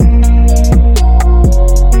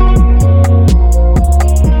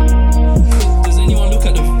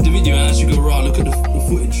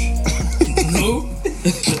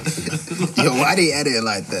Why they edit it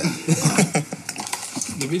like that?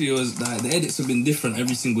 The videos, like, the edits have been different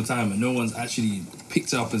every single time, and no one's actually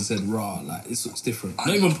picked it up and said, "Raw, like this looks different."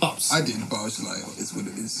 Not even Pops. I did, but I was just like, it's what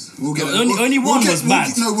it is. We'll get only one was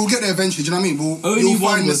mad. We'll get there eventually. Do you know what I mean? Only you'll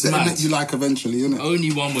one find was the setting mad. that you like eventually, innit?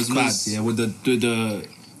 Only one was mad, yeah, with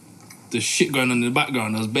the shit going on in the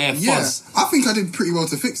background. There was bare fuzz. I think I did pretty well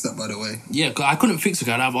to fix that, by the way. Yeah, because I couldn't fix it.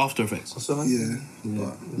 I'd have After Effects. Yeah.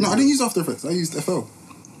 No, I didn't use After Effects. I used FL.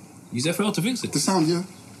 Use FL to fix it. The sound, yeah.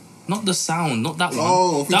 Not the sound, not that one.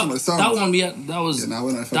 Oh, I think the sound. That one, yeah, that was. Yeah, no, I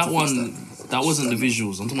went FL that to one. fix That wasn't the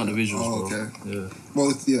visuals. I'm talking about the visuals, Oh, bro. okay. Yeah.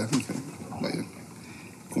 Well, yeah, okay. Like,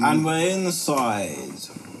 yeah. And we're inside.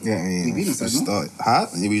 Yeah, I mean, You been inside, no? started. Huh?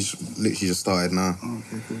 Yeah, we literally just started now. Oh,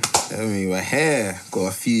 okay, cool. I mean, we're here. Got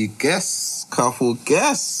a few guests. Couple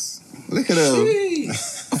guests. Look at them.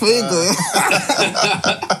 Fago.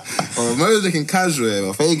 Oh, Mo's looking casual here,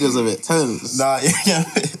 but Fago's a bit tense. Nah,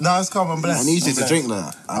 it's calm and blessed. I need you to drink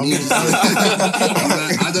that. I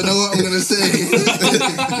don't know what I'm going to say.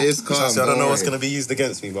 It's calm. I don't know what's going to be used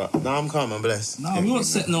against me, but I'm calm and blessed. No, we won't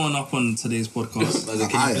set no one up on today's podcast.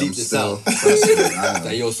 Can you bleep this out?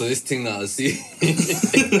 Like, yo, so this thing that I see.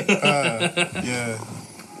 Yeah.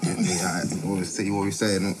 What we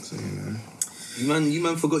saying, so, you know. You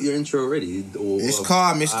man forgot your intro already? Or, It's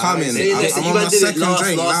calm, it's coming. I'm on my second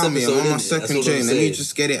drink now, me. I'm on my second drink. Let me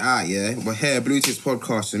just get it out, yeah? We're here, Blue Tips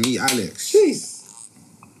Podcast, and me, Alex. Jeez.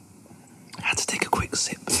 I had to take a quick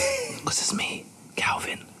sip because it's me,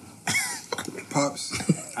 Calvin. Pops.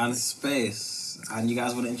 And Space. And you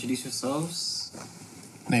guys want to introduce yourselves?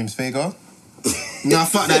 Name's Fago. Nah,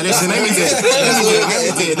 fuck that. Listen, let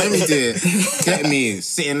me do it. Get me.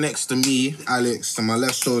 Sitting next to me, Alex, on my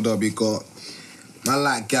left shoulder, we got man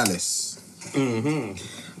like Gallus. Man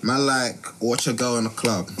like watch a girl in the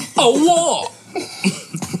club. Oh, what?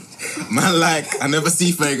 Man like I never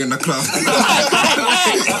see Fago in the club.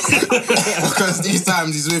 Because these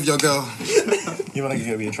times he's with your girl. You want to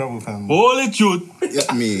get me in trouble, fam?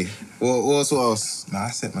 Get me. What else? Nah,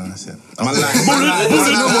 that's it, man. That's it. Man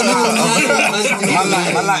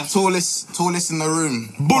like tallest in the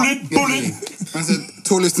room. Bullet. I said,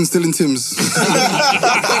 tallest and still in Tim's.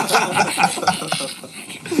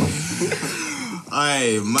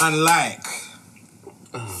 Aye, man like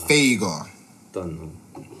Fago. Done.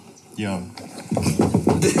 Yo.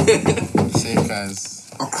 Same guys.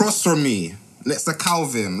 Across from me, next to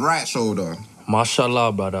Calvin, right shoulder.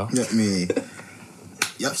 Mashallah, brother. Get me.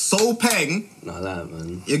 Yep, So Peng. Nah, that,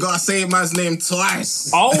 man. You gotta say man's name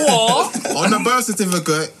twice. Oh, what? On the birth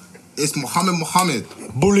certificate, it's Muhammad.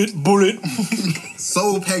 Bullet.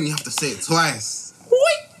 So Peng, you have to say it twice.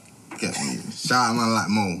 What? Get me. Shout out man like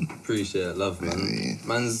Mo. Appreciate it. Love, man. Yeah.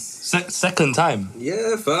 Man's... Second time.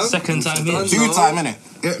 Yeah, fam. Second time here. Done, Two no? time, innit?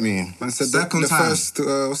 Get me. Man said Second the time. first,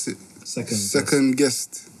 what's it? Second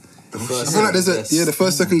guest. The first I feel like there's the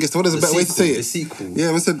first, second guest. What is a better way to say The it? sequel.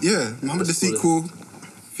 Yeah, man said, Muhammad the Let's call it. sequel,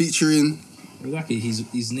 featuring... Exactly.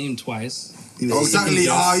 He's named twice. Oh, exactly.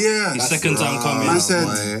 Oh, yeah. His second time coming. Man said,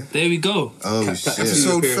 boy. There we go. Oh, shit.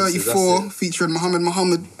 episode appearances, 34, that's it. featuring Muhammad.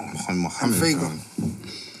 Muhammad. And Fago.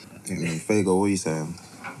 Get me. Fago, what are you saying?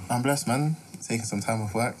 I'm blessed, man. Taking some time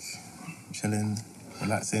off work, chilling,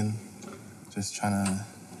 relaxing, just trying to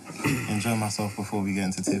enjoy myself before we get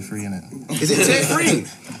into tier 3, innit? Is it tier 3?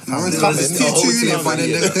 It's coming. tier 2, yeah, but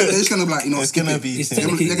then they're just going to be like, It's gonna be It's tier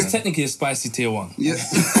technically a spicy tier 1. Yeah.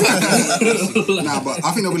 Nah, but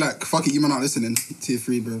I think they'll be like, fuck it, you man not listening. Tier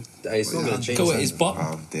 3, bro. It's not gonna change. Go it's Bob.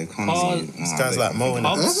 Oh, the economy. This guy's like Mo,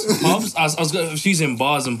 innit? Pubs. I was using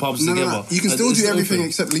bars and pubs No, together. no, you can still It's do everything open.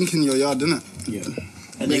 except link in your yard, innit? Yeah.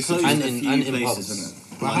 And they closed And a in- few and in places, pubs.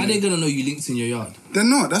 innit? But how are they gonna know you linked in your yard? They're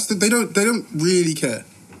not. They don't really care.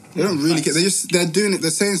 They don't really care. They're doing it.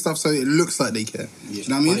 They're saying stuff so it looks like they care. Do you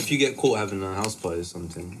know what I But mean? if you get caught having a house party or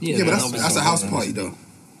something. Yeah, then but obviously- that's a house party though.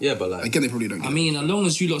 Yeah, but like... Again, they probably don't care. I mean, as long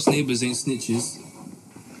as you lot's neighbours ain't snitches,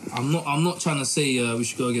 I'm not trying to say we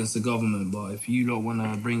should go against the government, but if you lot want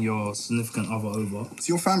to bring your significant other over, it's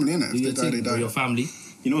your family, innit? do If your they die, they thing, or die. your family.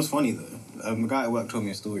 You know what's funny though? A guy at work told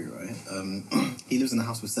me a story, right? He lives in a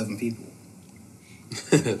house with 7 people.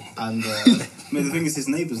 And the thing is, his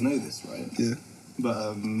neighbours know this, right? Yeah.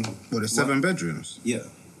 But Well, there's 7 bedrooms. yeah,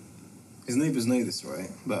 his neighbours know this, right?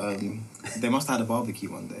 But they must have had a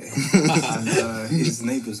barbecue one day, and his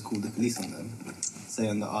neighbours called the police on them,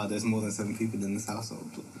 saying that there's more than 7 people in this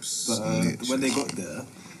household. But when they got there,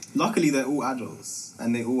 luckily they're all adults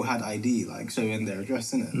and they all had ID, like showing their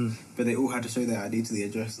address in it. But they all had to show their ID to the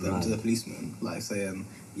address to the policeman, like saying,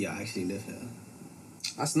 "Yeah, I actually live here."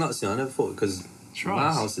 That's nuts, you know. I never thought, because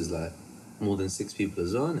my house is like more than 6 people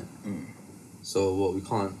as well, innit? So what, we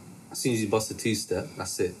can't As soon as you bust a two-step,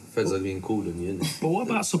 that's it. Feds are being called on you, innit? But what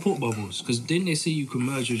about support bubbles? Because didn't they say you can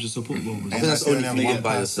merge with your support bubbles? I think that's only if you live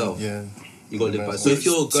by yourself. Yeah. You gotta live by. So if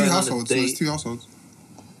you're Two going on a households. So it's date, 2 households.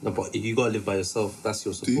 no, but if you gotta live by yourself, that's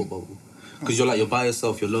your Do you? support bubble. Because you're by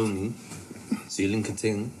yourself, you're lonely, so you link a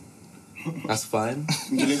thing. That's fine.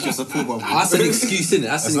 You link your support bubble. That's an excuse, innit?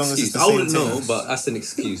 That's As an long as it's excuse. the I same wouldn't know, thing. but that's an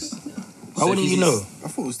excuse. How wouldn't you know? I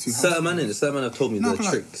thought it was 2 households. Certain man, innit? Certain man have told me No, the but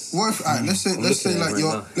like, tricks. what if, alright, let's say looking at like it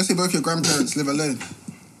right now. let's say both your grandparents live alone.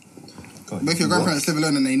 Both your grandparents live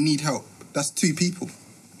alone and they need help. That's 2 people. Do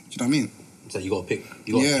you know what I mean? So you gotta pick.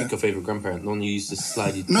 You gotta Yeah. pick your favorite grandparent. The one you used to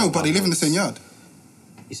slide you. No, but they live in the same yard.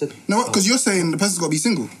 You said. No, because you're saying the person's got to be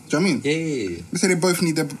single. Do you know what I mean? Yeah. Let's say they both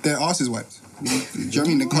need their asses wiped. Do you know what I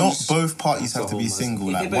mean? They can't Not just- both parties have to be That's the whole single.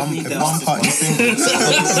 If Like they both one, need if their one asses party's single, No.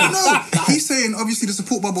 He's saying obviously the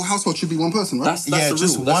support bubble household should be one person, right? That's yeah, the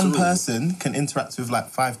just rule. That's one the rule. person can interact with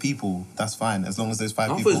like 5 people. That's fine, as long as those 5 I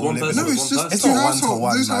thought people it was all one live. person. No, it's just It's 2 not households.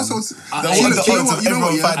 one-to-one, Those man. households. The I- one you to know one what, to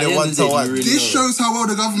everyone yeah? find At the their end one of to the day, one. do you really This know? shows how well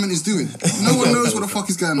the government is doing. No one knows what the fuck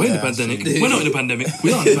is going We're in on. the pandemic. true. We're not in the pandemic.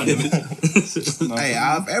 We are in the pandemic. Hey,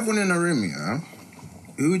 out of everyone in the room, yeah,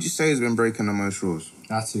 who would you say has been breaking the most rules?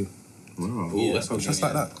 That's it. Oh, that's Just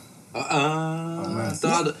like that.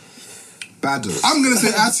 Badders. I'm gonna say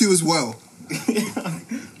Atu as well.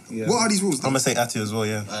 Yeah. What are these rules? I'm gonna say Atu as well.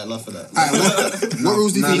 Yeah. I love for that. Alright, what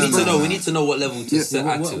rules do you No, think no, he's no. broken? We need to know what level to Yeah, set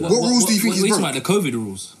What, at to. What rules do you think he's he's broke? about the COVID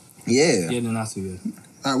rules. Yeah. Yeah, then that's it. Yeah.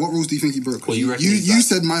 Alright, what rules do you think he broke? Well, you reckon you he's like-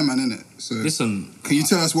 said my man, innit? So Listen, can you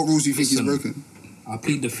tell us what rules you think Listen. he's broken? I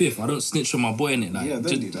plead the 5th. I don't snitch on my boy in it. Like, Yeah,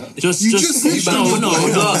 don't do that. You just snitched on no, your no,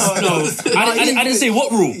 boy. no. I didn't say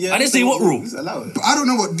what rule. I didn't say what rule. Allow it. But I don't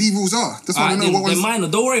know what the rules are. That's why I Alright, don't know what they're ones. minor.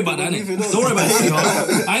 Don't worry about that. Leave innit? it alone. Don't worry about that.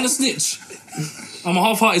 sweetheart. I ain't a snitch. I'm a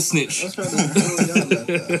half-hearted snitch. I'm trying to like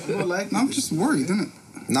that. I'm not like I'm just worried, innit?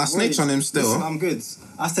 Nah, snitch on him still. Listen, I'm good.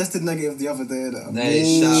 I tested negative the other day. Hey,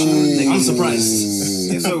 shout out. I'm Niggas.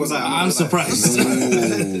 surprised. Yeah, so was I. I'm surprised.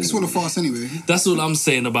 It's all a farce anyway. That's all I'm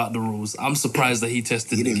saying about the rules. I'm surprised that he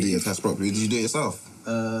tested You didn't do your negative. test properly. Did you do it yourself?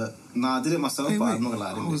 Nah, I did it myself, Hey, but wait. I'm not gonna lie.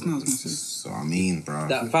 I I didn't was do it. gonna say. So I mean, bro.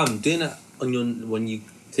 That fam, doing that on your when you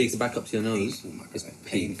take it back up to your nose, it's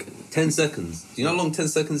peak. 10 seconds. Do you know how long 10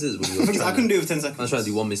 seconds is? When The you're thing is, I trying couldn't to- do it for 10 I was seconds. trying to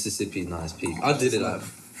do one Mississippi, nice peak. I did it like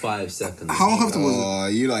 5 seconds. How uncomfortable was it? Oh,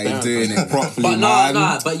 you like Damn. doing it properly, But man.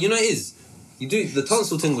 nah, but you know it is. You do the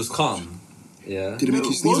tonsil thing was calm. Yeah. Did it make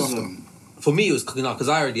you sneeze was after? it? For me, it was because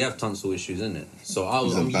I already have tonsil issues, innit? So I'm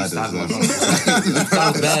He's a used to having my badass,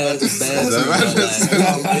 tonsils.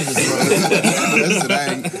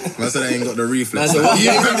 That's why I ain't got the reflex.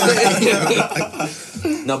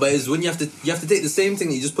 No, but it's when you have to take the same thing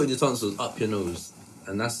that you just put in your tonsils up your nose,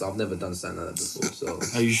 and that's I've never done something like that before.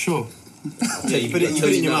 So Are you sure? Yeah, you put it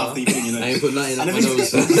in your mouth. You put it in your I nose. ain't put nothing up And my the nose.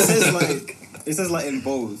 thing is, it says like in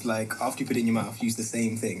bold, like after you put it in your mouth, use the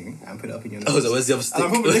same thing and put it up in your nose. Oh, so where's the other And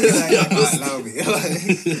I'm stick? probably looking at like, allow me. Like,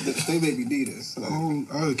 They make me do this. Oh,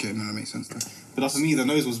 okay, no, that makes sense. Then. but for me, the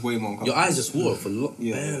nose was way more Your uncomfortable. eyes just water for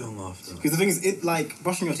Yeah. very long after. Because the thing is, it like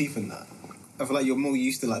brushing your teeth and that. I feel like you're more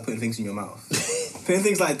used to like putting things in your mouth. Putting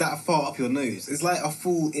things like that far up your nose, it's like a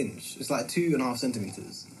full inch. It's like 2.5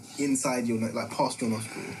 centimeters inside your nose, like past your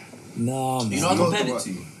nostril. Nah, man. You know what I Not compared the it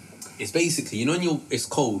to? It's basically, you know when it's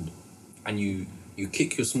cold and you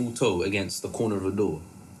kick your small toe against the corner of a door,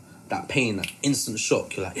 that pain, that instant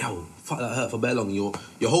shock, you're like, yo, fuck, that hurt for very long. You're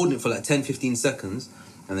holding it for like 10-15 seconds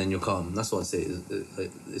and then you're calm. That's what I say.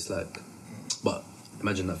 It's like, but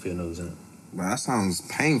imagine that for your nose, innit? Bro, that sounds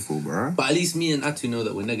painful, bro. But at least me and Atu know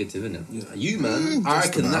that we're negative, innit? Yeah. You, man, I just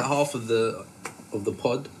reckon about. that half of the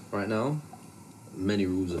pod right now, many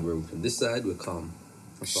rules are broken. This side, we're calm.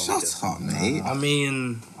 That's what I'm Shut guessing. up, mate. I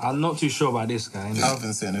mean, I'm not too sure about this guy. innit?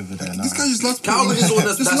 Calvin's sitting over there now. This guy just loves Calvin is the one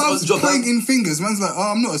that's loves on job. pointing fingers. Man's like,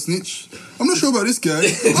 oh, I'm not a snitch. I'm not sure about this guy.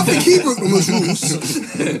 I think he broke the most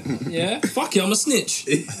rules. Yeah, fuck it, I'm a snitch.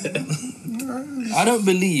 I don't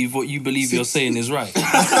believe what you believe you're saying is right. I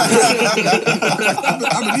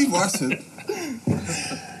believe what I said.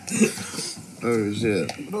 Oh,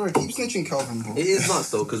 shit. Laura, keep snitching, Calvin, bro. It is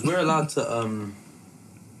nuts though, because we're allowed to.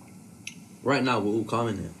 Right now, we're all calm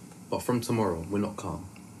in here, but from tomorrow, we're not calm.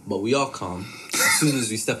 But we are calm as soon as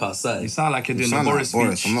we step outside. You sound like you're doing the Sound like Boris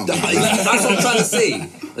Boris, speech. I'm not That's what I'm trying to say.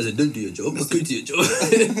 I said, don't do your job, go do your job.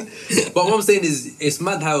 But what I'm saying is, it's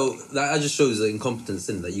mad how that just shows the incompetence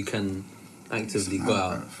in that you can actively go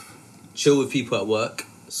out, chill with people at work,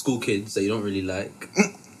 school kids that you don't really like,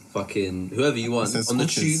 fucking whoever you want. Says On the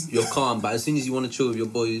school tube, kids. you're calm, but as soon as you want to chill with your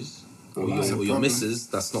boys or That's a your problem. missus,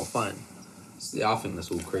 that's not fine. Yeah, I think that's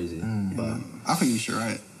all crazy. But I think you should,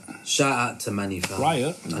 right? Shout out to Manny, fam.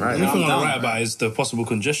 Riot. Right. The only thing I down, write about is the possible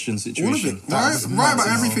congestion All of situation. it. Right about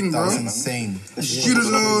everything, That bro. was insane.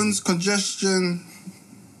 Student loans, congestion.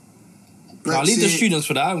 I'll leave the Brexit. students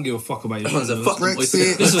for that. I don't give a fuck about your Man's a students. fuck them boys.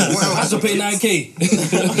 Brexit. Listen, What I had to else? pay 9k.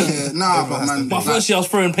 Yeah, nah, but man, My first year I was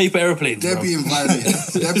throwing paper airplanes. they're bro. being violated.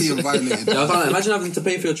 They're being violated. Yeah, I can't imagine having to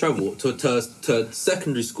pay for your travel to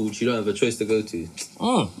secondary school which you don't have a choice to go to.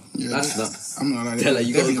 Yeah, That's nuts. I'm not like Tell her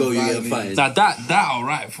you gotta go, you get fined. Now that I'll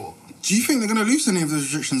write for. Do you think they're gonna loosen any of those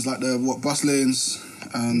restrictions, like the bus lanes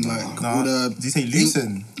and like all the? Did you say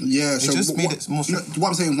loosen? Yeah, It just made it more strict. What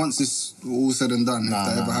I'm saying, once it's all said and done, if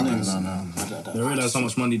that ever happens. They realise how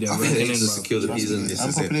much money they're I think raking They in, need to bro. secure the peasants. This And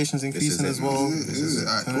is it. population's This increasing is as it. well. This is it.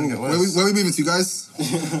 Alright, It's gonna cool. get Where worse. we moving to, guys?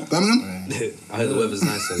 Birmingham? I heard the weather's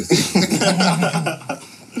nice.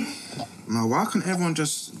 No, why can't everyone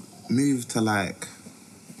just move to like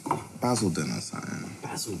Basildon or something?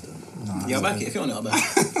 Basildon. Yeah, I'll back it. If you want it, I'll back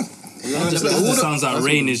it. It just sounds like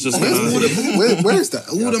rain is just gonna. Where is that?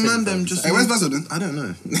 All the man them just. Hey, where's Basildon? I don't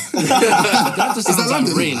know. That just sounds like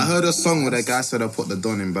London? rain. I heard a song where the guy said I put the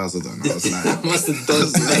Don in Basildon. I was like, Must have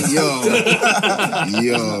done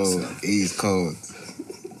yo, he's cold.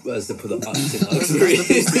 Where's the put the ups in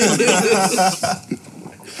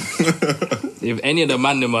If any of the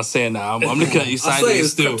man them are saying that, I'm looking at you I swear it sideways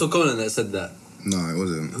was still. Crypto Conan that said that. No, it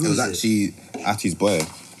wasn't. Who it was is it? actually Atty's boy,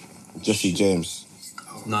 Jesse James.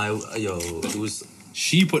 No, it was.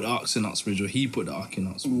 She put the arcs in Uxbridge, or he put the arc in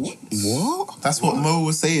Uxbridge. What? That's what Mo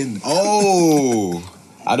was saying. Oh,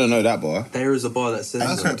 I don't know that boy. There is a bar that says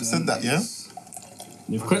And that. Crep said that, yeah?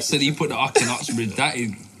 If Chris said he put the arc in Uxbridge, that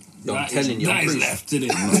is. Yo, I'm that telling you, that I'm is pretty- left,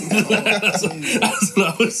 isn't it? That's what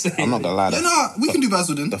I was saying. I'm not gonna lie. Yeah, no, we can do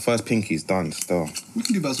Basildon. The first pinky's done still. We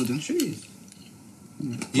can do Basildon. You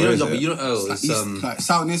Where don't is know, it? but you don't. Oh, Like it's East, like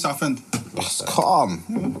South near South End. It's calm.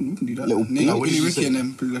 Yeah, we can do that. Little Near beach. Billy Ricky and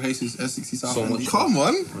them places, S60 South So End. much- Come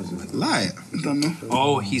on, light. Don't know.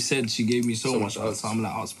 Oh, he said she gave me so much much time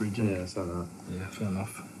like Uxbridge. innit? yeah, it's like that. Yeah, fair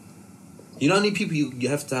enough. You know how many people you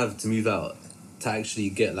have to move out to actually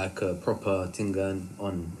get like a proper thing going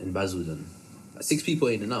on in Basildon? Like 6 people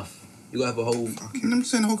ain't enough. You gotta have a whole. I'm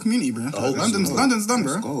saying the whole community, bro. whole London's done,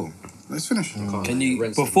 Let's bro. go. Let's finish. Can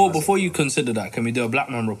you before you consider that? Can we do a black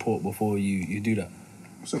man report before you do that?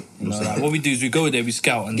 So, You know, like what we do is we go there, we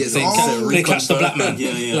scout, and Get they some- catch the black man.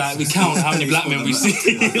 Yeah. Like we count how many black men we see.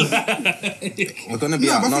 We're gonna be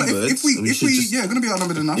no, but outnumbered. if we should just yeah, gonna be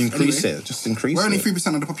outnumbered enough. increase anyway. it. Just increase We're only it.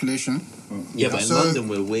 3% of the population. Yeah, but in So- London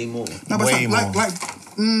we're way more. No, but Way it's more. like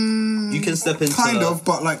You can step into kind of,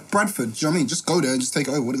 but like Bradford. Do you know what I mean? Just go there and just take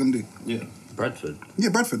it over. What are they gonna do? Yeah. Bradford. Yeah,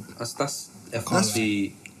 Bradford. That's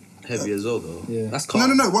FRC heavy as well though. Yeah. That's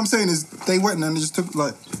calm. No. What I'm saying is they went and they just took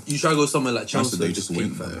like You try to go somewhere like Chance Chelmsford, they just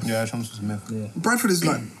went there. Yeah, Trump's was myth. Bradford is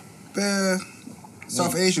like bare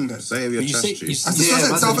South Asian guys. Save your You chest say- juice. That's just what I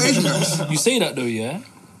said, South Asian guys. You say that though, yeah.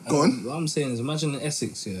 Go on. What I'm saying is, imagine in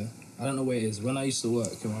Essex, yeah. I don't know where it is. When I used to work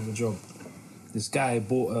in my other job, this guy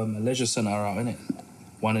bought a leisure centre out, innit?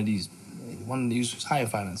 He was high in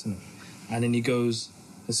finance, innit? And then he goes,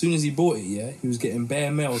 as soon as he bought it, yeah, he was getting bare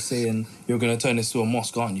mail saying, "You're gonna turn this to a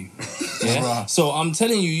mosque, aren't you?" Yeah. Right. So I'm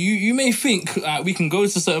telling you, you may think we can go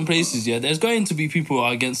to certain places, yeah. There's going to be people who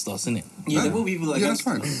are against us, innit? Yeah, there will be people like Yeah, that's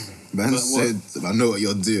fine. Man said, I know what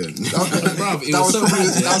you're doing. Bruv, it That was so probably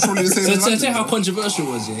mad, yeah. that was probably the same. So in to tell you London. how controversial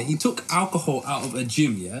it was, yeah, he took alcohol out of a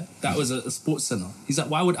gym, yeah, that was a sports centre. He's like,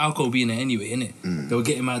 why would alcohol be in there anyway, innit? They were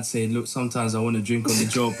getting mad saying, look, sometimes I want to drink on the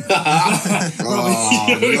job.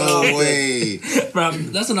 Oh, no way.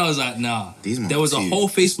 Bruv, that's when I was like, nah. These man There was a too- whole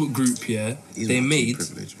Facebook group, yeah, These they man too made,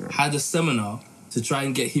 privileged, bro. had a seminar to try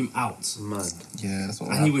and get him out. Mad. Yeah, that's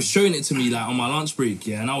what And he was showing it to me like on my lunch break,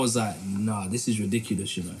 yeah, and I was like, nah, this is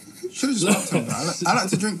ridiculous, you know. Should have just stopped him. Bro. I like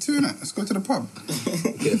to drink too, innit? Let's go to the pub.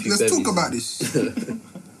 Get a few Let's talk bevies. about this.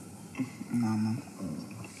 Nah, man.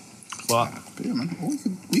 But But yeah, man.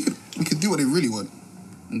 We could do what they really want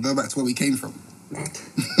and go back to where we came from.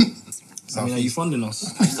 I mean, are you funding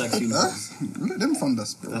us? Hashtag feeling. Huh? Let them fund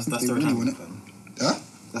us, bro. That's If the they really want retirement it. plan. Huh?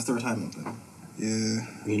 That's the retirement plan. Yeah.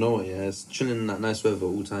 You know what? Yeah, it's chilling in that nice weather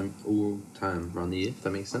all time around the year. If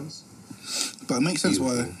that makes sense. But it makes sense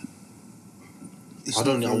why. Beautiful. It's I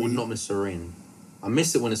don't. not I would very- not miss the rain. I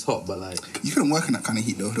miss it when it's hot, but like You couldn't work in that kind of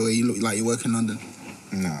heat though. The way you look like you work in London.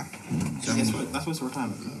 Nah. That's what's a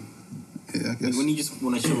retirement plan. Yeah, I guess. When you just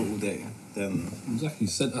want to chill all day, then Exactly.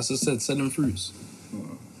 As I said, selling fruits.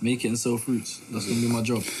 Make it and sell fruits. That's gonna be my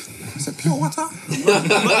job. Is it pure water?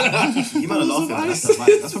 You might have laughed at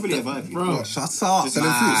that. That's probably a vibe. Bro. Shut up, Selling fruits,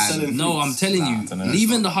 man. selling No, I'm telling you, don't know.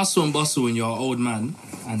 leaving the hustle and bustle when you're an old man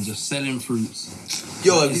and just selling fruits.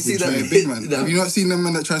 Yo, have you seen Try a that? big man. Have you not seen them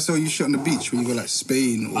men that try to sell you shit on the beach when you go like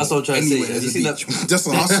Spain or That's what I'm trying to say. anywhere Have there's you a seen beach? that? Just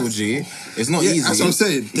a hustle, G. It's not Yeah, easy. that's what I'm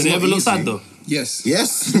saying. Did they ever look sad though? Yes.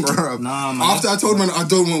 Yes, bro. Nah, man. After I told man I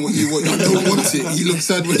don't want what you want, I don't want it. He looked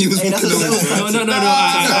sad when he was walking away.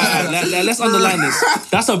 No. Let's underline this.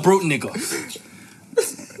 That's a broke nigga.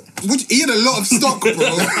 Which he had a lot of stock, bro.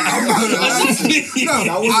 I'm not gonna lie to you. No,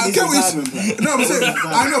 I get what you're No, I'm saying.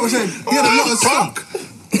 I know what I'm saying. He had a lot of stock.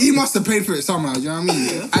 He must have paid for it somehow. You know what I mean?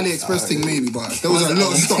 AliExpress thing maybe, but there was a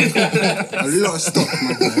lot of stock. A lot of stock,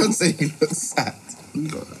 man. Don't say you look sad. He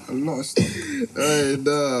got a lot of stock. Hey,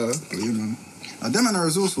 no. Yeah, man. Them men are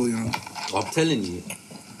resourceful, you know. I'm telling you.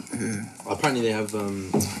 Yeah. Apparently they have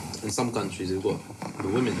in some countries they've got the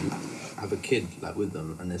women have a kid like with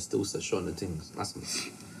them and they're still showing the things. That's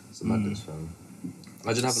it's a madness, fam.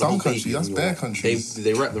 Imagine having Some a whole countries, baby that's on bare your- countries.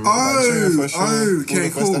 They wrap them Nigeria for sure. Okay, All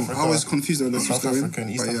of West cool. Africa. I was confused on this. South Africa and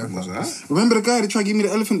East Africa. Remember the guy that tried to give me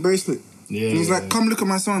the elephant bracelet? Yeah. And he's like, come look at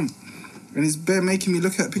my son. And he's bare making me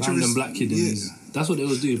look at a picture Random of his... black kid in his. That's what they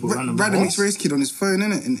was doing. Random mixed race kid on his phone,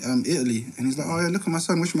 innit? In Italy. And he's like, oh yeah, look at my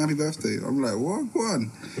son, wish me happy birthday. I'm like, what? Go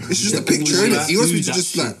on. It's just a picture, always innit? He wants me do to that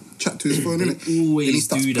just shit. like chat to his phone, They innit? always And he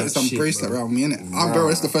starts do putting that some shit, bracelet bro. around me, innit? I'm bro,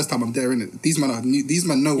 it's the first time I'm there, innit? These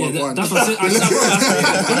men know what Yeah, one. that's what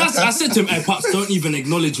I said to him, hey, Pops, don't even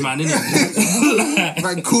acknowledge, man, innit?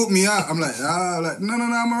 Like, caught me out. I'm like, no,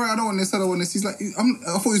 I'm alright. I don't want this. I don't want this. He's like, I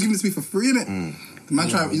thought he was giving it to me for free, innit? The man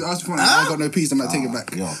tried. He asked me for it. I got no peace. I'm like, take it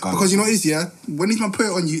back. yo, God. Because you know what it is, yeah. When these man put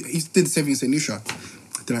it on you, he did the same thing in St. Lucia.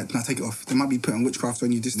 They're like, nah, take it off. They might be putting witchcraft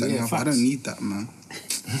on you, this, that, and Yeah, the other. I facts. don't need that, man.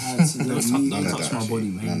 Don't touch my body,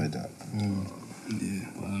 man. None of that.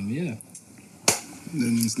 Yeah. No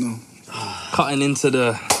means no. Cutting into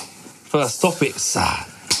the first topics.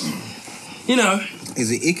 You know,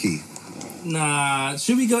 Is it icky? nah,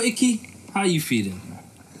 should we go icky? How are you feeling?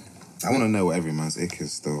 I want to know what every man's ick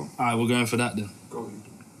is still. Alright, we're going for that then.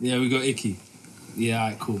 Yeah, we got icky. Yeah,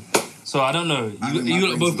 alright, cool. So I don't know.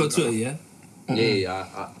 You both got Twitter, yeah? Yeah,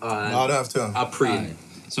 No, I don't have to. I pre Alright.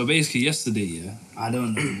 So basically, yesterday, yeah, I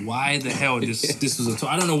don't know why the hell this was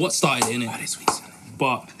I don't know what started it, innit?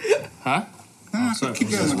 But, huh? Nah, Sorry, keep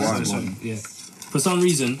going. One. man. Yeah. For some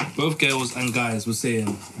reason, both girls and guys were saying,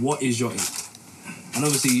 "What is your ick?" And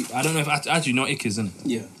obviously, I don't know if actually you know what ick is, isn't it?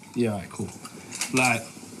 Yeah. Yeah, alright, cool. Like,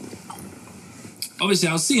 obviously,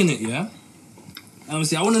 I was seeing it, yeah. And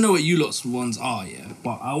obviously, I want to know what you lot's ones are, yeah.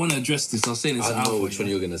 But I want to address this. I was saying this to I know Alpha. which one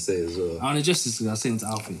you're gonna say as well. I want to address this because I was saying to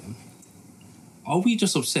Alpha, yeah. Are we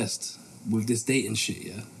just obsessed with this dating shit,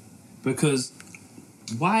 yeah? Because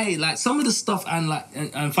why, like, some of the stuff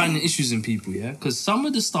and finding issues in people, yeah? Because some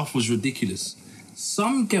of the stuff was ridiculous.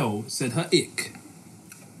 Some girl said her ick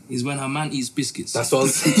is when her man eats biscuits. That's what I'm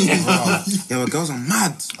saying. Yo, girls are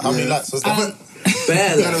mad. How many laps was that? and,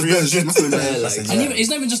 Bare That was like, good. Must have been bare bad. like. and even, it's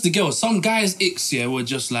not even just the girls. Some guys' icks, yeah, were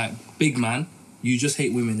just like, big man, you just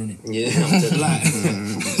hate women, innit? Yeah. Like,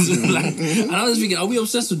 and I was thinking, are we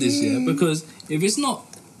obsessed with this? Yeah, because if it's not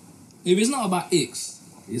about icks,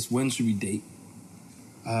 it's when should we date?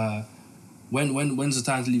 When's the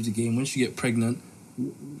time to leave the game? When should you get pregnant?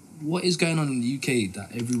 What is going on in the UK that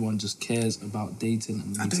everyone just cares about dating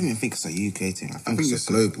and I don't meeting? even think it's a UK thing. I think think it's it's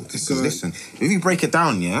a global. it's Because a- listen, if you break it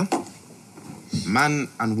down, yeah, man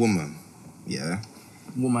and woman, yeah,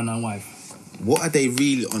 Woman and wife. what are they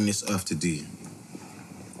really on this earth to do?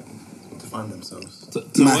 To find themselves. To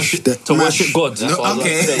worship God. That's what I was about to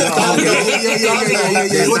Okay. say.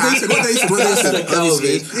 Yeah. What they said.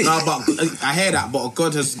 Obviously, no, but I hear that. But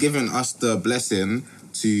God has given us the blessing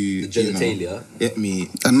to The genitalia. Get me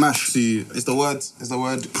And mash. to. Is the word?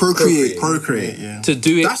 Procreate. Procreate. Yeah. To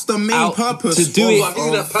do it. That's the main purpose. To do of- it. I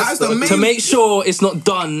think that That's the main. To make sure it's not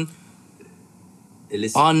done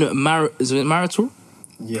Illicit. is it marital?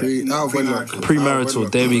 Out of wedlock.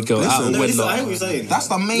 Premarital. There we go. Out of No, listen, I wedlock. hear what you're saying. That's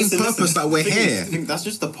the main purpose that we're The thing is, here. I think that's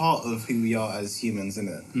just a part of who we are as humans, isn't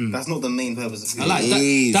it? That's not the main purpose of who I like we are. that.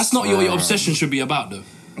 Jeez, That's not what your bro. obsession should be about, though.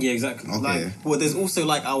 Yeah, exactly. Okay. Like, well, there's also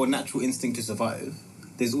like our natural instinct to survive.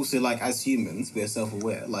 There's also like as humans, we're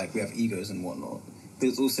self-aware. Like we have egos and whatnot.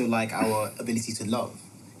 There's also like our ability to love.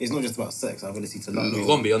 It's not just about sex. Our ability to love. We've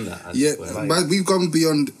gone beyond that. I Yeah, swear. Like- but we've gone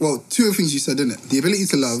beyond. Well, two of the things you said, didn't it? The ability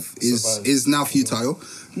to love Survive. is now futile.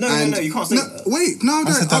 No, And- no, you can't say no, that. Wait, no,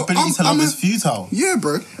 I said the ability to love is futile. Yeah,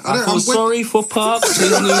 bro. I feel sorry for Pops, his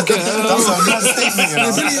new That's girl. a mad statement, you know.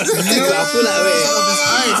 I feel like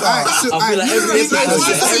I feel like every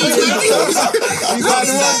episode.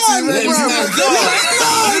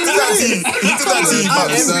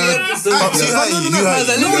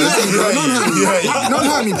 Don't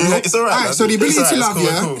hurt me, bro. It's alright. Alright, so the ability to love,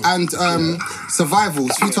 Cool. and survival,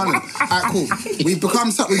 sweet talent. Alright, cool. We've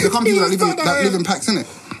become people that live in packs, innit?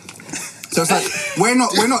 So it's like we're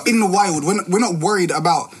not in the wild. We're not worried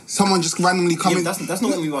about someone just randomly coming. Yeah, that's not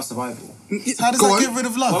what we mean by survival. How does Go that on. get rid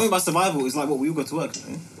of What I love? mean by survival is like what we all go to work.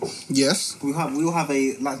 You know? Yes, We all have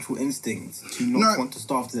a natural instinct to not want to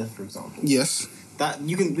starve to death, for example. yes. That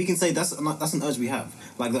we can say that's an urge we have,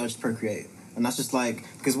 like the urge to procreate, and that's just like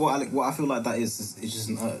because what I feel like that is just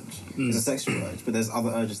an urge. It's a sexual urge, but there's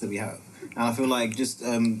other urges that we have, and I feel like just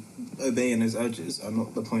obeying those urges are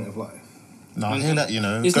not the point of life. No, I hear that, you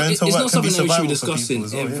know. It's Going to not work can be something that we should be survival for discussing people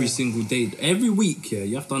as well, every yeah. single day. Every week, yeah,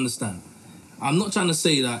 you have to understand. I'm not trying to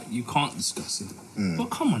say that you can't discuss it. But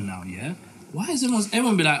come on now, yeah? Why is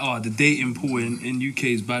everyone be like, oh, the dating pool in UK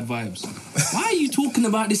is bad vibes? Why are you talking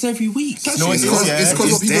about this every week? No, It's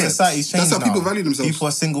because what people. society's changed That's how people now. value themselves. People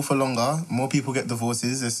are single for longer. More people get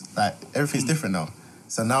divorces. It's like everything's different now.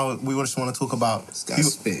 So now we just want to talk about. This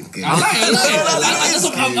guy's spit. I like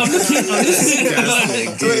it. I'm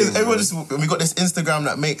listening. So it is, everyone just we got this Instagram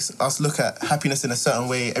that makes us look at happiness in a certain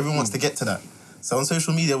way. Everyone wants to get to that. So on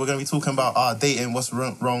social media, we're going to be talking about dating, what's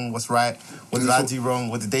wrong, what's right, what did I do wrong,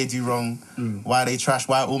 what did they do wrong, why are they trash,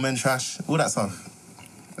 why are all men trash, all that stuff.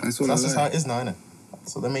 That's So what that's I just like. how it is now, innit?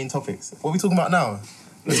 So the main topics. What are we talking about now?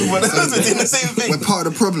 We're talking about we're doing the same thing. We're part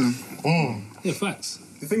of the problem. Yeah, facts.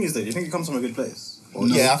 The thing is, though, do you think it comes from a good place? Or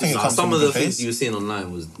Yeah, I think it comes Some from of a the good things place. you were seeing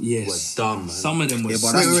online was Yes. were dumb, man. Some of them were. Yeah,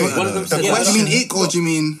 but Wait, that's wait, One of them said, Do you mean ick or do you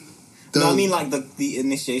mean the? No, I mean like the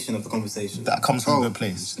initiation of the conversation. That comes from Oh. a good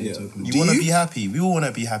place. Yeah. You Do want to you? be happy. We all want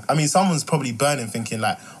to be happy. I mean, someone's probably burning, thinking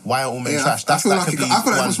like, "Why are all men Yeah, trash?" I feel that like could it- be I feel like it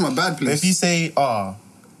one. comes from a bad But if place. you say,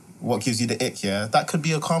 what gives you the ick? Yeah, that could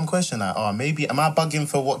be a calm question. Like, maybe am I bugging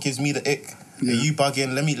for what gives me the ick? Yeah. Are you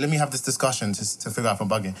bugging? Let me have this discussion to figure out if I'm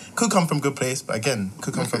bugging. Could come from good place, but again,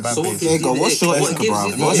 could come from bad So what place. gives Yeah, you go. the What's ick? your What ick, gives bro?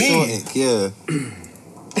 you the What's ick? your ick? Yeah.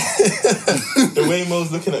 The way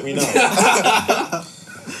Mo's looking at me now.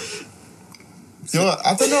 You know what?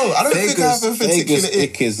 I don't know. I don't think I have a particular Vegas ick.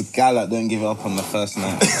 ick is gal that don't give it up on the first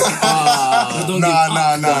night. Nah.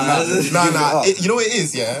 You know what it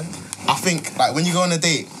is, yeah? I think, like, when you go on a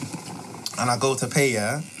date and I go to pay,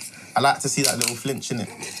 yeah, I like to see that little flinch in it.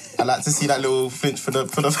 I like to see that little flinch for the.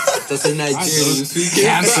 That's a Nigerian speaking.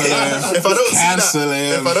 Cancel him. If I don't Cancel see that,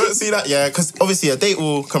 him. if I don't see that, yeah, because obviously a date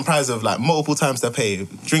will comprise of like multiple times to pay,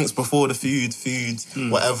 drinks before the food,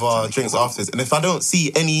 whatever, drinks afterwards. And if I don't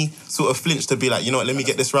see any sort of flinch to be like, you know what, let me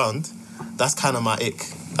get this round, that's kind of my ick.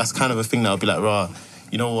 That's kind of a thing that I'll be like, rah,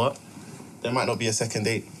 you know what? There might not be a second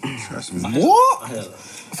date. Trust me. What? I hear that.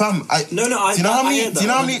 Fam, No, do you know how I many? hear that, Do you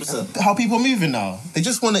know how 100%. how people are moving now? They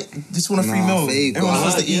just want a free meal. fake, Everyone bro.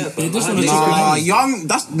 wants to eat. Yeah, They just I wanna heard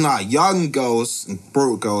take it. young girls,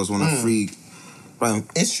 broke girls want a free. Bro,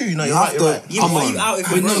 It's true. No, You you're have right. to- You're right. Yeah, Come why on. you out if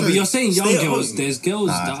But you're no, broke? but you're saying young Stay at girls. home. There's girls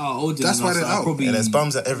that are older That's than why us they're that are out. probably. Yeah, there's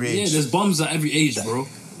bums at every Yeah, age. there's bums at every age, bro.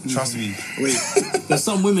 Trust me. Wait, There's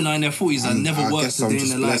some women are in their 40s that never I worked guess a I'm day in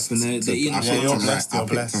just their life blessed and they're to- eating I a Yeah, picked you're him blessed, right. you're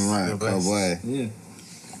I picked him blessed, right, you're bro, blessed. boy. Yeah.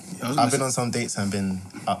 I've been on some dates and been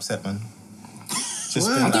upset, man. Just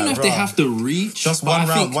been I don't know like, if they rah. have to reach. Just but one I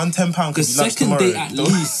round, think one £10 The could be lunch second tomorrow. date, at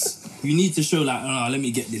least, you need to show like, oh, let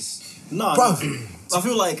me get this. No, Bruv. I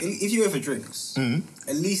feel like if you go for drinks,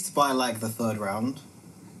 at least by like the third round,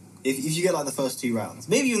 if you get like the first 2 rounds,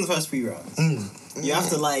 maybe even the first 3 rounds, you have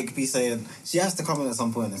to like be saying, she has to come in at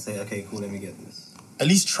some point and say, okay, cool, let me get this. At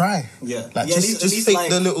least try. Yeah. Like Yeah, just at least fake like-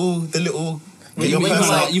 the little. Get You your man purse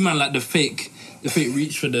like, out. you man like the fake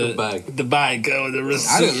reach for the bag or the receipt.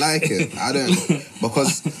 I don't like it. I don't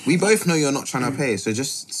because we both know you're not trying to pay. So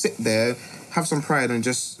just sit there, have some pride, and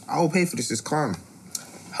just I'll pay for this. It's calm.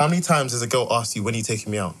 How many times has a girl asked you when you taking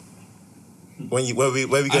me out? Where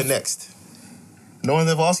we go next? No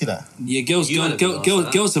one's ever asked you that. Yeah, girls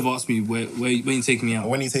have asked me when you take me out.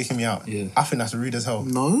 When you taking me out? Yeah. I think that's rude as hell.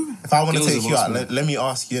 No. If I want to Girls take have you out, asked me. let me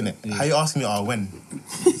ask you, innit? Yeah. How you asking me? When?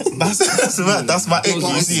 that's mad. That's my ick. Girls You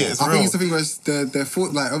ask see me. it? It's I real. think it's the thing where it's their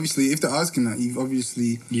fault. Like, obviously, if they're asking that, you've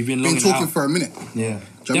been long been talking out. for a minute. Yeah, Do you know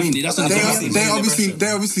what I mean? definitely. That's what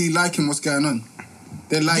They're obviously liking what's going on.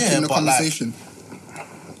 They're liking Yeah, the but, like, conversation.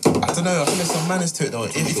 I don't know. I think there's some manners to it though.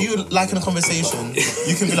 If you like in a conversation,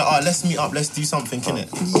 you can be like, let's meet up, let's do something, innit?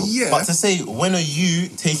 Yeah. But to say, when are you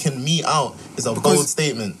taking me out is a bold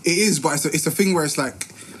statement. It is, but it's a thing where it's like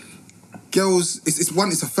girls.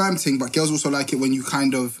 It's a firm thing, but girls also like it when you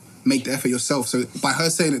kind of make the effort yourself. So by her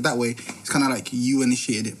saying it that way, it's kind of like you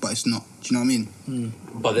initiated it, but it's not. Do you know what I mean?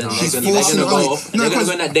 But then She's they're gonna forcing go it. off. No, They're gonna 'cause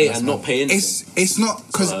go on that date and not pay anything. It's not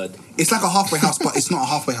because So, it's like a halfway house, but it's not a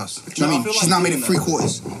halfway house. Do you know what I mean? feel She's like now made it doing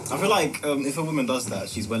 3/4. I feel like if a woman does that,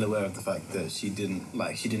 she's well aware of the fact that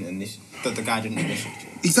that the guy didn't initiate it.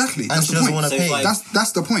 Exactly. And That's she the doesn't point. want to So it's pay. like-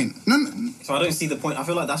 That's the point. No, So I don't see the point. I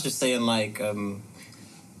feel like that's just saying like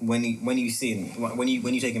when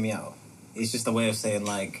you taking me out, it's just a way of saying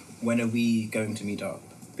like when are we going to meet up,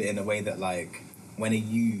 but in a way that like when are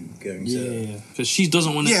you going to? Yeah, because she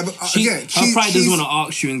doesn't want to. Yeah, but her pride doesn't want to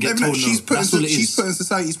ask you and get told no. she's That's all it she's is. putting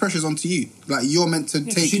society's pressures onto you. Like you're meant to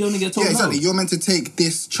take. she don't wanna get told yeah, exactly. no. You're meant to take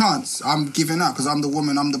this chance. I'm giving up because I'm the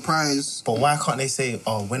woman. I'm the prize. But why can't they say,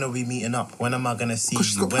 "Oh, when are we meeting up? When am I gonna see 'Cause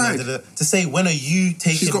she's you?" got When pride. to say, "When are you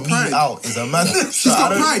taking got me pride. out?" is a man. She's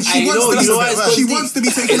got pride. She You wants know- to you know why it's be. got She deep? wants to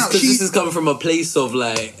be taken out. Because She. this is coming from a place of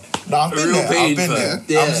like No, I've been real there. pain. I've been fam. there.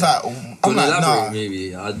 Yeah. I'm just like, I'm like, elaborate, nah.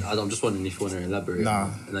 maybe. I'm just wondering if you want to elaborate. Nah.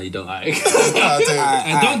 No, you don't. Nah, dude.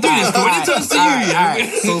 And don't do this, 'cause when it turns to you,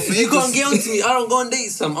 yeah. So You Faye can't get onto me. I don't go on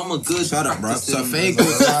dates. I'm a good. Shut up, bro. So Fake.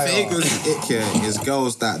 Faye's ick here is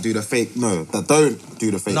girls that do the fake. No, that don't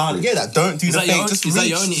do the fake. Nah, route. yeah, that don't do Is the that your fake. own- Just is that reach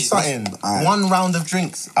your only- something. Alright. 1 round of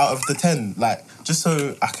drinks out of the 10, like just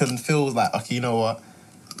so I can feel like, okay, you know what?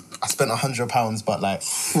 I spent £100, but like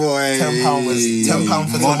Boy. £10 was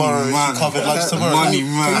 £10 for Money, tomorrow. man. She covered lunch tomorrow. Money,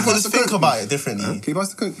 Like, man. You can just think about it differently. Can you pass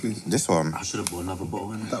the coke, please? This one. I should have bought another bottle.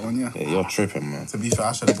 innit? That one, yeah. Yeah, you're tripping, man. To be fair,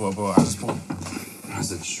 I should have bought a bottle. I just bought. I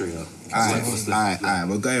said straight up. Alright.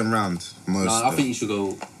 We're going round most. No, I think you should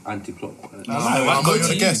go anti-clockwise. I'll go to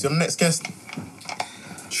the guest. You're the next guest.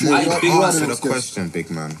 True. I- What- big what one are Answer the the question,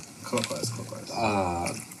 big man. Clockwise.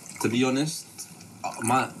 To be honest,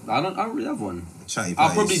 I don't really have one. Chatty I'll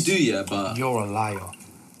patties. probably do, yeah, but You're a liar.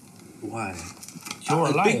 why? You're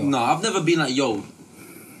a liar. No, I've never been like, yo,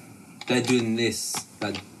 they're doing this,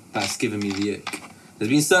 that's giving me the ick. There's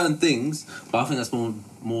been certain things, but I think that's more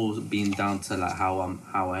being down to like how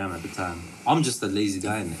I am at the time. I'm just a lazy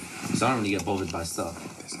guy in it, so I don't really get bothered by stuff.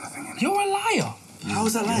 You're a liar. How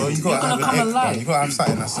is that like? Well, you You're gotta gonna have come an and lie. You gotta have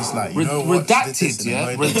something that's just like, you know what? Redacted,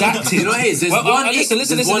 yeah? Redacted. Redacted. You know what it is? There's Well, one listen, ick,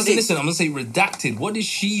 there's one ick. listen. I'm gonna say redacted. What did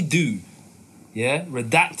she do? Yeah?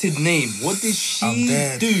 Redacted name. What did I'm she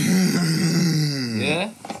dead. do?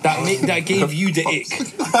 Yeah? That gave you the ick.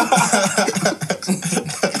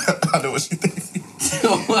 I know what she did.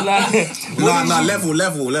 Like, Nah, level,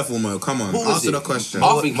 Mo. Come on. What was Answer it? the question.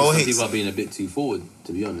 I think Mo some Hicks. people are being a bit too forward,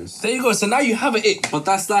 to be honest. there you go. So now you have an ick. But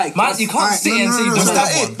that's like, Man, you can't Alright, sit no, here and no, say no, you no, don't was have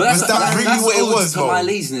that one. it? But that's Was that really that's what it owed was, to bro? my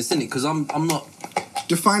laziness, innit? Because I'm not.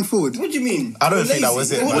 Define forward. What do you mean? I don't think that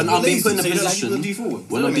was it, When man. I'm being put in a So you don't like position. people to do forward?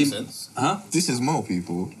 When That I'm makes being. sense. Huh? This is more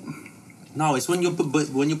people. No, it's when you're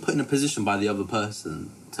put in a position by the other person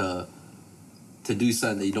to do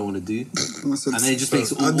something that you don't want to do, and then it just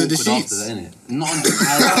makes it all Under awkward the after sheets. that, innit? Not under.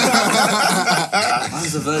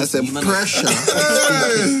 Man's a virgin. That's a you man pressure.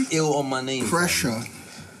 are ill on my name. fam. Pressure.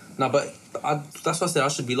 No, but that's why I said I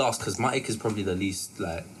should be last because my ick is probably the least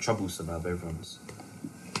like troublesome out of everyone's.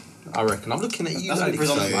 I reckon. I'm looking at you, That's a bit Alex.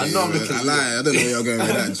 presumptuous. I know I'm looking I at you. lie. I don't know where you're going with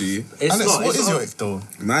that, G. It's Alex, not. what it's is not- your ick though?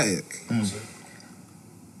 My ick.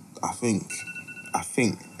 I think.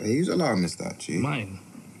 Whose alarm is that, G? Mine.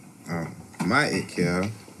 My ick, yeah,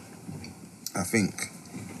 I think,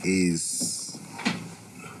 is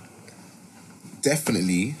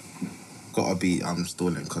definitely gotta be. I'm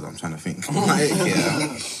stalling because I'm trying to think. My ick,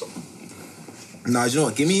 yeah. Nah, you know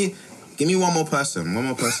what? Give me one more person. One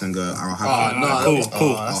more person, go. I'll have it.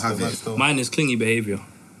 Cool. That's I'll have good, it. that's cool. Mine is clingy behavior.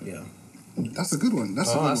 Yeah. That's a good one. That's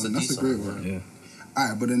a Oh, good that's a one. That's a decent great one, one. Yeah.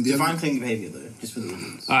 Alright, but then the Define other. clingy behaviour though, just for the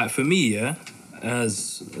audience. All right, for me, yeah,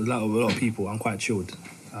 as a lot of people, I'm quite chilled,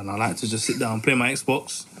 and I like to just sit down, play my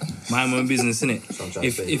Xbox, mind my own business, innit?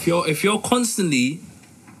 If you're constantly,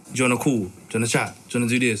 do you wanna call? Do you wanna chat? Do you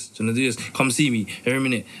wanna do this? Do you wanna do this? Come see me every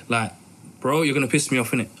minute, like, bro, you're gonna piss me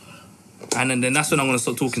off, innit? And then that's when I'm gonna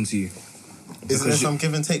stop talking to you. Isn't there some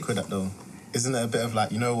give and take with that though? Isn't it a bit of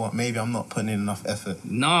like, you know what, maybe I'm not putting in enough effort?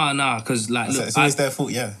 Nah, because like, So look, it's always their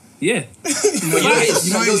fault, yeah. yeah, You're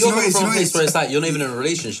coming from a place it's- where it's like you're not even in a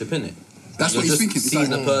relationship, innit? That's You're what he's just thinking. It's seeing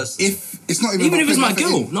like, the person. If it's not even even about if it's my putting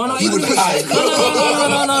girl, effort no, in, he would put-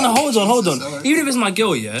 no, hold on. Sorry. Even if it's my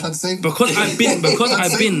girl, yeah, Tried to say- because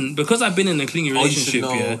I've been in a clingy Oh, you should relationship,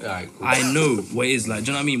 know. yeah, Alright, cool. I know what it is like. Do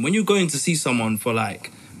you know what I mean? When you're going to see someone for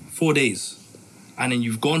like 4 days, and then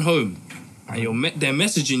you've gone home, and they're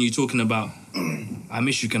messaging you talking about, I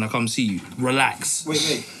miss you. Can I come see you? Relax.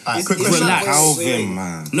 Wait. Alright, quick Isn't question. that- Calvin,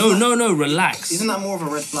 man. No, relax. Isn't that more of a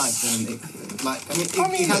red flag than like? I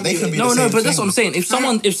mean, they can be No, the same but that's thing. what I'm saying.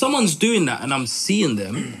 If someone's doing that and I'm seeing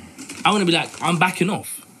them, I want to be like, I'm backing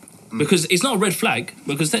off. Because it's not a red flag,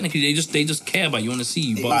 because technically they just care about you, want to see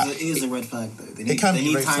you. But It is a red flag though. They It can be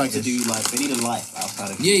need red time to flaggish. do like they need a life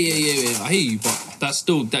outside of. yeah, I hear you. But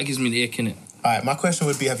that gives me the ick in it. All right, my question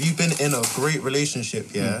would be: have you been in a great relationship,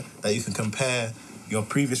 that you can compare your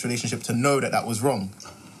previous relationship to know that was wrong?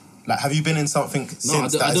 Like, have you been in something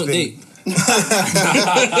since that I has don't been? date.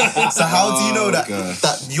 So how do you know that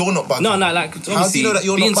you're not bugging? No, like obviously, how do you know that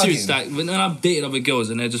you're being not serious, bugging? like when I've dated other girls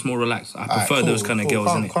and they're just more relaxed, I prefer those kind of girls,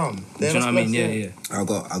 calm, innit? calm. Do you know what I mean? Yeah. I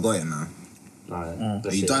got it now. Alright,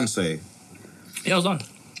 Are you done, Sway? Yeah, I was done.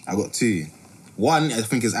 I got 2. One, I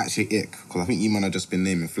think is actually ick, because I think you man have just been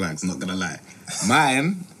naming flags, not gonna lie.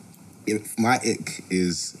 My ick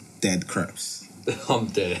is dead creps. I'm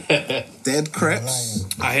dead. Dead creps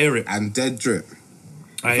I hear it. and dead drip.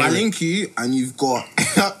 I If I hear it. link you and you've got,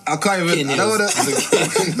 I can't even. I don't want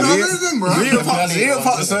to. No, listen, bro. You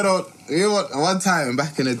know what? One time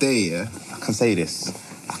back in the day, yeah, I can say this.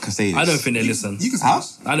 I don't think they listen. You can say Huh?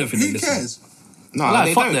 this. I don't think they Who listen. cares? No, Like,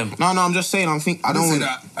 they fuck don't. them. No, I'm just saying. I don't say want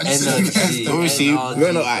that. I just said who cares. Obviously, NRG.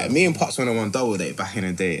 we're not like me and Pops went on one double date back in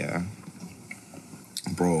the day, yeah.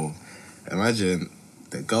 Bro, imagine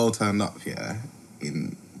the girl turned up, yeah,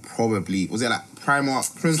 in probably was it like Primark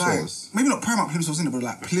It's like, Plimsolls? maybe not Primark Plimsolls in it, but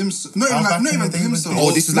like Plimsolls. Not How back even in the day was Plimsolls.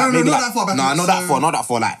 Oh, this is like maybe not like that far back. no, not that So- far, not that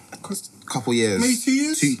far, like Cause couple years, maybe 2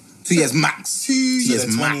 years. 2 years max, 2 years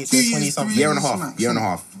they're 20, max, they're 2 20 years, something. 3 year and a years, half, max. year and a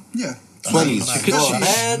half, Yeah. 20s.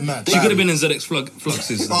 Mad. She could have been in ZX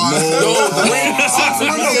Fluxes. I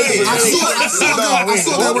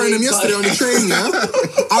saw that wearing them yesterday on the train, yeah?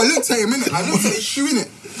 I looked at him, innit? I looked at his shoe, innit?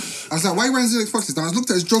 I was like, why are you wearing ZX Foxes? Then I looked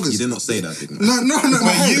at his joggers. You did not say that, didn't you? No, in my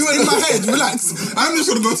head. In my head, relax. I'm just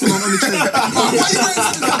gonna go to him on the train. Why are you wearing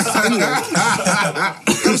ZX Foxes? Anyway.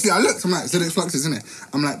 Honestly, I looked, I'm like, ZX Fluxes, innit?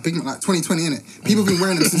 I'm like, Big Mac, like 2020, innit? People have been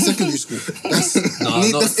wearing them since secondary school. That's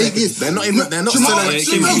 8 years. They're not even. They're not Jamal selling. had them in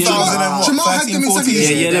secondary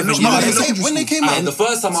school. Yeah, 11 Jamal had years. them in secondary When they school. came out, The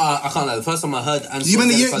first time I can't lie. The first time I heard and You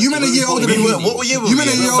meant a year older than me. what year were You we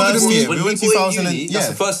meant a in? year older than First me. year. When We were in we were in 2000 uni, that's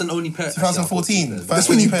the first and only pair. 2014. That's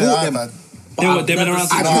when you bought them. They've been around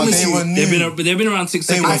I promise you. they've been around 6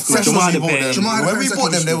 They seconds. were fresh Jamal when had we a bought pair. them. Jamal had a When pair we in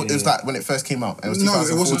bought them, secondary it was like when it first came out. It was No, it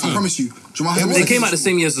 2014. wasn't. I promise you. Jamal had They came out the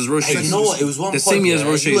same years as Roche. Hey, you know what? It was one The pod, same year as yeah,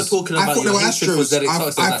 Roche's. you were talking I about thought they your were hatred for Astros. ZX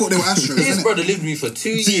Fox. I thought they were Astros, His innit? brother lived with me for 2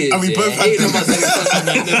 years. and we both had hated them. on my ZX Fox and I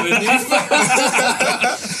never knew.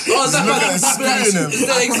 Oh, that Look at man, them screwing them.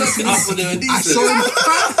 ZX Fox and I thought they were decent.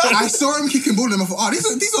 I saw him kicking ball and I thought, oh,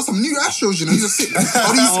 these are some new Astros, you know. These are sick.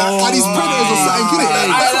 Are these Predators or something? Get it?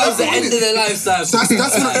 That was the end of their lifestyle. So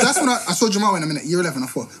that's when I saw Jamal in a minute, year 11. I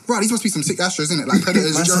thought, right, these must be some sick Astros, innit? Like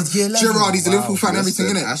Predators, Man said year 11. Gerard, he's a Liverpool fan, Wow, everything,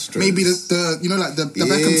 listen, innit? Astros. Maybe the you know, like the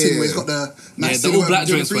Beckham team where he's got the nice the all silhouette black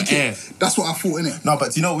doing the joints free were kick. air. That's what I thought, innit? No,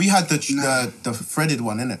 but you know, we had the threaded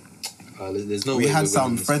one, innit? There's no We way had we're some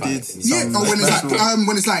winning this threaded. fight. Yeah, some or when it's special-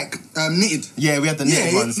 like knitted. Yeah, we had the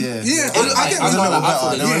knitted ones, yeah. I get They were what a little you're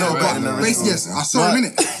better. They were a little better than the but original. yes, I saw him,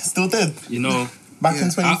 innit? Still did. You know, Back in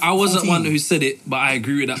 2014. I wasn't one who said it, but I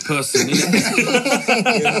agree with that person.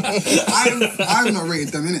 I've not rated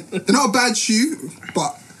them, innit? They're not a bad shoe,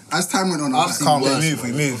 but as time went on, I was like, Calm, we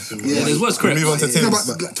Worse, move. Yeah, there's worse We crepes. move on to no, Tim's.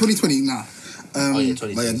 but like, 2020, nah. Oh, yeah,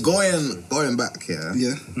 20. But yeah, going back here,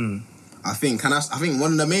 Yeah. I think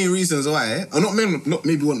one of the main reasons why, or not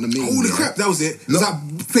maybe one of the main. Oh, the yeah. crap, that was it. It was like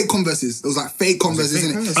fake Converses. It was like fake Converses,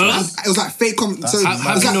 fake innit? Converses? It was like fake Converses. So it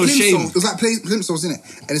How was you like know shame? Plimsolls. It was like Plimsolls,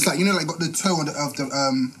 innit? And it's like, you know, like got the toe of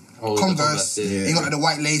the Oh, the Converse. Converse, yeah. And you got like the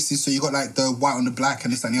white laces, so you got like the white on the black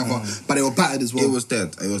and this and the other. But they were battered as well. It was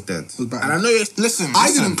dead. It was dead. bad. And I know it's listen.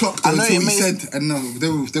 I didn't clock I them know until it he makes- said, and no,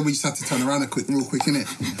 then we just had to turn around real quick, innit?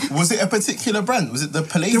 Was it a particular brand? Was it the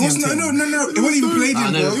There Palladium was thing? no. It wasn't even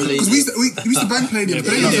Palladium, no, bro. Because we used to bang Palladium.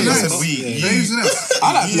 Palladium was Palladium. nice. We. Palladium was nice.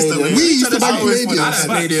 I like Palladium. We used to bang I always Palladium. put that.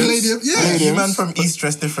 Palladium, yeah. You man from East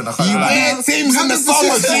dress different. I can't lie. wear Tim's in the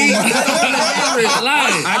summer, G.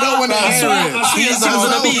 I don't want to hear it.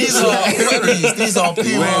 These are Wear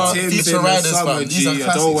pure Tim's future in the riders, summer, fam. These are G. I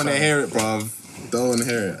classics, don't want to fam. hear it, bruv. Don't want to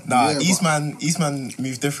hear it. Nah, Yeah, Eastman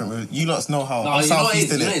move different. You lots know how. No, I'm you know what it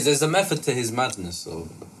Southeast, is? innit? There's a method to his madness. So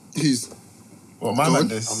Who's? What, my Go man on.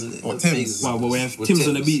 this? What, Tim's? Well, we're With Tim's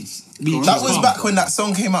on the Tim's. beach. That was back when that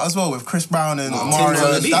song came out as well with Chris Brown and Mario. Tim's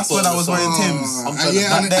on the beat That's when I was was the wearing song. Tim's. Yeah,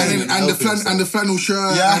 back then, and the flannel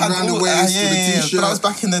shirt, Yeah, I and had around the all, waist yeah, with the yeah, t-shirt. but that was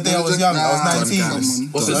back in the day I was young. I was 19. Come on.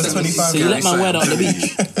 What's I was the 25. So you let man wear that on the beach.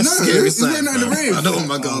 No, he's wearing that in the rave. I don't want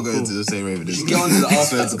my girl going to the same rave with this. get on to the I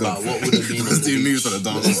after swear to God. about what would have been. Let's do moves on the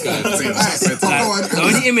dance. This guy. Go on. The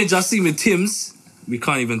only image I see with Tim's, we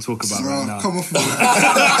can't even talk about right now. Come off.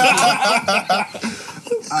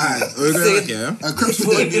 Alright, we're going back here. Crepes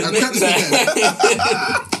were dead.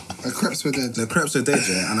 Crepes were dead. The crepes were dead,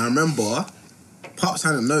 yeah. And I remember Pops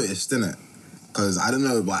hadn't noticed, didn't it? Because I don't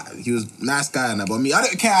know, but he was a nice guy and that. But me, I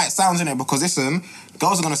don't care how it sounds in it because listen,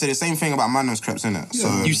 girls are gonna say the same thing about man who's creps, innit?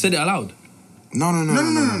 So You said it aloud. no.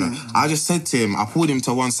 I just said to him, I pulled him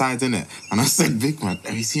to one side, innit? And I said, big man,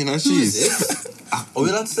 have you seen her shoes? Are we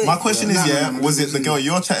allowed to say? My question is, was it the girl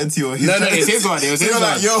you're chatting to or his? No, it's his one. It was his one.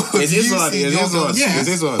 Like, yo, It's his one. you It's seen his your one. Yeah, It's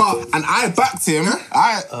his one. but- And I backed him.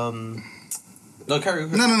 No, carry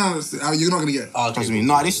on. No. You're not gonna get it. Oh, okay. Trust me.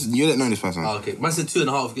 No, you don't know this person. Oh, okay. Man said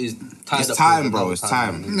 2.5 is tied It's up. time, with bro. the It's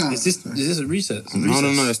time. time. No. Is this a reset?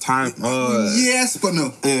 No. It's time. Yes, but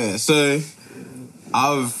no. Yeah. So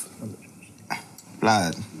I've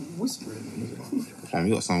lad. Fam,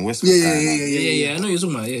 you got some whisper. Yeah. Yeah. I know you're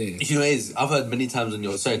talking about. Yeah. You know what it is? I've heard many times on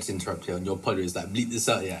your, sorry to interrupt you, on your pod, it's like, bleep this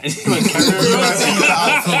out, yeah. And you went, carry on.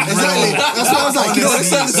 Exactly. That's why I was like, you know, let's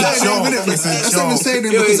not say it in a minute. Let's not even say it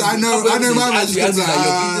because I know my man is gonna be You'll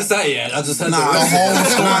bleep this like, out, yeah. I just heard No.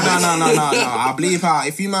 I bleep out.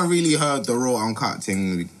 If you man really heard the raw uncut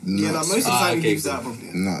thing, Yeah, like most of the time he leaves out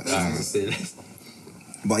probably.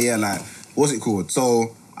 But yeah, like, what's it called?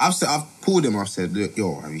 So I've pulled him. I've said, look,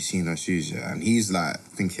 yo, have you seen her shoes? Yeah? And he's like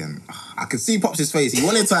thinking, I could see Pops' face. He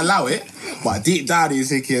wanted to allow it, but deep down he's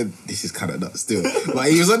thinking, this is kind of nuts still. But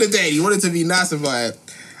he was on the date. He wanted to be nice about it.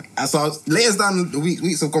 And so later down the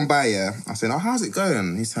weeks have gone by. Yeah, I said, oh, how's it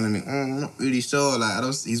going? He's telling me, I'm not really sure. Like,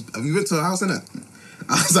 have you been to her house, innit?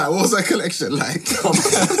 I was like, what was her collection like?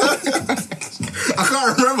 I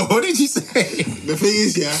can't remember. What did you say? the thing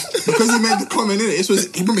is, yeah, because he made the comment in it.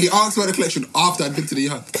 Remember, he asked about the collection after I'd been to the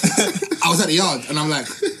yard. I was at the yard and I'm like,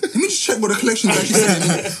 let me just check what the collection's actually saying.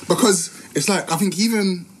 Innit? Because it's like, I think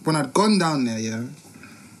even when I'd gone down there, yeah,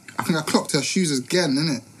 I think I clocked her shoes again,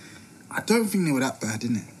 innit? I don't think they were that bad,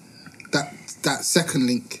 innit? That second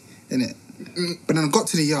link, innit? But then I got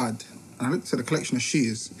to the yard and I looked at the collection of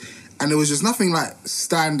shoes and there was just nothing like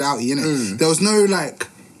stand outy, innit? There was no like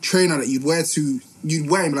trainer that you'd wear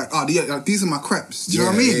and be like, oh, these are my crepes. Do you know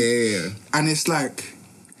what I mean? Yeah. And it's like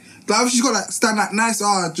I've just got like stand like nice,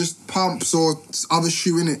 just pumps or other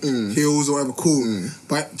shoe in it, heels or whatever, cool.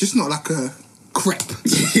 But just not like a crepe.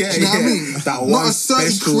 Yeah, Do you know what I mean? That not one a certain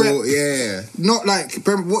special, crepe. yeah. Not like,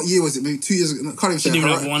 what year was it? Maybe 2 years ago. Can't even say Didn't even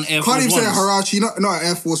Harachi. have one Air Can't even Force say a Ones. Harachi. Not an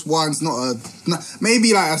Air Force Ones.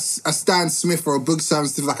 Maybe like a Stan Smith or a Boog Sam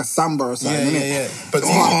Smith, like a Samba or something. innit? Yeah. But do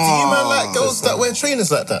you man like girls that wear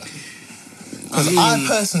trainers like that? Because I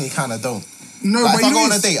personally kind of don't. No, Like, but if I you go know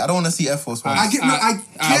on a it's- date, I don't want to see Air Force Ones. I get my man.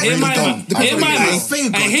 Hear my man. Hear my man. It's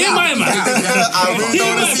fake, Hey, hear my man. I really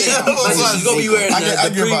don't want to see Air Force You Ones. got me wearing I get the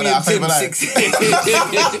angry about that. I premium feel Tim like 6.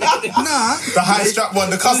 Nah. the high strap one,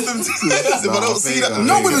 the custom. If I don't see that,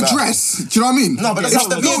 Not with a dress. Do you know what I mean? No, but that's It's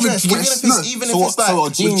not the not with dress. Even if it's like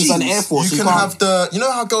what, jeans and Air Force, you you can can't- have the. You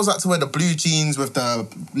know how girls like to wear the blue jeans with the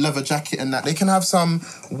leather jacket and that. They can have some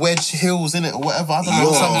wedge heels in it or whatever. I don't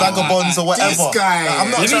know, some vagabonds or whatever. This guy. Like,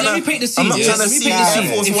 I'm not trying Let me to. paint the scene. I'm not yeah? trying to Let me see paint the Air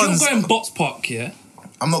scene. Force If Ones. you're going Box Park, yeah.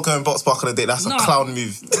 I'm not going box park on a date. That's a No. clown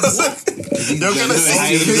move. You're gonna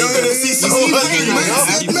see. You're gonna see some.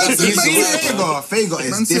 Fago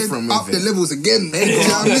is Man said different up with the it. levels again. Do you know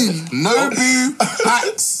what I mean? No boo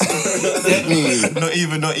hats. Get me.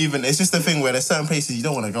 Not even. It's just a thing where there's certain places you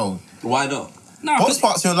don't want to go. Why not? Nah, Box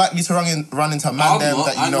parks, you're likely to run into a man I'm them not,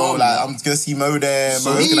 that I you know know, I'm like, I'm gonna see Mo there. Mo's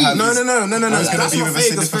gonna have No. his- That's gonna not be with a Fago's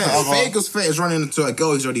significant fit. other. Fago's fit is running into a girl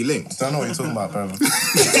who's already linked. I don't know what you're talking about, bro. Man,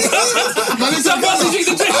 it's a I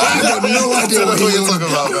have no idea what you're talking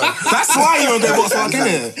about. That's why you're on the box park,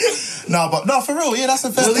 innit? No, for real, yeah, that's the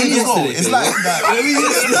first thing you go. yesterday, It's babe. like that.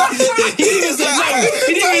 He didn't even say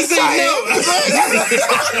no.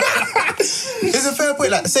 It's a fair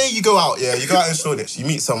point. Like, say you go out in Shoreditch, you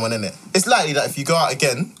meet someone in it. It's likely that if you go out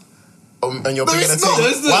again, and you're bringing a it's not. thing,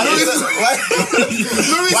 It's not. why No,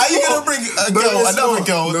 are you gonna bring another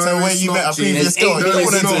girl to where you met a previous girl? You don't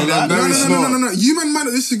want to do that. No. You might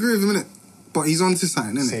not disagree with a minute. But he's onto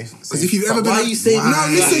something, isn't it? Safe. Because if you've ever been, Why are you saying no,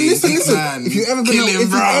 listen. Man. If you've ever been Kill out, him, if you've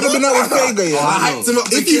bro. ever been out with Fago, yeah. I hyped him up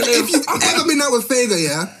to If kill him. you've ever been out with Fago,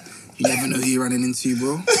 yeah, you never know who you're running into,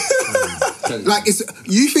 bro. Like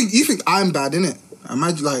you think I'm bad, innit?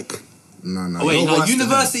 Imagine like No. Wait, you're no, worse than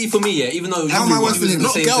university for me, yeah, even though How am I worse than was him? the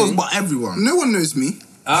Not same girls, thing. but everyone. no one knows me.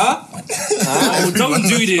 Oh, don't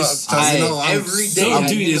do this. Every day Don't at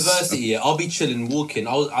do this. university, yeah, I'll be chilling, walking.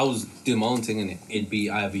 I was doing my own thing, innit? It'd be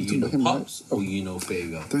either Pops or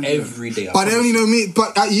Fago. Every day. But they only know me.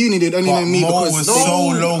 But at uni, they'd only know me Mo because was so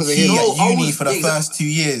low because of key him. No, I at uni was- for the first 2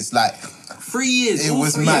 years. Like, 3 years. it all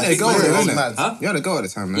was 3 mad. years. It was mad. Huh? You had a go at the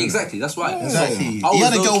time, man. Yeah, exactly, that's why. Exactly. I was He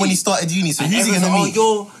had a girl low-key. when he started uni, so And who's he everyone's gonna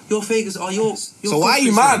like, meet? your Fagos, your So why are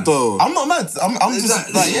you mad though? I'm not mad. I'm just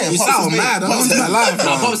Exactly. like, yeah. You Pops sound was mad. Pops I'm was not alive, Nah,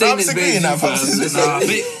 man. Pops I'm ain't as disagreeing big now, as Pops. Nah,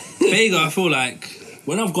 Fago, I feel like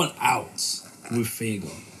when I've gone out with Fago,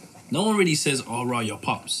 no one really says, "Oh, right, you're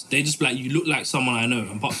Pops." They just be like, "You look like someone I know,"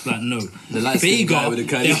 and Pops be like, "No." The light-skinned guy with the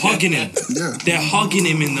curly they're hair. hugging him. Yeah. They're hugging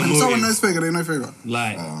him in the And movie. someone knows Fager, they know Fager.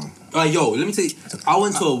 Like, Yo, let me tell you, I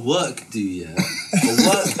went to a work a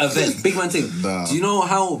work event, big man thing. Nah. Do you know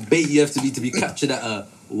how bait you have to be captured at a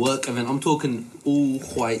work event? I'm talking all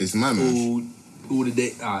white, It's my man. all the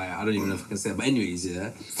day. I don't even know if I can say it, but anyways, yeah.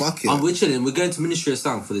 Fuck it. We're chilling. We're going to Ministry of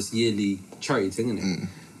Sound for this yearly charity thing, innit?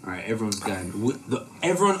 Alright, everyone's going.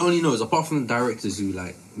 Everyone only knows, apart from the directors who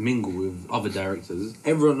like mingle with other directors,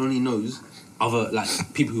 everyone only knows other like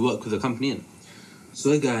people who work with the company, innit? So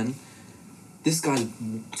we're going. This guy,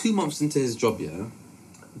 2 months into his job, yeah,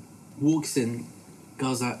 walks in.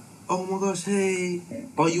 Girl's like, "Oh my gosh, hey!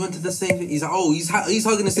 Oh, you went to the same thing?" He's like, "Oh, he's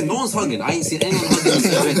hugging the thing. No one's hugging. I ain't seen anyone hugging the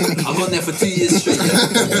same thing. I've gone there for 2 years straight.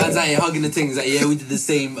 Yeah. Man's like hugging the thing. He's like, "Yeah, we did the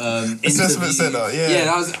same interview." Assessment centre, yeah.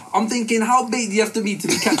 Yeah, I'm thinking, how big do you have to be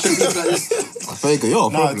capturing people like this? Fager, yo.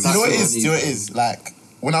 No, do you know what it is? Do you know what it is? Like,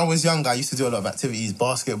 when I was younger, I used to do a lot of activities: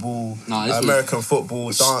 basketball, Nah, this was- American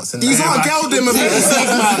football, dancing. These aren't girl them a bit sick,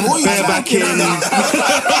 man. What are you talking about? I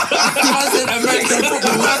said American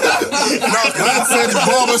football.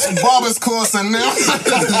 Man said barbers course and now.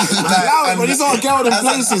 But these aren't girl them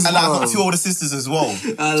places, and I got bro. 2 older sisters as well.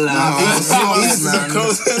 Nah, I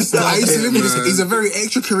used to live with this. He's a very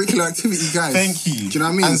extracurricular activity guy. Thank you. Do you know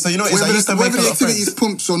what I mean? And so, you know what it is? I whether used to the, make whether a the lot of activity is friends.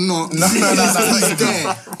 pumps or not, No. he's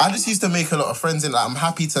there. I just used to make a lot of friends in. Like, I'm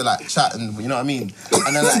happy to like chat and you know what I mean.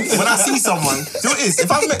 And then like, when I see someone, do you know what it is?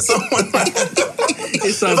 If I've met someone,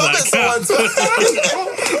 it sounds like cap.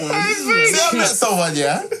 I've met someone,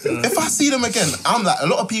 yeah. If I see them again, I'm like a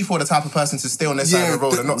lot of people are the type of person to stay on their side of the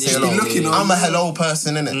road and not say hello. I'm a hello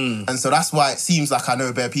person, innit? And so that's why it seems like I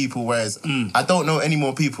know bare people, whereas I don't know any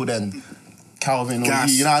more people than Calvin or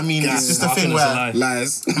Gas. you know what I mean? Gas. It's just a I thing think that's a where lie.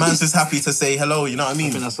 Lies. man's just happy to say hello, you know what I mean?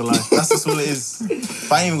 I think that's a lie. That's just all it is.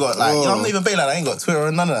 But I ain't even got like, you know, I'm not even bait like that. I ain't got Twitter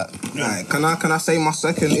or none of that. Right, can I say my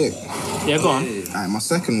second ick? Yeah, go on. Alright, my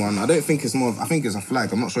second one, I don't think it's more. I think it's a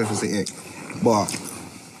flag. I'm not sure if it's an ick, but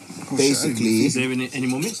basically, Is there any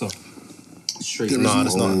more mix up? Straight. No,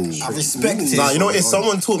 that's not. I respect it. Nah, you know what? If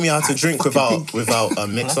someone taught me how to drink without a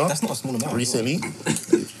mixer That's not a small amount. recently,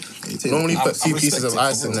 normally put 2 pieces of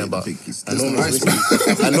ice in there, but and normally Ice. there's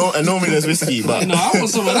whiskey. And normally there's whiskey, but No, I want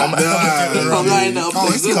some of that. I'm lying up. Oh,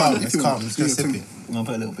 it's calm. It's calm. It's just sipping. I'll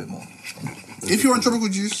put a little bit more. If you want tropical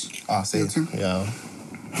juice, Ah, say yeah.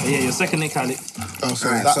 Yeah, your second Nick Khaled. oh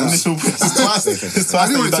sorry, Alright, That so- initial it's twice. It's I twice didn't that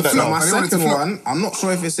want you've it done to that flop. now. my I don't want it to second flop. one, I'm not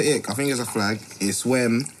sure if it's an ick. I think it's a flag. It's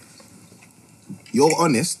when you're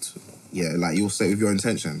honest. Yeah, like you'll say with your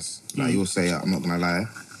intentions. Like you'll say, I'm not gonna lie.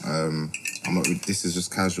 I'm not. This is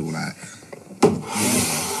just casual. Like,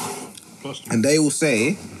 and they will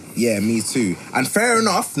say, yeah, me too. And fair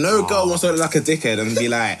enough. No girl wants to look like a dickhead and be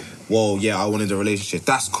like, well, yeah, I wanted a relationship.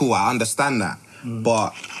 That's cool. I understand that.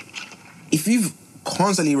 But if you've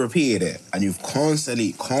constantly repeated it and you've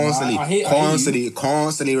constantly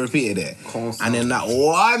repeated it, and then that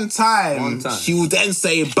one time she will then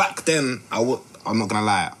say, back then I'm not gonna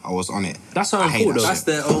lie, I was on it. That's how I hate important, that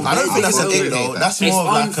though. shit. That's their own. I don't think that's an It's ick though. That's more of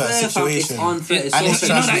like a unfair, fam. situation. It's unfair. It's And it's so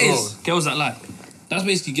You know trash that as is well. girls that lie. That's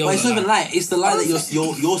basically But girls it's that not even lie. lie. It's the lie that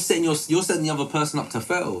you're setting the other person up to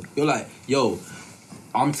fail. You're like, yo,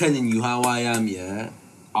 I'm telling you how I am. Yeah,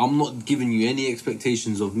 I'm not giving you any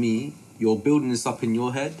expectations of me. You're building this up in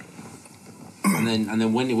your head, and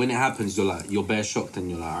then when it happens, you're bare shocked, and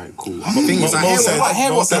you're like, all right, cool. The thing is, I hear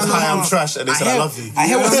Mo what said, hi, I'm trash, and they said, I love you. I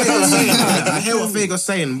hear what Fager's saying. I hear what Fager's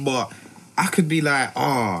saying, but I could be like,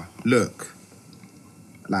 look.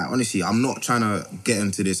 Like, honestly, I'm not trying to get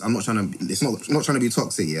into this. I'm not trying to. It's not trying to be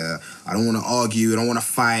toxic. Yeah, I don't want to argue. I don't want to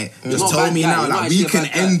fight. You're Just not a tell bad me guy. now. You're not Like, we actually a can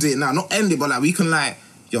bad guy. end it now. Not end it, but like we can like,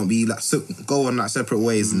 be like go on like separate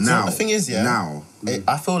ways now. The thing is, yeah, now.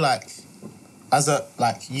 I feel like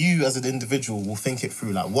you as an individual will think it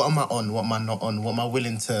through. Like, what am I on? What am I not on? What am I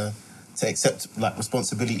willing to accept, like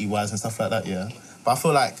responsibility wise and stuff like that? Yeah, but I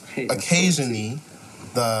feel like occasionally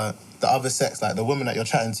the other sex, like the woman that you're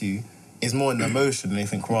chatting to, is more in the emotion, and they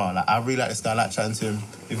think, right, like I really like this guy, I like chatting to him.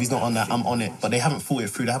 If he's not on that, I'm on it. But they haven't thought it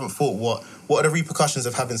through. They haven't thought what are the repercussions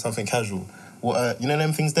of having something casual. What are, you know,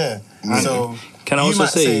 them things there. So Can I you also might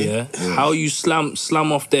say, how you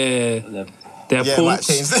slam off their Yeah, punts, might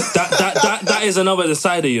change. that is another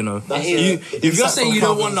decider, you know. If you're That's saying you from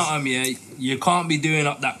don't want covers. nothing, you can't be doing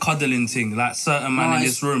up that cuddling thing like certain man in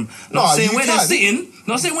this room. No, Not saying you where they're can. sitting,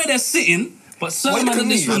 not saying where they're sitting, But certain man in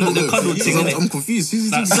this room do the cuddle thing, I'm innit? confused.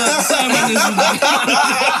 Who's Like, certain man in this room.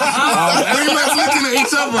 Everybody's looking at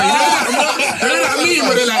each other. You know that meme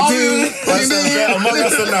where they're like, dude.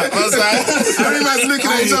 Everybody's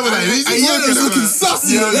looking at each other like, who's Hey, Yellow's looking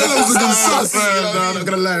sus, you know. Yellow's looking sus. I'm not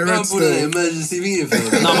gonna lie, Red Don't put an still. emergency meeting for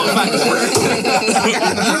them. No, but facts.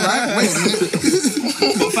 Right? Wait a minute.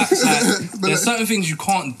 But facts, like, there's certain things you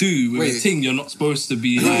can't do with a Wait. thing you're not supposed to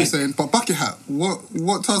be What are you like. saying? But Bucket Hat,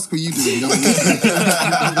 what task were you doing? You know? Where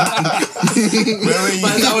were you?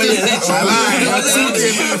 Man, that was it. I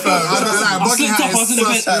slipped up, I was in the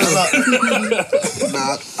bed.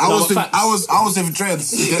 I was with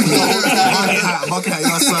Dreads. Bucket hat,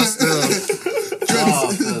 you're sus still.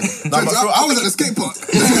 I was at the skate park.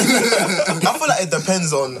 I feel like it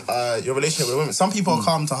depends on your relationship with women. Some people are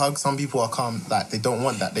calm to hug. Some people are calm like they don't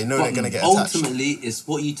want that. They know they're gonna get attached. Ultimately, it's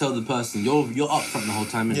what you tell the person. You're upfront the whole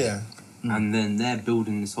time, innit? Yeah. And then they're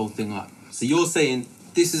building this whole thing up. So you're saying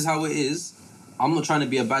this is how it is. I'm not trying to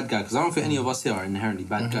be a bad guy because I don't think any of us here are inherently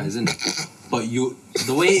bad guys, innit? But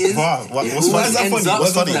the way it is, Wow, it what's always funny? ends up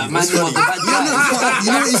What's funny? that man What's you are the bad guy.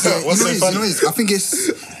 You know what it is? What's so funny?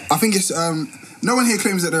 I think it's no one here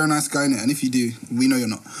claims that they're a nice guy, innit? And if you do, we know you're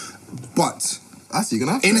not. But I see, you're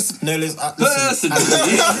gonna have in to. a, No, listen,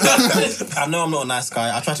 Personally, I know I'm not a nice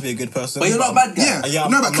guy. I try to be a good person. but you're not a bad guy. yeah,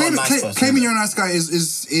 I'm no, not but a nice person. claiming you're a nice guy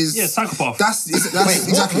is Yeah, psychopath. That's Wait,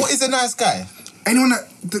 exactly what is a nice guy? anyone that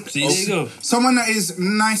See, there you go. someone that is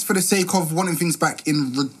nice for the sake of wanting things back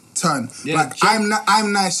in return. Yeah, Like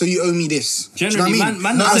I'm nice, so you owe me this. Do you know what I Generally, mean?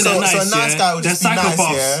 man No, say so they're nice, a nice yeah? guy would They're just be nice,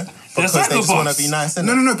 psychopaths. yeah? They're Because they just want to psychopaths. be nice,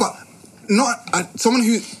 innit? No, but not someone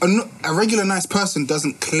who a regular nice person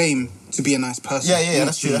doesn't claim to be a nice person. Yeah,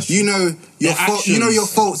 that's true. That's true. You know your Their fault. You know actions. your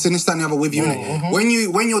faults and this, that, and the other with you. innit?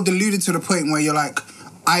 When you're deluded to the point where you're like,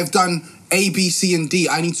 I've done A, B, C, and D.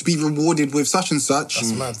 I need to be rewarded with such and such.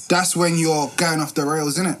 That's mad. That's when you're going off the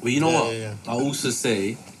rails, innit? But you know what? yeah. I also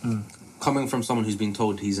say, coming from someone who's been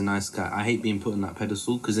told he's a nice guy, I hate being put on that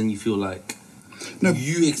pedestal because then you feel like No.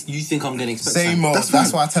 you think I'm getting expected. Same old. That's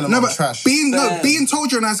why I tell them I'm but trash. being Fair. being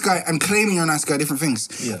told you're a nice guy and claiming you're a nice guy, are different things.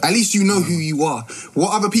 Yeah. At least you know who you are.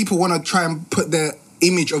 What other people want to try and put their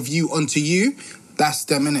image of you onto you, that's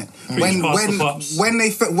them, innit?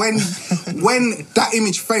 When that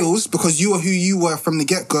image fails because you are who you were from the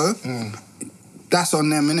get go, that's on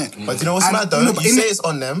them, innit? But you know what's And- mad though? no, but You in say the- it's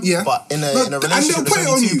on them, Yeah. but in a No, relationship, and they'll put there's it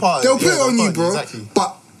on only you. two parties. They'll put Yeah, it on you, bro. Exactly.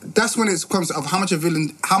 But that's when it comes of how much of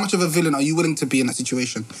a villain are you willing to be in that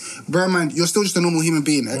situation? Bear in mind, you're still just a normal human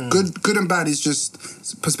being. Good and bad is just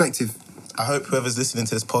perspective. I hope whoever's listening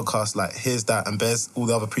to this podcast like hears that and bears all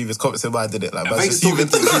the other previous comments about I did it. Like, I man's think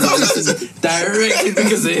just it's human. directly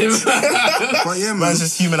because of him. But yeah, man. Man's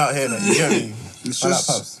just human out here. Like, you get me? It's I like just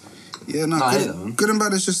pups. yeah, no. No, I hate that, man. Good and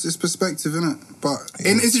bad is just it's perspective, innit? But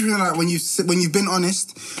in it's just like when you've been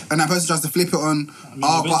honest and that person tries to flip it on.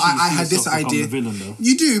 But I had this idea.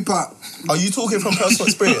 You do, but Are you talking from personal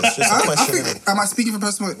experience? Just a I question. think am I speaking from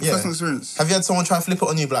personal experience? Have you had someone try to flip it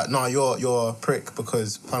on you, be like, "No, you're a prick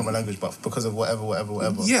because pardon my language, but because of whatever."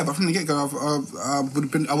 Yeah, but from the get go, I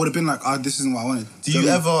would have been like, this isn't what I wanted. Do you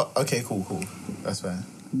ever? Okay, cool. That's fair.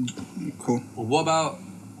 Cool. What about?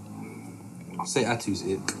 I'll say Atu's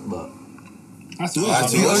ick, but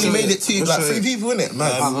You only made it to like 3 people, innit? Man,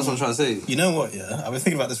 that's what I'm trying to say. You know what? Yeah, I've been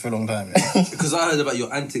thinking about this for a long time. Yeah. Because I heard about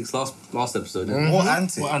your antics last episode. What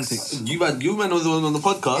antics? What antics? You man was the one on the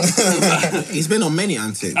podcast. He's been on many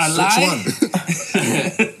antics. I Which lie?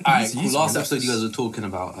 one? Alright, cool. Last episode you guys were talking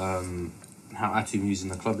about how Atu using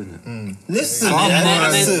the club, innit? Listen,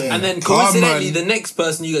 And then coincidentally, the next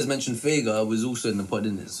person you guys mentioned, Vega, was also in the pod,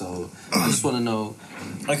 innit? So I just want to know.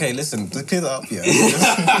 Okay, listen, to clear that up, yeah.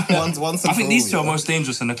 once I and think for these all, two are yeah. most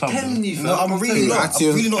dangerous in the club. Telling you, No, I'm really not.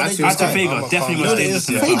 I'm really not. Atu- dangerous Atu guy. Vega, I'm a definitely calm most guy. dangerous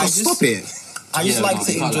in the Hey, club. stop it. I just Yeah, like no,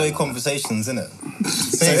 to I can't enjoy lie. conversations, innit?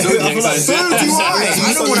 So do I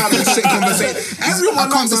don't want to have a shit conversation. Everyone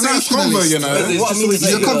likes a nice convo, you know. What I mean is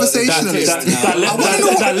You're a that- conversationalist.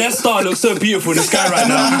 That left star looks so beautiful in the sky right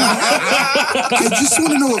now. I just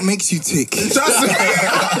want to know what makes you tick.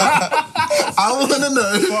 I want to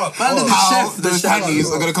know how those panties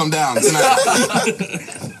are going to come down tonight.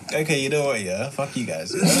 Okay, you know what? Yeah, fuck you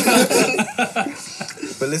guys.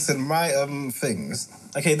 But listen, my things.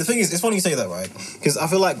 Okay, the thing is, it's funny you say that, right? Because I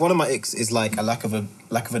feel like one of my icks is like a lack of an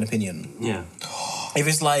opinion. Yeah. If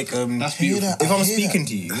it's like That's beautiful. if I'm speaking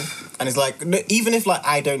to you and it's like even if like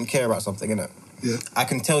I don't care about something, innit? Yeah. I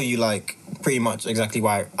can tell you like pretty much exactly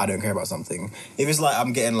why I don't care about something. If it's like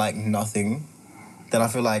I'm getting like nothing, then I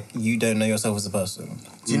feel like you don't know yourself as a person.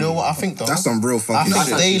 Do you know what I think though? That's some real I fucking think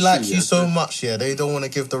shit. they like you yeah. so much, yeah. They don't want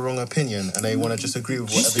to give the wrong opinion, and they want to just agree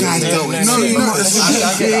with whatever guy you're don't saying. No, you know,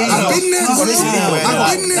 I've been there. I've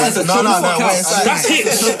been there. No, wait, That's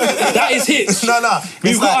Hitch. That is Hitch. No.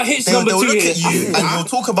 We've It's got like, our Hitch they'll number 2 look here. at you and you'll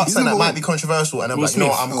talk about something that number might be controversial, and I'm Will like, you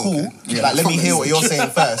know Smith. what, I'm cool. Okay. Like, let me Fuck hear that what you're saying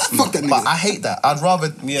first. Fuck that But nigga. I hate that. I'd rather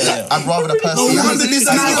the person. No wonder this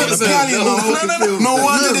guy gets Cali. No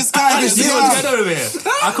wonder this guy gets You know what's Cali. going on over here?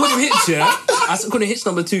 I called him Hitch, yeah? I called him Hitch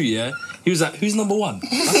number 2, yeah? He was like, who's number 1? I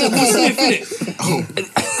said, Will Smith, innit? I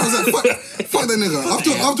was like, fuck that nigga.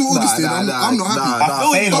 After Augustine, I'm not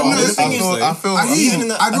happy. I hear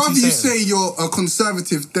you. I'd rather you say you're a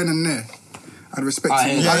conservative then and there. I'd respect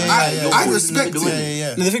it. I'd respect it.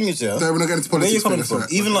 Yeah. No, the thing is, yeah. So we're not getting into Where are you politics. coming that's from?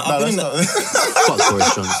 right. Even like, I've been in that. Fuck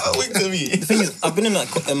Boris Johnson. Wink to me. The thing is, I've been in that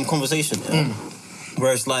conversation, yeah,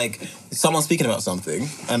 where it's like someone's speaking about something,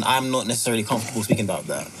 and I'm not necessarily comfortable speaking about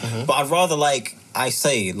that. But I'd rather like I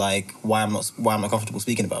say like why I'm not comfortable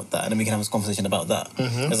speaking about that, and then we can have a conversation about that,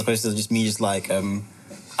 as opposed to just me just like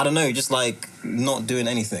I don't know, just like not doing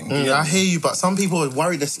anything. I hear you, but some people are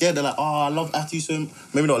worried, they're scared. They're like, oh, I love Atu so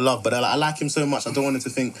maybe not love, but they're like, I like him so much. I don't want him to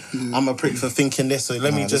think I'm a prick for thinking this. So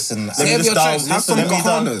let me just listen, let say me Have just your chance. Have some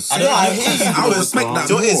cojones. I hear you. I would respect that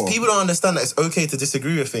Do you know what it is? more. People don't understand that it's okay to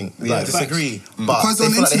disagree with things. Like, disagree. But Because they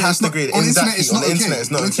on feel like they internet, have to agree. on internet, Exactly. it's On not the okay. internet,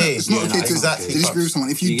 it's not On okay. It's not okay to Exactly. disagree with someone.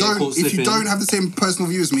 If you You get caught don't slipping. have the same personal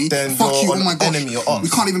view as me, Then fuck you're you. Oh an my gosh, enemy or ops. we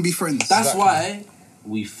can't even be friends. That's why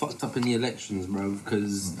we fucked up in the elections, bro,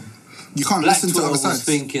 because You can't Black listen to Twitter other was sides.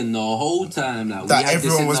 thinking the whole time that we That had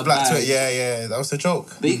everyone this in was the black to bag. it. Yeah, that was a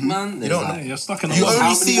joke. Big man, You don't Yeah, you're stuck in a You box. only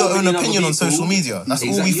How see many your own million other opinion on people? social media. That's all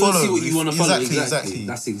we Exactly. follow. You see what you want to follow. Exactly.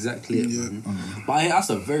 That's exactly it, man. But that's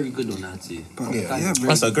a very good one, actually.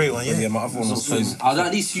 That's a great one, Yeah, yeah. my other one was close. I'd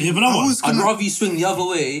at least Yeah, but no one. I'd rather you swing the other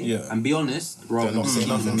way Yeah. and be honest rather not than say keep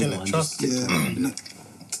nothing, in the innit? middle and Trust. just-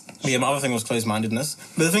 Yeah, my other thing was closed-mindedness.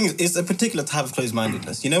 But the thing is, it's a particular type of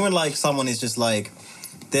closed-mindedness. You know when like someone is just like,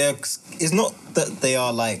 it's not that they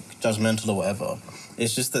are like judgmental or whatever.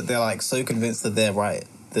 It's just that they're like so convinced that they're right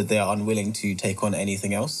that they are unwilling to take on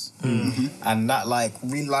anything else. And that like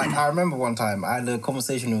I remember one time I had a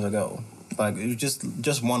conversation with a girl. Like it was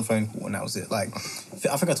just one phone call and that was it. Like I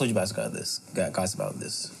think I told you guys about this.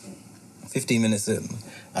 15 minutes in,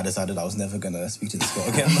 I decided I was never gonna speak to this girl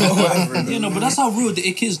again. Yeah, no, but that's how real the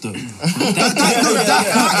ick is, though.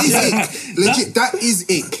 That is ick. Legit, that is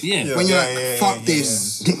ick. Yeah. When you're Yeah, like, yeah, fuck yeah,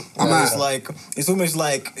 this, I'm It's out. like it's almost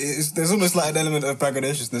like there's almost like an element of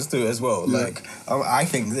braggadociousness to it as well. Like I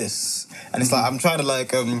think this, and it's like I'm trying to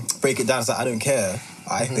like break it down. It's like I don't care.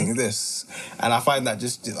 I think this, and I find that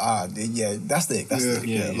just yeah, that's the ick. That's the ick.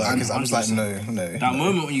 Yeah, Yeah, yeah, like 'cause I'm just like no. That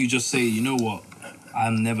moment when you just say, you know what,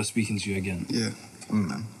 I'm never speaking to you again. Yeah.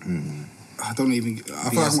 I don't even. I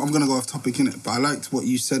feel like I'm gonna go off topic in it, but I liked what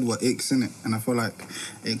you said. What icks in it, and I feel like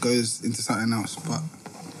it goes into something else. But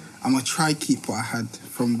I'm gonna try keep what I had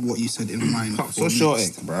from what you said in mind. So short,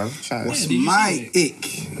 bro. What's Yeah, my ick?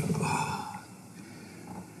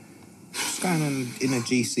 What's going on in a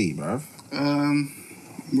GC, bro?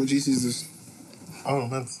 What GC is this? Oh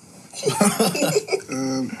man.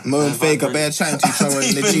 Mo and Faker bare chatting to each other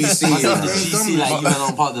in the I GC. said the bro. GC like you went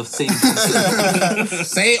on part of the same thing.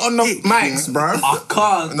 Say it on the mics, bro. I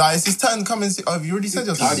can't. Nah, it's his turn. Come and see. Oh, have you already said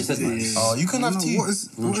your I already turn? said mine. Oh, you can have tea. What is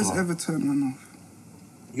Everton? Man?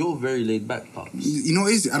 You're very laid back, Pops. You know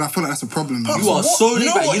what it is, and I feel like that's a problem. You are so laid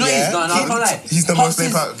back. You know yeah? he's going. I can't lie. He's the most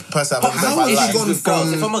laid back person I've ever met in my How is life. he gone With girls.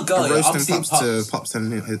 from If I'm a girl, yeah, I'm roasting seeing Pops to Pops. Pops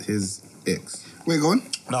telling his ex? Wait, go on.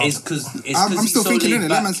 It's because I'm he's still so thinking in laid it.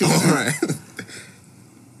 Let back. man see what Alright.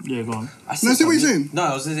 Yeah, go on. I said No, see what you're something. saying? No,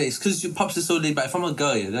 I was gonna say it's because Pops is so laid back. If I'm a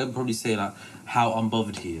girl, yeah, they'll probably say like how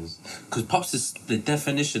unbothered he is. Because Pops is the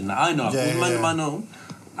definition. Like, I know, Yeah, all the man yeah. I know,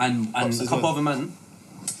 and Pops a as couple well. other men.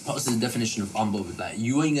 Pops is the definition of unbothered. Like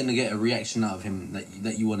you ain't gonna get a reaction out of him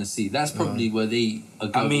that you want to see. That's probably where they.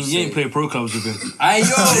 I mean, you ain't playing pro clubs with him. Aye yo,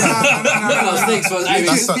 snakes was.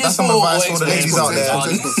 That's some advice for the ladies out there.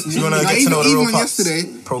 You want to get to know the even real on Pops. yesterday,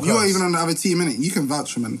 Pro you were clubs. even on the other team, innit? You can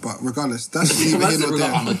vouch for man, but regardless, that's neither here nor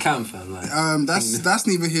there. I'm a camp fan. Like. That's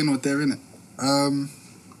neither here nor there, innit?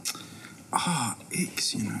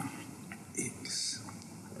 Icks, you know. Icks.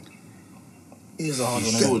 It is a hard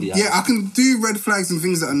one. Surely, Yeah, I can do red flags and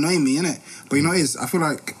things that annoy me, innit? But you know what it is? I feel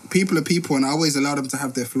like people are people and I always allow them to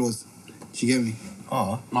have their flaws. Do you get me?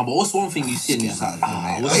 Oh. No, but what's one thing you see and you're just like,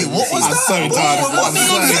 Wait, what was that? so tired. What is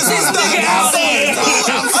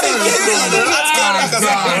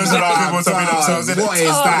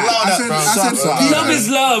that? I said Love is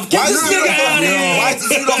love. Get this nigga out of here. Why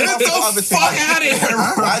did you lock off the thing?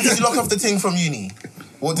 Why did you lock off the thing from uni?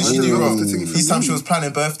 What did she do wrong? This time she was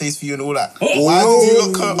planning birthdays for you and all that. Why Oh. did you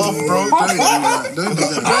lock her off, bro? Don't do that. Don't do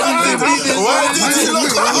that. Why did you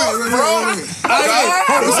lock her off, bro?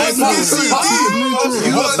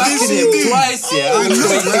 You got back in it twice, yeah.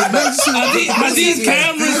 Are these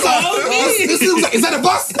cameras on me? Is that a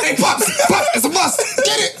bus? Hey, Pops, it's a bus.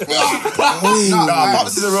 Get it. Nah,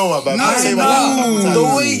 Pops is a real one, man. Pops is a real one. The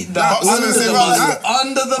weight that Pops is a real one.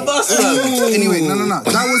 under the bus, man. Anyway, no.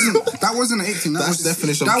 That wasn't an 18. That That's was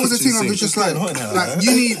definition That of was a kitchen thing of sink. which just like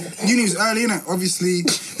uni was early, innit? Obviously,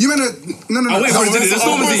 you remember? No. Oh, wait, the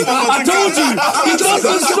Stormzy. I told you. He does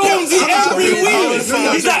the Stormzy every week.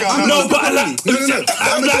 He's like, no, but No.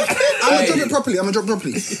 I'm gonna drop it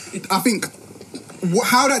properly. I think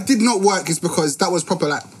how that did not work is because that was proper,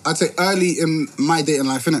 like, I'd say early in my dating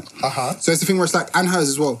life, innit? So it's the thing where it's like, and hers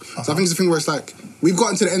as well. So I think it's the thing where it's like, we've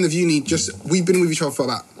gotten to the end of uni, we've been with each other for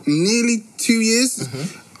about nearly 2 years,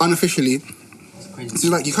 unofficially. So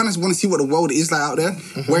like, you kind of want to see what the world is like out there.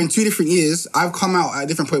 Where in 2 different years, I've come out at a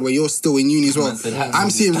different point where you're still in uni as well.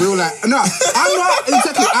 I'm seeing real life. No, I'm not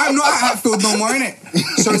exactly. I'm not at Hatfield no more, innit?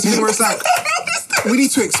 So it's the thing where it's like, we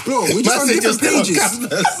need to explore. We just on different pages.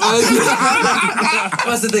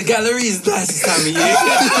 What's the gallery is nice this time of year.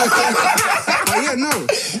 But yeah, no.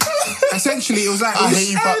 Essentially, it was like, I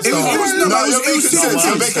hate you, Pops. it was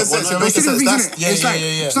You're making sense. It's like,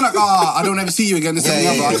 it's not like, I don't ever see you again. This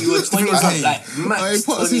and the other. You were 21, like max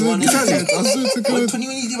 21. Exactly.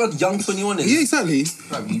 21, you give a young 21 is. Yeah, exactly.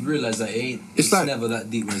 Bruv, you realise that it's like- never that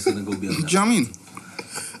deep when it's gonna go beyond that. Do you know what I mean?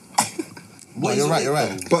 What You're is right, it, you're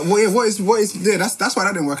right. But what is yeah, that's why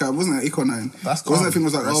that didn't work out. It wasn't an Eco 9. That's It wasn't a thing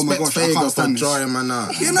was like, oh my gosh, I can't stand this. drawing man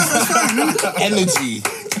out. Yeah, no, that's fine. innit? Energy.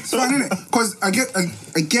 It's fine, innit? Because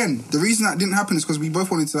again, the reason that didn't happen is because we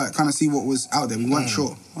both wanted to like kind of see what was out there. We weren't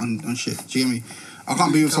sure on shit. Do you get me? I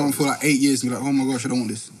can't be with someone for like 8 years and be like, oh my gosh, I don't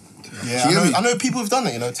want this. Yeah, Do you get me? I know people have done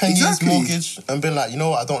it, 10 Exactly. years mortgage and been like, you know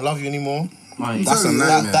what, I don't love you anymore. That's a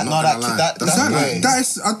nightmare. That's Exactly. great. That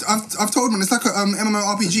is, I've told man, it's like a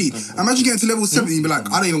MMORPG. Imagine getting to level 70 and be like,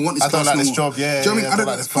 I don't even want this I don't class like no this more. job, yeah, Do you know what I mean? yeah, I I don't don't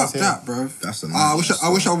like this fuck class, yeah. that, bro. That's a I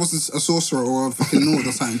wish I was a sorcerer or a fucking Nord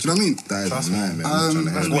or something. Do you know what I mean? That is a nightmare.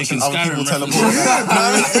 Watching other people Skyrim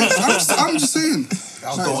teleport. I'm just saying.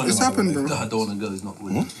 Like, it's happened, bro. I don't want to go. It's not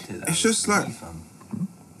good. It's just like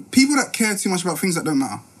people that care too much about things that don't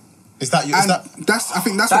matter. Is that you? And I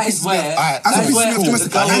think that's what That is pisses me off. where. Alright, That's what pisses me off too much. the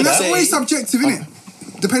girl And would that's say- always subjective,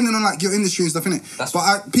 innit? Depending on like your industry and stuff, innit?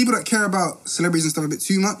 But people that care about celebrities and stuff a bit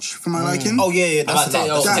too much for my liking. Oh yeah, About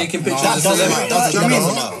that's taking pictures That of doesn't celebrities. matter. Do you know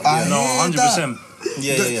what I mean? No,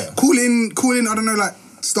 100%. Yeah. Calling, I don't know, like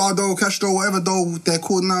Star Doll, Cash Doll, whatever doll they're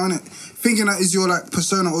called now, innit? Thinking that is your like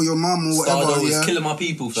persona or your mum or whatever. Stardo is Yeah. killing my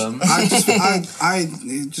people, fam.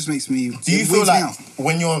 It just makes me. Do you it feel weeds me like out.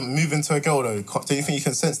 when you're moving to a girl though, do you think you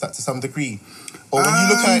can sense that to some degree? Or when you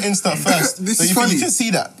look at her Insta first, this do is you think funny. you can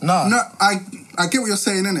see that? Nah. No, I get what you're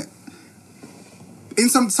saying, innit?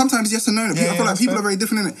 Sometimes yes and no. I feel like that's people fair. are very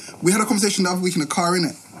different, innit? We had a conversation the other week in the car,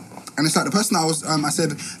 innit? And it's like the person I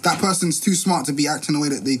said that person's too smart to be acting the way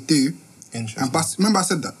that they do. Interesting. And remember I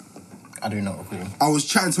said that. I do not agree. I was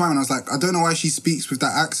chatting to my man. I was like, I don't know why she speaks with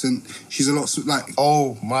that accent. She's a lot like.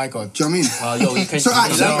 Oh my god. Do you know what I mean? Yo, you can So,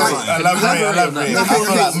 Elaborate. I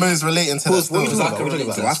feel like Mo's relating to that What are still. you talking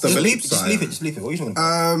about? That's the belief Just side. leave it. Just leave it. What are you talking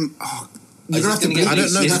about? You're gonna have to. gonna get I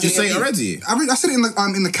don't know. It's Did you say it gonna already? I said it in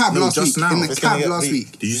the cab No, last just week. now. In the It's gonna cab get last bleeped.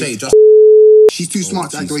 week. Did you say just? She's too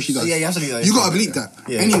smart to act the way she does. Yeah, you have to leave that. You gotta bleep that.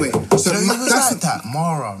 Yeah. Anyway, so It was that's like that,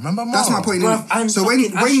 Mara. Remember Mara? that's my point. Bruv, innit? I'm So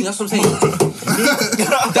fucking when Ashley, that's what I'm saying.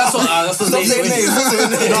 That's what I'm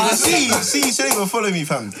saying. Nah, she didn't even follow me,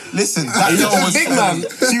 fam. Listen, that girl was big man.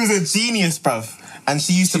 She was a genius, bruv. And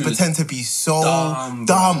she used to She was pretend to be so dumb,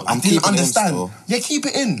 dumb. I keep didn't it in understand. still. Yeah, keep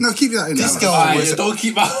it in. no, keep that in. This there. girl was Don't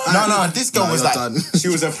keep out. no. This girl No, was you're like done. she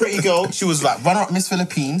was a pretty girl. She was like runner-up Miss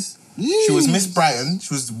Philippines. She was Miss Brighton.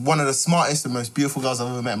 She was one of the smartest and most beautiful girls I've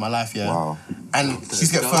ever met in my life. Yeah. Wow. And she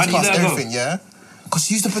used to get Why first did you class let her go? everything. Yeah. Because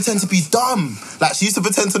she used to pretend to be dumb. Like, she used to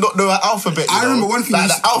pretend to not know her alphabet. I remember one thing Like,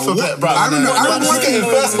 you the alphabet, bro. I remember She's one getting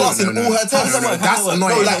thing. first class in all her tests. That's annoying.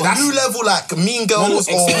 No, like, That's- new level, like, Mean Girls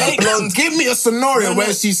or Blonde. Give me a scenario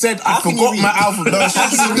where she said, I forgot my alphabet. No, she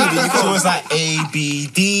actually read it. She was like A, B,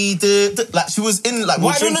 D, D. Like, she was in, like,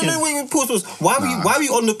 Why? we're No, drinking. wait. Pause. Why were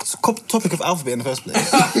you on the topic of alphabet in the first place?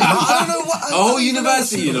 I don't know what. A whole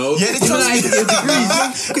university, you know. Yeah, they Even trust me. like your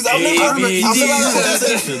degrees. Because I've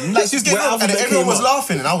never Like, she was getting Where up, and alphabet everyone came was up.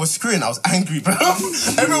 laughing, and I was screwing. I was angry, bro.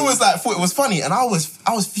 Everyone was like, thought it was funny, and I was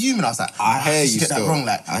fuming. I was like, I hear she you get that still. wrong.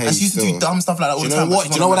 Like, I hear and she you used to do still. dumb stuff like that all Do the you know time. what?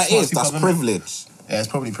 She's Do you know one what of that the is? smartest That's people I've ever met. privilege. Yeah, it's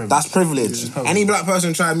probably privilege. That's privilege. Any black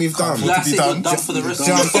person try to move down. That's it, done. you're done for the rest of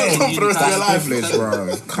Do you know what I'm saying? Done for the rest of your life. Privilege,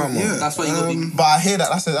 bro. Come on. That's why you got to be... But I hear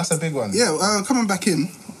that's a big one. Yeah, coming back in.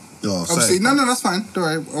 Yo, Obviously, sorry. no, that's fine. Don't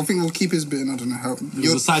worry. I think we'll keep his bit in. I don't know how.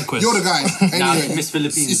 was a side quest. You're the guy. Nah, Anyway, Miss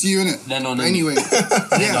Philippines. it's you, innit? Lennon and- Anyway,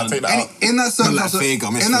 yeah. Take that out. In that circumstance, like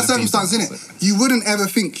Vega, Miss in that Philippines. circumstance, innit? You wouldn't ever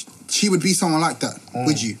think she would be someone like that,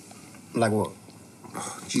 would you? Like what?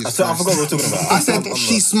 Jesus I Christ. forgot what we were talking about. I said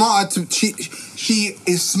she's smarter. She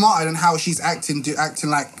is smarter than how she's acting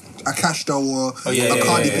like a Cash Doll or a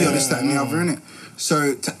Cardi B or this, that, and the other, innit?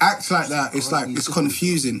 So to act like that, it's like it's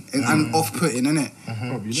confusing and off-putting, innit?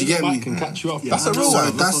 Bro, Do you get I me? can catch you up. That's a real So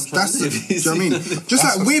one. that's do you know what I mean? Just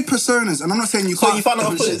like weird personas, and I'm not saying you So can't. you found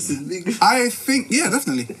out off this? I think, yeah,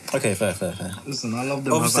 definitely. Okay, fair. Listen, I love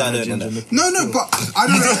them. Obviously, I Havana don't know ginger that. nipples. No, but I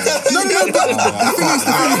don't know. No, but the thing is,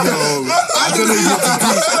 I don't know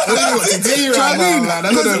what to do. Do you know what I mean?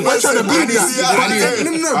 Because we're trying to build that.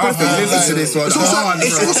 No, but Listen to this one. it's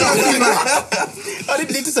also a thing like. I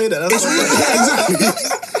didn't need to say that. It's exactly.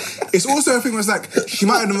 It's also a thing where it's like she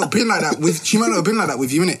might not have been like that with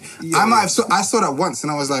you, innit? I saw that once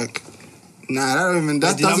and I was like, nah,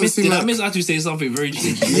 that doesn't seem Did I like. miss actually say something very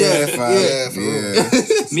cheeky? Yeah.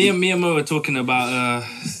 Me and Mo were talking about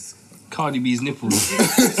Cardi B's nipples.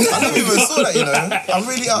 I never even saw that, you know. I'm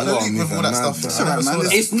really out of the loop with all that stuff. It's I never alright, saw man.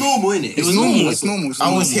 that. It's normal, innit? It's normal. It's normal.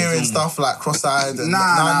 I was hearing stuff like cross-eyed and none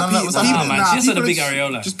of that was Nah, happening. man. She just had a people big are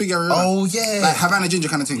areola. Just big areola. Oh, yeah. Like Havana Ginger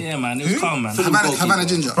kind of thing. Yeah, man. It was calm, man. Havana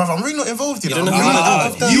Ginger. Bruv, I'm really not involved, you know. don't know I'm who really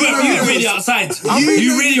that not- You were really outside. You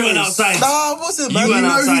You know really who went that is. outside. Nah, I wasn't, man. You went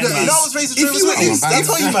know who outside, that man. is. That was raised as If Jehovah's you were Witness. in- I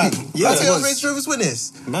tell you, man. Yeah, I tell it you, I was. was raised as Jehovah's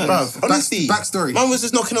Witness. Man. Bruv, honestly. Backstory. Man was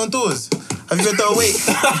just knocking on doors. Have you read the Awake?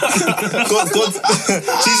 God,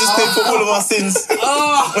 Jesus paid for all of our sins.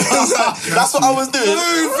 That's what I was doing.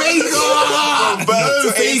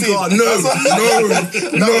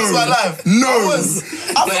 That was my life.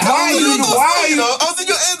 Why are you? I was in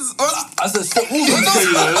your ends. I said, stop moving.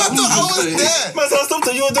 I was there. Man, so I stopped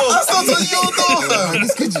at your door. I stopped on your door.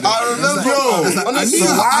 I remember. Honestly,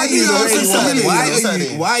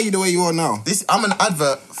 Why are you the way you are now? I'm an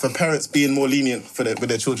advert for parents being more lenient with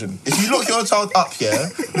their children. If you lock your child up, yeah,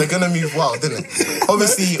 they're gonna move wild, isn't it?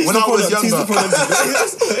 Obviously, when I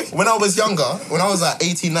was like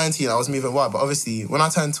 18, 19, I was moving wild. But obviously, when I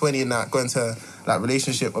turned 20 and that, got into like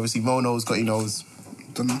relationship, obviously Mono's got knows.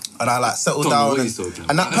 And I like settled Don't know down what and, he's talking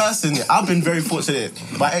and that person, yeah, I've been very fortunate.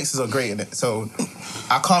 My exes are great in it, so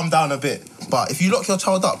I calmed down a bit. But if you lock your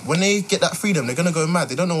child up, when they get that freedom, they're gonna go mad.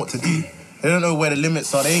 They don't know what to do. They don't know where the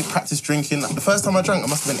limits are. They ain't practiced drinking. Like, the first time I drank, I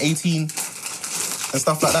must have been 18 and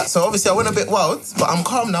stuff like that. So obviously I went a bit wild, but I'm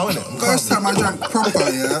calm now, innit? First time I drank proper,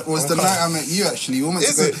 yeah, was the night I met you. Actually, we were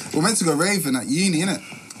meant to go raving at uni, innit?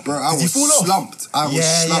 Bro, I you was fall off? slumped. I was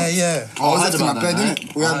slumped. Yeah. I was I left heard in my about bed, that,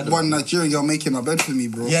 innit? We had one Nigerian girl making my bed for me,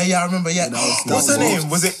 bro. Yeah, I remember, yeah. What's her name?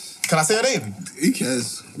 Was it, can I say her name? Who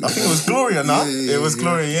cares? I think it was Gloria, nah? Yeah, It was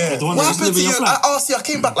Gloria, yeah. The one What that used to happened to live in you? your flat? I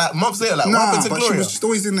came back like months later, like what Nah, happened to but she Gloria? was just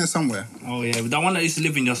always in there somewhere. Oh yeah, but that one that used to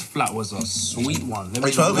live in your flat was a sweet one.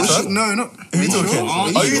 Which one? Was she? No, not. Who are you talking?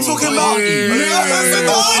 Are you talking about?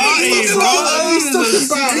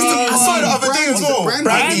 I saw it the other day as well.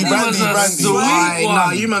 Brandy. Brandy.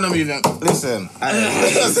 Nah, you man, I'm even. Listen,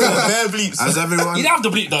 Bare bleeps. as everyone. You don't have to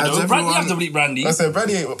bleep that Has though. Brandy, you everyone- have to bleep Brandy. I said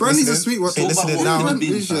Brandy ain't Brandy's a listening. sweet one. She ain't listening What now. would it have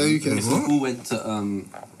been, Is she? Who cares? Mr. Cool went to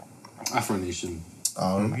Afro Nation.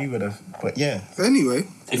 Oh, we would have. But yeah. Anyway,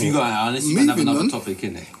 If you go out, unless you might have Moving another on. topic,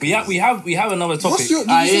 innit? We have another topic. what's your?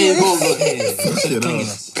 Yeah, go on.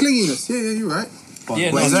 Clinginess. Clinginess. Yeah, you're right.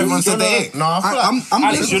 Yeah, Wait, is no, everyone do you said they wanna- ate? No, I feel like I'm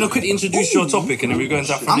Alex, do you want to quickly introduce your topic and then we're going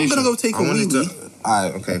to Afro I'm Nation? gonna go take a wee.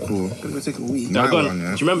 Alright, okay, cool. Gonna go take a wee. No, My go on. one, yeah.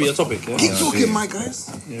 Do you remember your topic? Yeah, Keep talking, my guys.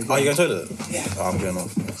 Oh, you going to toilet? Yeah. Oh, I'm going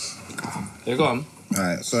off. yeah go on.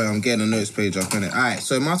 Alright, so I'm getting a notes page up in it. Alright,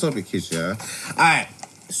 so my topic is, yeah. Alright,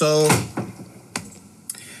 so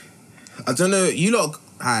I don't know, you lot.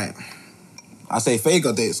 Alright, I say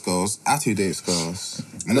Fager dates girls, Atu dates girls.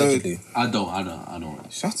 I know. I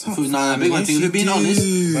don't. Shut up. Nah, big one thing. If you're being honest,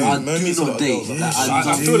 I do Mommy's got not a date. girl. Like,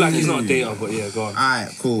 I feel like he's not a dater, but yeah, go on.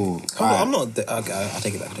 Alright, cool. I'm not. Okay, I'll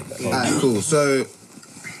take it back. Alright, cool. So,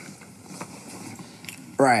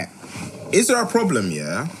 right, is there a problem,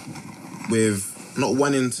 yeah, with not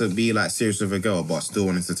wanting to be like serious with a girl, but still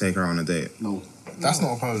wanting to take her on a date? No. that's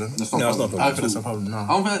not a problem. That's No, it's not a problem. I think that's a problem. No. I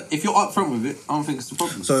don't think, if you're upfront with it, I don't think it's a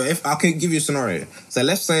problem. So if I could give you a scenario, so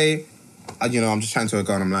let's say, you know, I'm just chatting to a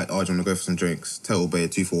girl and I'm like, oh, do you want to go for some drinks? Total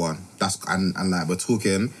babe, 2 for 1. That's and like we're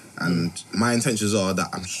talking, and my intentions are that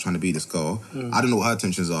I'm just trying to be this girl. I don't know what her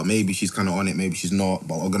intentions are. Maybe she's kind of on it, maybe she's not.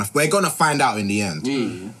 But we're gonna find out in the end.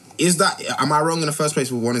 Yeah. is that, am I wrong in the first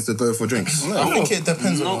place with wanting to go for drinks? I think it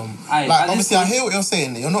depends No. on. Aye, Like, at this obviously, I point- hear what you're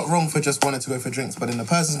saying. You're not wrong for just wanting to go for drinks, but then the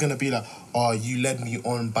person's gonna be like, "Oh, you led me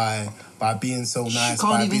on by being so nice, can't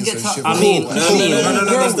by even being get so to- chivalrous." I mean, No,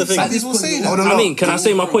 that's the thing. Some people say that. Hold on, I mean, can I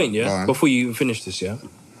say my point, Go yeah? on. Before you even finish this, yeah?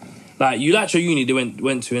 Like, you liked your uni they went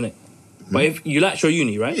to, innit? But if you liked your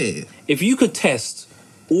uni, right? Yeah. If you could test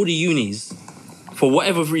all the unis for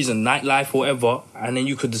whatever reason, nightlife, whatever, and then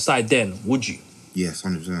you could decide then, would you? Yes,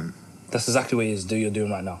 100%. That's exactly what it is you're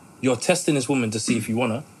doing right now. You're testing this woman to see if you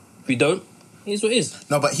want her. If you don't, it is what it is.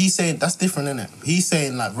 No, but he's saying that's different, innit? He's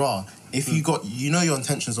saying like, raw. If you got, you know your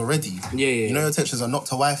intentions already. Yeah. You know your intentions are not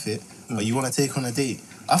to wife it, but you want to take on a date.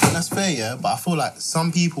 I think that's fair, yeah. But I feel like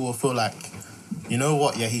some people will feel like, you know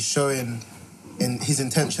what? Yeah, he's showing in his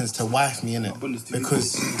intentions to wife me, innit?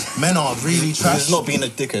 Because men are really trash. It's not being a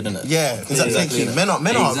dickhead, innit? Yeah, exactly. Men are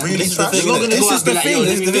really This is the trash. thing, You're not innit? gonna This go is out and be the like, thing. yo, let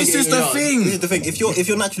me This go is get the you out. thing. This is the thing. If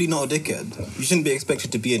you're naturally not a dickhead, you shouldn't be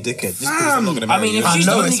expected to be a dickhead. Just because you're not gonna I marry mean, you. if she's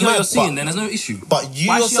the know only it's girl mad, you're seeing, but- then there's no issue. But you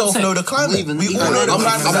Why is she yourself upset? know the climate. Even- We all even- know the I'm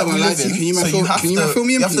climate not that we gonna lie live to you. in. Can you man So fill- you have can you man fill me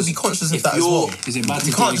to in, you have to please? be conscious of If that as well. you're- Is it bad to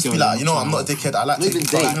You take can't this just be girl like, and you know, not I'm not a dickhead. I like Not even taking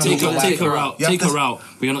date, photos. take Take her- her, take her out, You have take to- her out,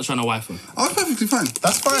 but you're not trying to wife her. I was perfectly fine.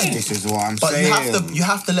 That's fine. This is what I'm But saying. you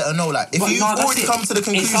have to let her know, like, if But you've no, that's already it. come to the It's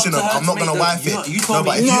up conclusion to of her I'm to not make gonna the- wife you it. know, you No, told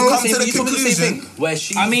but me- if you no, come to the you told me the same conclusion, thing, where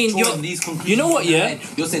she I mean, drawing you're- these conclusions you know what, in her yeah? head.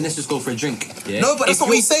 You're saying let's just go for a drink. Yeah? no, but that's If not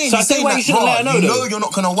what you- he's saying. so I He's tell saying you why you that, shouldn't let her know, you though. know you're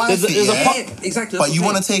not gonna wife There's a- it, there's a yeah? pop- exactly. But you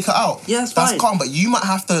want to take her out. Yeah, that's That's fine. calm. But you might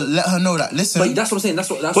have to let her know that. Listen, But that's what I'm saying. That's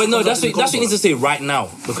what. But no, what that's comes what up you need to with. say right now.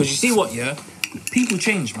 Because you see what, yeah? People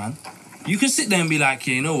change, man. You can sit there and be like,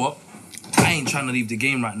 yeah, you know what? I ain't trying to leave the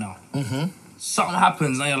game right now. Mm-hmm. Something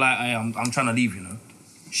happens, now you're like, hey, I'm trying to leave, you know?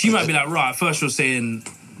 She might be like, right, at first you're saying,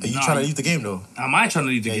 are you nah, trying to leave the game though? am I trying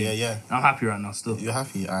to leave the game? Yeah. I'm happy right now still. You're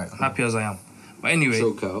happy, alright. Happy as I am. But anyway,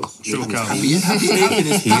 Show cows. show count. Happy in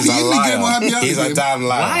the game or happy out He's the a game? damn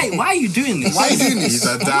liar. Why are you doing this? Why are you doing He's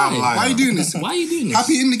this? a damn liar. Why are you doing this? Why are you doing this?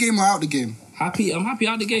 Happy in the game or out the game? Happy? I'm happy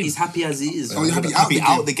out the game. He's happy as he is. Oh, you're happy out the game.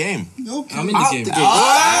 out the game. Okay. I'm in the Out game. the game.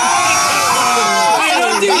 Hey,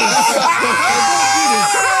 don't do this.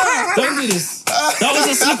 Don't do this. That was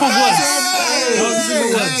a slip of words. That was a slip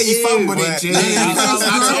of words. He fumbled it, Jay. I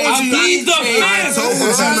need the fans.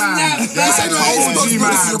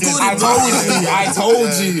 I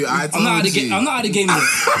told you. I'm not out of the game. I'm not out of the game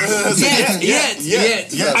yet.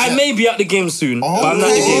 Yet. I may be out the game soon, but I'm not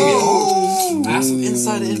out the game yet. That's some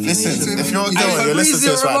insider information. Listen, if you're a girl and you're listening to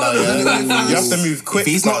this right now, yeah, you have to move quick.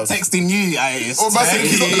 He's not bruv. texting you. It's You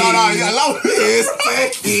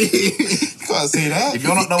can't say that. If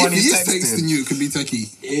you're not the one If he who's is texting texting. you, it could be techie.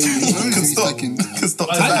 You can stop. You can stop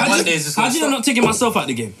How tonight. did I not taking myself out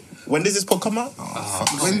the game? When does this pod come out?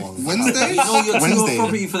 Wednesday? No, you're too Wednesday. off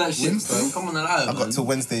property for that shit, bro. Come on, allow it, I man. got till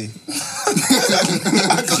Wednesday.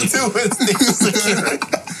 I got till Wednesday to secure it.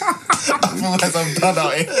 Otherwise, I'm done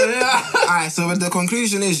out here. Alright, so the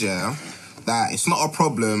conclusion is, yeah, that it's not a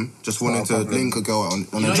problem just wanting to link a girl on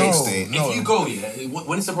a You know, date if- date. If you go, yeah,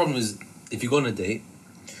 when it's the problem is if you go on a date,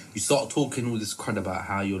 you start talking all this crud about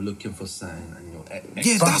how you're looking for something and you're. Yeah,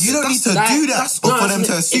 Bruv, you don't need to do that No, or for them that's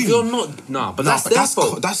to it. assume. If you're not, nah, but that's but their that's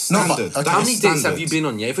fault. that's No, but- standard. okay. How That's many dates have standard. you been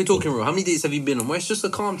on? Yeah, if we're talking real, how many dates have you been on? Where it's just a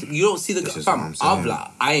calm. You don't see the This is what I'm fam. I've saying. like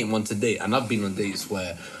I ain't one to date, and I've been on dates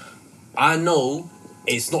where I know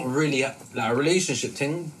it's not really like a relationship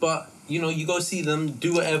thing, but you know you go see them,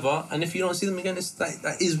 do whatever, and if you don't see them again, it's like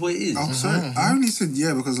that is what it is. I'm sorry. I only said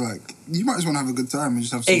yeah because like you might just want to have a good time and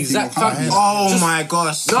just have some Exact female fact. company. Oh Just- my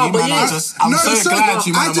gosh. No, you but man yeah. are just, I'm No, so sorry, glad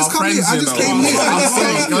you I man are just my come here, friends, I you just know. came here. I'm so You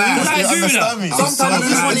glad. like You doing understand me? that. Sometimes you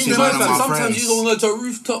just want to glad you enjoy man are fam. my Sometimes friends. you gonna go to a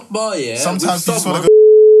rooftop bar, yeah. Sometimes you just want to go.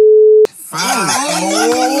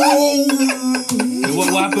 What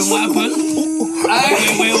happened? What happened?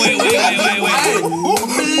 Wait.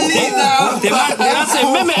 They might say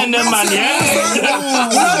Mehmet and them man, yeah?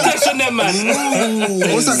 Protection them man.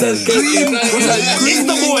 What's that? Green. What's that? Green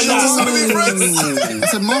Istanbul and nature. I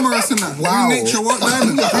said Mama Rest in that. Wow. Green nature what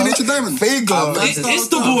diamond? Green nature diamond.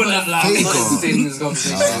 Istanbul and that like. What?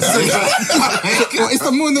 It's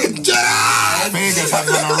the moon. Vegas had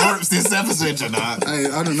one of ropes this episode, you know. Hey,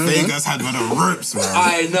 I don't know. Man. Vegas had one of ropes, man.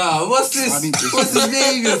 I know. What's I this? need this. What's his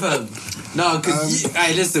name, you fam? No, because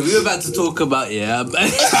hey, listen, we were about to talk about we were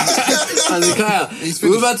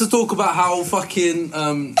about to talk about how fucking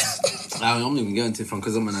I'm not even going to it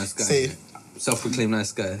because I'm a nice guy. say. Self-proclaimed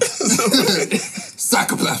nice guy.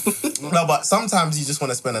 Psychopath. No, but sometimes you just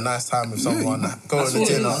want to spend a nice time with someone, go on That's a what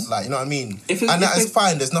it dinner, is. like, you know what I mean? If it- And that if is it-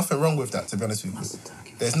 fine. There's nothing wrong with that, to be honest with you.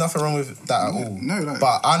 There's nothing wrong with that at all. No, like-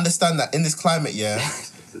 But I understand that in this climate, yeah,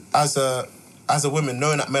 as a woman,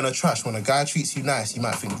 knowing that men are trash, when a guy treats you nice, you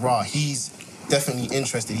might think, rah, he's definitely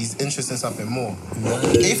interested. He's interested in something more.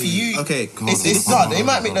 If you, Okay, it's hard. They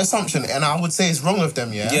might make the assumption, and I would say it's wrong of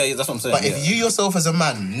them. Yeah, Yeah, that's what I'm saying. But if you yourself as a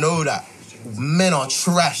man know that men are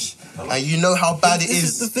trash, and you know how bad it This is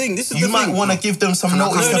is the thing. This is you the might thing. want to give them some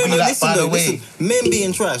notice to be like, listen, by the though, way. listen. Men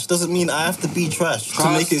being trash doesn't mean I have to be trash to Trust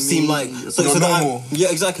make it seem me. like You're that normal. yeah,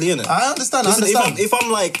 exactly, innit? I understand. Listen, I understand. if I'm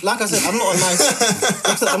like I said, I'm not a nice, like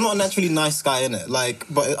I said, I'm not a naturally nice guy, innit? Like,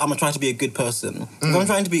 but I'm trying to be a good person. If I'm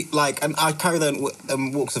trying to be like, and I carry that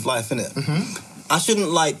in walks of life, innit? I shouldn't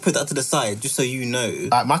like put that to the side just so you know.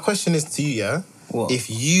 My question is to you, yeah. What? If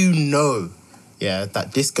you know, yeah,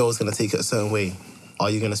 that this girl's gonna take it a certain way, are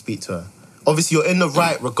you gonna speak to her? Obviously, you're in the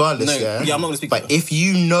right regardless, No, yeah. yeah, I'm not gonna speak But to her. if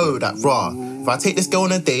you know that, if I take this girl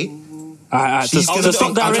on a date, She's gonna to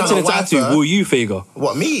stop think I'm directing trying it to to wife attitude, her. will you, Fager?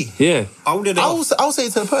 what me? Yeah. I'll say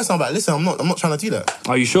to the person, I'm like, listen, I'm not trying to do that.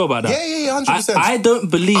 Are you sure about that? Yeah, 100%. I don't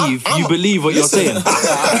believe I'm- you believe what listen. you're saying.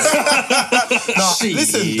 No,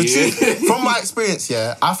 listen, the truth, from my experience,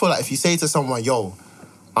 yeah, I feel like if you say to someone, yo,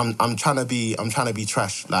 I'm trying to be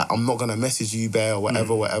trash, like I'm not gonna message you bare or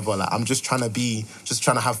whatever, like I'm just trying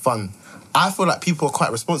to have fun. I feel like people are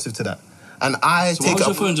quite responsive to that. And I So take why was it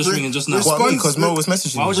your phone just ringing just now? What, because Mo was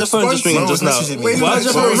messaging me. Why was your phone just ringing Mo was just now? messaging me. Why was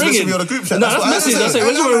your Mo phone was messaging ringing? me on the group chat. No, That's that's what I message. said. That's it.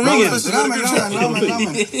 Where's your phone Mo ringing? was messaging me on the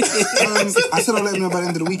group chat. I said I'll let him know by the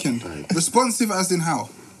end of the weekend. Responsive as in how?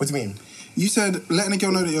 What do you mean? You said letting a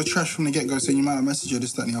girl know that you're trash from the get go, saying you might not message her,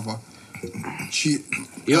 this, that, and the other.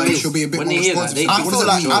 She'll be a bit when more they hear that, responsive. they- I What does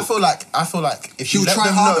feel that like I feel like if She'll you let try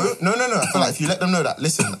them harder. know, no. I feel like if you let them know that,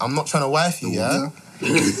 listen, I'm not trying to wife you, yeah.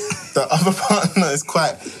 The other partner is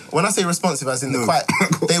quite. When I say responsive, as in they're quite.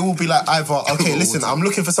 They will be like either okay, listen, I'm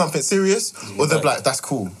looking for something serious, or they're like, that's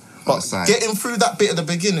cool. But Outside. getting through that bit at the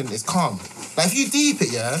beginning is calm. Like if you deep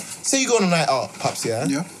it, yeah. Say you go on a night out, Pops, yeah.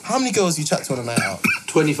 Yeah. How many girls you chat to on a night out?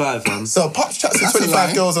 25, man. So Pops chats to That's a 25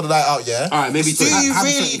 lie. girls on a night out, yeah. All right, maybe Do 20. you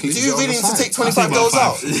Hypothetically, really need to take 25 about girls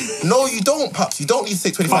out? five. No, you don't, Pops. You don't need to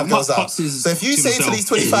take 25 girls out. Pops is So if you to say to himself. these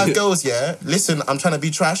 25 girls, yeah, listen, I'm trying to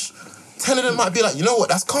be trash, 10 of them might be like, you know what,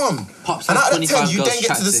 that's calm. Pops And has out of the 10, 25 you girls then get to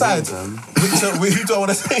chat to decide him, who do I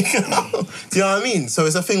want to take out. Do you know what I mean? So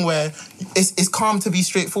it's a thing where it's calm to be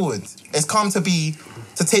straightforward. It's calm to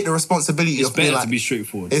take the responsibility It's of being better like, to be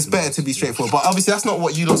straightforward. it's better to be straightforward. But obviously that's not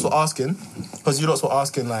what you lots were asking. Because you lots were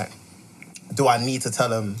asking like, do I need to tell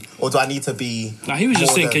them, or do I need to be? Now he was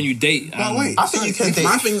just more saying, than- can you date? But wait, I think you can date.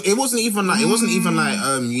 I think it wasn't even like you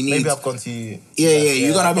need. Maybe I've gone to you. Yeah,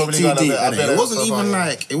 you got a bit probably too gone a deep. bit- I innit? better It wasn't so far, even yeah.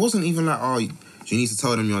 like oh you need to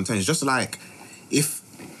tell them your intentions. Just like if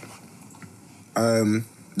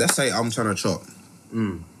let's say I'm trying to chop.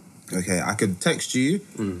 Okay, I could text you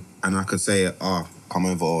and I could say, come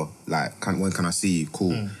over, or like when can I see you?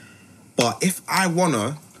 Cool. But if I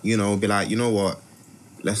wanna, be like, you know what,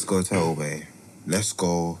 let's go to Obey. Let's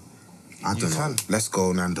go. I don't know. can. Let's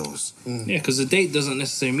go Nando's. Yeah, because a date doesn't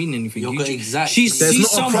necessarily mean anything. You're You got ju- exactly- There's she's not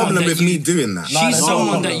a someone problem that with you- me doing that. She's there's no someone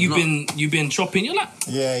problem, that you've been chopping. You're like,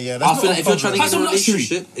 Yeah. I feel like if you're trying to Have get in a some luxury.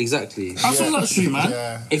 relationship, exactly. have some luxury, man.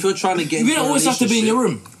 Yeah. If you're trying to get, You into don't a always have to be in your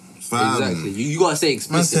relationship- room. Exactly. You gotta say Man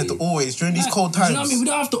explicitly. said always during these cold Do times. you know what I mean? We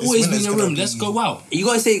don't have to this always be in winter's your gonna room. Let's go out. You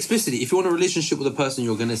gotta say explicitly. If you want a relationship with a person,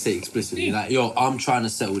 you're gonna say explicitly. Yeah. Like, yo, I'm trying to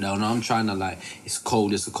settle down. I'm trying to it's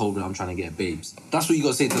cold. It's a cold day. I'm trying to get babes. That's what you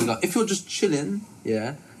gotta say to the girl. If you're just chilling,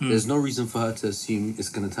 there's no reason for her to assume it's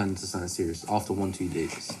gonna turn into something serious after 1-2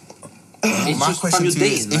 dates. It's My just question you're to you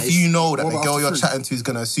is, dating, like, if you know that What the about girl after you're three? chatting to is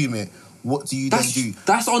gonna assume it, what do you then do?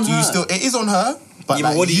 that's on Do you her. still? It is on her. But Yeah, but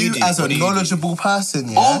like what do you you, do? as a What do you do? knowledgeable person,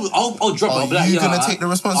 yeah. I'll drop it. Are I'll be like, you yeah, gonna take the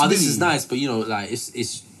responsibility? Oh, this is nice, but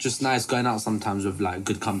it's just nice going out sometimes with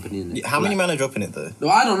good company. Innit? How many men are dropping it though? No,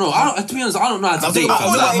 I don't know. To be honest, I don't know how to I date. feel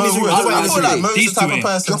fam. like Mo would. I feel like Mo's These the type two of ain't.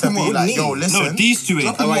 person to be like, yo, listen. No, these two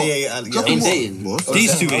ain't. Oh, right, yeah. in dating. What?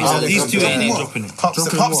 These two ain't. These two ain't What? dropping it.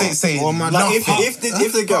 Pops ain't saying. Or my Like love.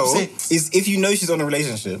 if the girl Pops is if you know she's on a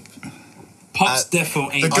relationship, Pops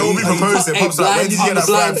defo ain't. The girl be dropping it. proposing. Pops like, where did you get that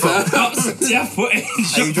blind, brand from? fam. Pops defo ain't.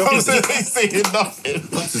 are you dropping dropping it. it? Ain't saying nothing.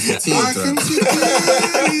 I can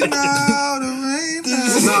see now the rain.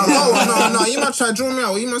 No, you might try to draw me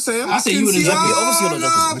out. What you might say? I say you wouldn't drop it. Obviously you're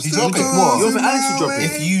not dropping it. Would you drop it? What? You think Alex would drop it?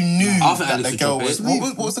 If you knew I think that Alex the would girl drop was, it.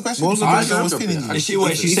 what was the question? What was the If question? girl was Drop it. feeling you. She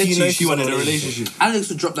If said you to know you she she's wanted on a a relationship. Alex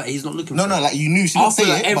would drop that. He's not looking. No, for no, it. like you knew she I didn't say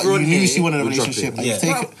feel like it, but you everyone knew here she wanted a would drop relationship. it. Like, you Yeah.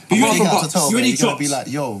 take it, But you you're take it from out to Pops. tell You her. already You gotta chopped. be like,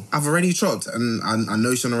 yo. I've already chopped, and I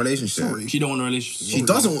know she's in a relationship. She don't want a relationship. She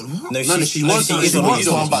doesn't. What? No, she wants she one. is She on wants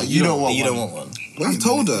one, one, but you don't want You one. don't want one. I've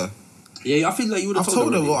told her. Yeah, I feel like you would have I've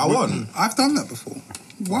told her already. what I want. I've done that before.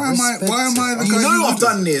 Why am I the You guy? know I've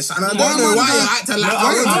done this, and I don't know why you're acting like I I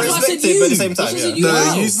respect said it, but at you. the same time, I yeah.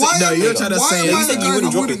 said you. you're trying to say am I You said the you guy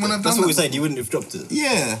wouldn't who drop it. when I've That's done what we that? said. You wouldn't have dropped it.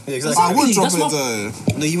 Yeah. Exactly. I would drop That's it what- though.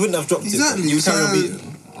 No, you wouldn't have dropped Exactly, it. You would carry on so- beating.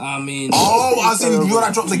 I mean, Oh, I said you would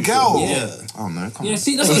have dropped the girl. Yeah. Oh no, come yeah. on.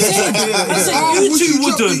 See, that's what I said. I said Oh, you two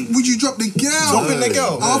wouldn't. Would you drop the girl? Dropping the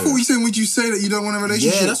girl. Oh, I thought you saying would you say that you don't want a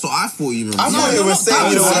relationship? Yeah, that's what I thought you meant. I thought you were saying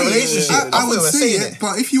you don't want a relationship. I would thought you were say saying it,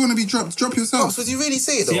 but if you want to be dropped, drop yourself. Pops, would you really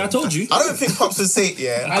say it though? See, I told you. I don't think Pops would say it,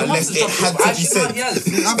 yeah, I want unless to it drop had it. to be Actually, said. yes.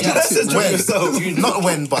 I've dropped it. When? Not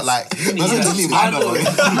when, but like. I know.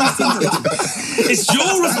 It's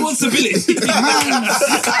your responsibility.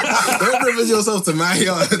 Don't privilege yourself to my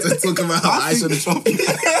yard to talk about how I should have dropped it.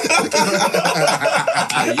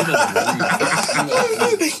 Go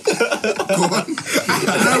on.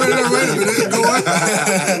 No, wait a minute. Go on.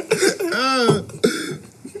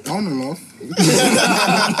 I want to laugh.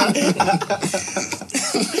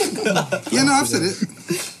 Yeah, no, I've said it.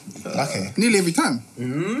 Okay. Nearly every time.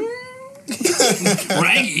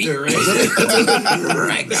 Right?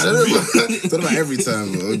 I don't know about every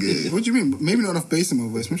time, but okay. What do you mean? Maybe not enough bass in my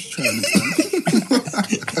voice. Maybe I should try it next time. I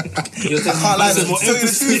can't lie to tell you the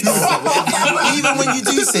truth. Even when you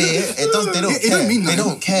do say it, they don't It care. don't mean They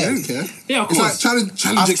nothing. don't care. They don't care. Yeah, of It's like course. challenge I've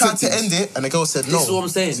tried to acceptance. end it, and the girl said This is what no. I'm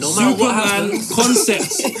saying. No matter what happens, Superman concept.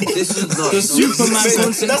 this is not. The Superman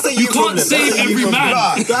concept. That's a You you can't problem. save That's a you every problem. man.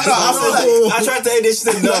 I tried to end this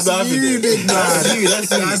shit. No, I'm not having you, it. big man. That's you. That's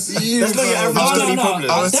you. That's not your average girly problem.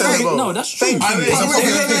 I was telling you, No, that's true. Thank you. Wait,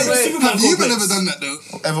 Superman have you even complex. ever done that though?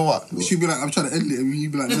 Ever what? She'd be like, I'm trying to end it, and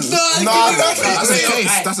you'd be like, no. Nah, That's a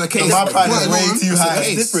case. That's a case. my pride What, is way what? too That's high.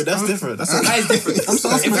 a That's different. That's different. That's That is different. I'm just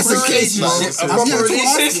asking If for it's a case, bro. a Yeah, proper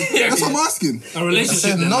relationship. That's what I'm asking. A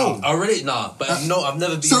relationship. then, no. no. Already, nah. But no, I've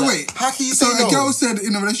never been. So that. wait, How can you so say a girl no? said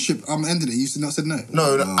in a relationship, I'm ending it. You said not said no.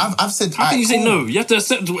 No, I've said. How can you say cool. no? You have to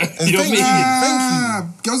accept what And you know thank what I mean. you. Ah,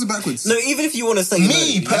 girls are backwards. No, even if you want to say no, Me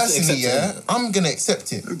you have to personally, accept it. I'm gonna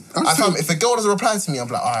accept it. I'm If a girl doesn't reply to me, I'm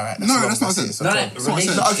like, all right. No, that's not it. sense. No, no, what I said.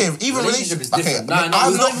 relationship. Okay, even Relationship is okay, different. Nah, no,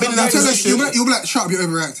 I've we're not not been in even that Tell her, position. you'll be like, shut up, you're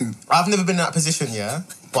overreacting. I've never been in that position, yeah.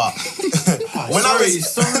 But when Sorry.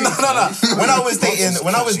 when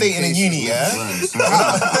I was dating in uni, yeah.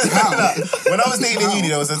 When I was dating in uni,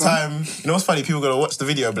 there was a time. You know what's funny? People gonna watch the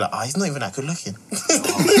video and be like, he's not even that good looking. They're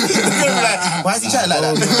gonna be like, why is he chatting like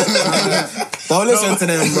that? Don't listen to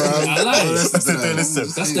them, bro. I like it. Listen.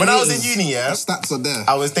 That's the When I was in haters. uni, yeah, Stats are there.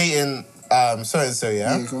 I was dating so and so,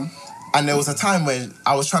 yeah. Yeah, go on. And there was a time when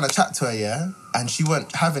I was trying to chat to her, yeah, and she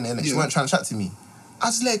weren't having it, and she Yeah. weren't trying to chat to me. I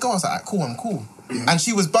just let it go. I was like, cool, I'm cool. And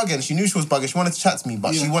she was bugging. She knew she was bugging. She wanted to chat to me,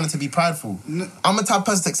 but she Yeah. wanted to be prideful. No. I'm a type of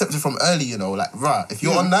person to accept it from early, you know, like, right, if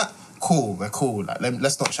you're Yeah. on that, cool, we're cool. Like,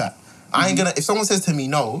 let's not chat. I ain't gonna, if someone says to me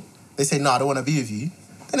no, they say, no, I don't want to be with you,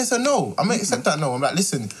 then it's a no. I'm gonna accept that no. I'm like,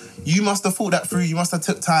 listen, you must have thought that through. You must have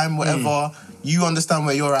took time, whatever. You understand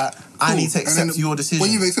where you're at. I need to And accept then your decision.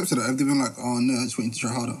 When you've accepted that, have they been like, oh no, I just want you to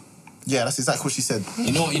try harder? Yeah, that's exactly what she said.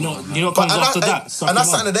 You know what But comes after that? and that's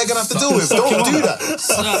something that they're gonna have to deal with. Don't do that.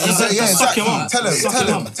 Yeah, Suck him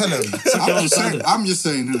exactly. up. Tell him. I'm just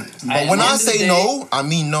saying, innit? But when I say no, I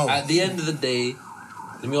mean no. At the end of the day,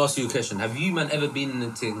 let me ask you a question. Have you, man, ever been in a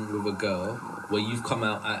thing with a girl where you've come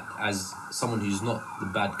out as someone who's not the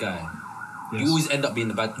bad guy? Yes. You always end up being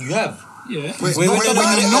the bad. You have. Yeah. Wait, Wait, no, wait, when no,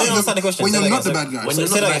 I you're don't not understand the question. when Say you're that not the again, bad guy. When Say you're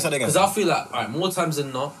that not again, say that again. because I feel like, alright, more times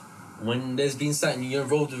than not, when there's been something you're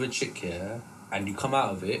involved with a chick here and you come out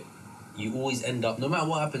of it, you always end up, no matter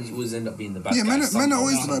what happens, you always end up being the bad Yeah, guy. men are somehow.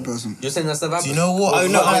 always the bad person. You're saying that's never happened? Do you know what? Oh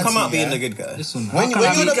no, What I've come I out see, being yeah? the good guy. Listen, When How can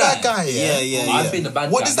I you're be the bad guy? guy, Yeah, yeah. yeah, I've been the bad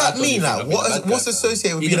What guy. does that mean? Like, what's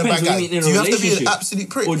associated with It being a bad depends what guy? you mean in Do a you have to be an relationship. absolute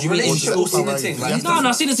prick? Or do you mean relationship or seeing the thing? You Like, have to- No,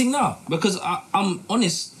 I've seen the thing now because I'm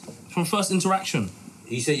honest from first interaction.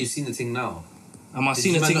 You say you've seen the thing now. Am I Did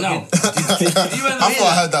seeing you the man thing not now? hear- Did you man not I hear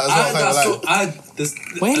thought I heard that as well, I heard that like- I had this.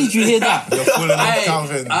 Where did you hear that? You're fooling off Hey,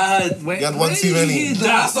 Calvin. I heard. Where, You had one where too did many. you hear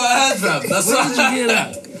That's that? what I heard, fam. That's Where what did you I hear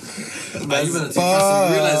heard. that? Man, you better take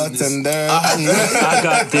us realizing this. I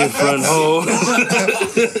got different hoes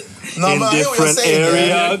No, in but I hear what you're different saying,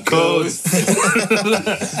 yeah. area codes.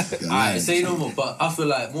 Alright, say no more. But I feel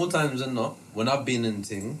like more times than not, when I've been in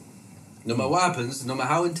thing, no matter what happens, no matter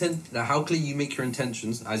how clear you make your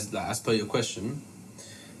intentions, as per your question,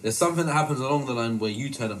 there's something that happens along the line where you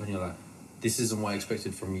turn up and you're like, this isn't what I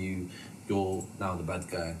expected from you. You're now the bad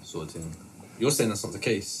guy, sort of thing. You're saying that's not the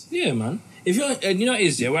case. Yeah, man. If you're, and you know what it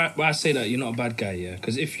is, yeah, why I say that you're not a bad guy, yeah,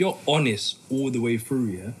 because if you're honest all the way through,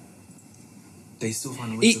 yeah, They still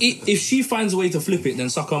find a way to flip it. If she finds a way to flip it, then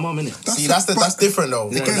suck her mum, innit? See, that's different though.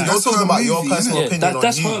 Again, You're that's talking her about your movie, personal innit? opinion on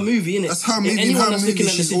That's you. her movie, innit? That's her movie. Anyone her that's movie, looking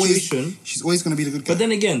at the situation. She's always gonna be the good guy. But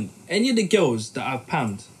then again, any of the girls that I've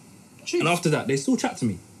pammed, and after that, they still chat to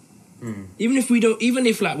me. Even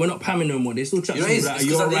if like we're not pamming no more, they still chat to me. Like,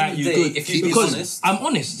 you're alright, you good. If you be Because honest, I'm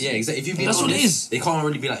honest. yeah, exactly. If you be That's honest, what it is. they can't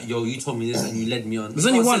really be like, yo, you told me this and you led me on. There's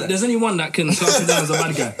only one that can class me down as a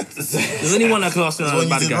bad guy. There's only one that can class me down as When a you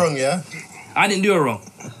bad did guy. wrong, yeah? I didn't do her wrong.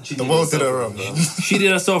 The world did her wrong, bro. She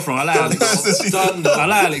did herself wrong. I like Alex. Done. I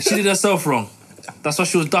like Alex. She did herself wrong. That's why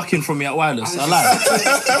she was ducking from me at Wireless. I like.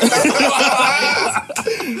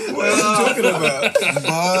 What are you talking about?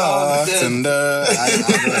 Bartender.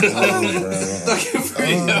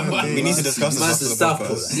 We need to discuss this. Master after the Southport.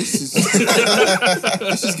 podcast.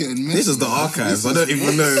 This is getting messy. This is the archives. I don't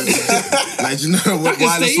even know. Like, do you know what I can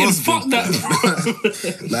Wireless stay in. was? Fuck that.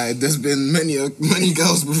 Like, there's been many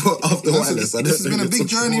girls before after Wireless. I This has don't been a know big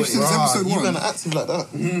journey since episode You 1. man are active like that.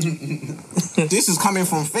 This is coming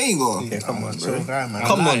from Fago. Yeah, come on, bro. Man.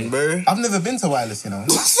 Come on, bro. I've never been to Wireless, you know.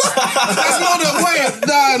 That's not the way.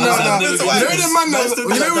 No.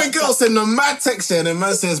 You know when girls send a mad text and the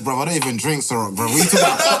man says, bro, I don't even drink Ciroc, bro. We talk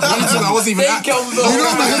about, I wasn't even They come though.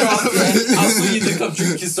 I saw you look up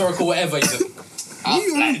drinking Ciroc or whatever. He's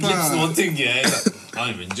like, lips one thing, yeah. He's like, I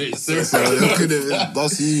don't even drink Ciroc.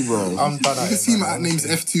 That's you, bro. I'm done. You can see my name's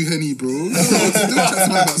F2 Henny, bro. Don't chat to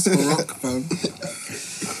me about Ciroc, fam.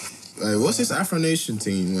 Hey, what's this Afro Nation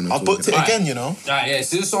thing you want to I talk booked it about? again, you know. Alright, yeah,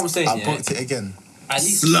 so this is what I'm saying, I yeah. booked it again. At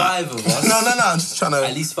least 5 of us. No, I'm just trying At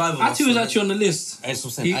to. least 5 of us. Atu was actually on the list. That's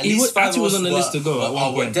what I'm saying. At He least 5 Atu of was us on the were- list to go at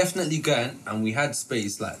one we're point. definitely going, and we had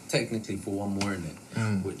space, like, technically for one more in it,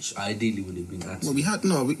 which ideally would have been Atu. Well,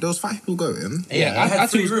 there was 5 people going. Yeah, we had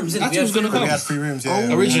 3 rooms, innit? Atu was gonna We come. had 3 rooms, yeah.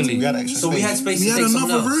 Oh, originally. We had extra So we had space We to had take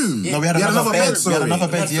someone another else. room. Yeah. No, we had another bed. We had another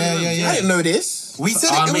bed. Yeah. I didn't know this. We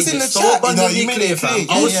said I it was made in the it so chat. You know, abundantly you made clear, it fam. clear.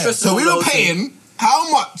 I was Yeah. stressing So we all were those things. paying how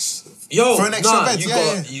much? Yo, For an extra bed, you yeah, got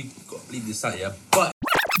yeah. you got to leave this out, yeah.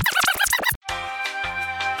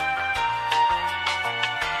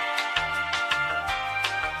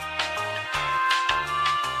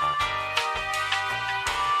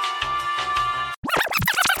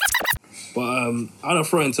 But I'm gonna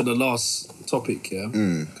throw into the last topic, yeah.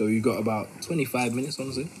 So we've got about 25 minutes,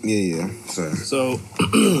 honestly. Yeah. Sorry. So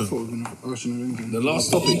the last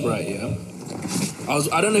topic, right? Yeah.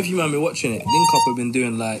 I don't know if you remember watching it. Link Up have been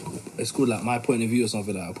doing like it's called like My Point of View or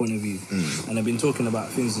something like that. Point of View, and they've been talking about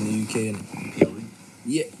things in the UK and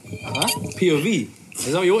yeah, POV. Is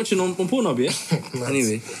that what you're watching on Pornhub? Yeah.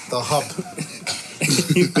 Anyway. The hub.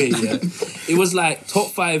 Anyway, yeah. It was like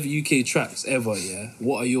top 5 UK tracks ever, yeah.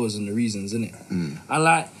 What are yours and the reasons, innit? And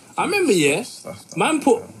like, I remember, yeah, man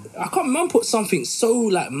put something so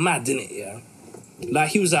like mad in it, yeah. Like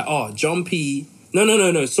he was like, oh, Jumpy.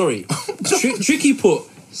 No, sorry. Tricky put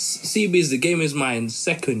CB's The Game Is Mine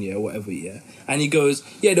second, yeah, whatever, yeah. And he goes,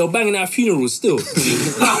 yeah, they were banging at funerals still.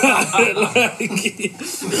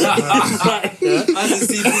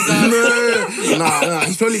 Nah,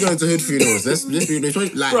 he's probably going to hood funerals. Let's be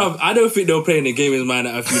like. Bruv, I don't think they were playing The Game Is Mine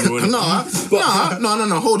at a funeral. No.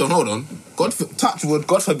 Hold on. Touch wood.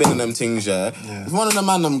 God forbid them things. Yeah. If one of the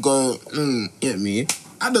man them go, get me.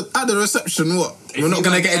 At the reception, what? We're not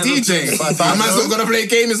gonna get a DJ. My man's not gonna play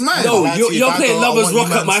Game Is Mine. No, you're playing Lovers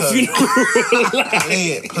Rock at my funeral.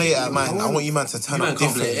 Play it at mine. I want you man to turn up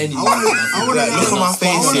can't play different. any. Look at my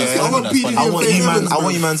face, yeah. I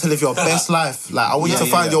want you man to live your best life. Like I want you to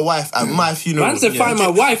find your wife at my funeral. Man said find my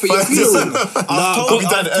wife at your funeral. I told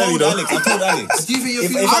Alex. Do you think your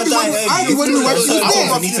If funeral? I I'd die be wondering why she's I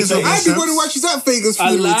want my there. funeral. I'd be wondering why she's at Vegas I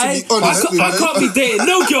funeral, to lied. be honest. I can't be dating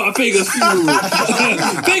no girl at Vegas funeral.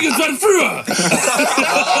 Vegas went through her.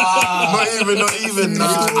 Not even.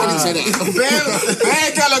 I didn't say that. Bare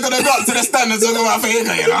girl are gonna go up to the stand and talk about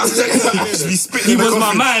Fago, you know. He was my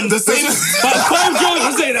man. The same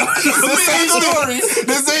Don't say that.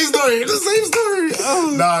 The same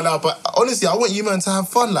story. No, but honestly, I want you man to have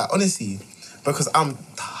fun, like, honestly. Because I'm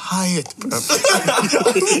tired, bro.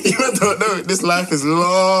 You man don't know, this life is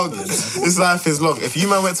long. If you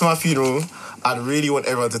man went to my funeral, I'd really want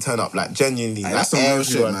everyone to turn up, like, genuinely. Hey, like, that's some real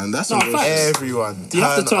shit, everyone. man. That's No, some real facts. shit. Everyone. You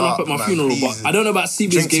have to turn up at my man, funeral, please. but I don't know about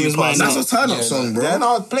CB's Drink Game to Is your Mine past. now. That's a turn-up song, bro. Yeah,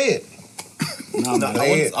 no, I'd play it. Nah,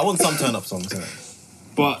 man. I want some turn up songs.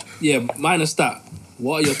 Innit? But yeah, minus that.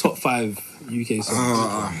 What are your top 5 UK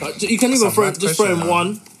songs? You can even throw in question,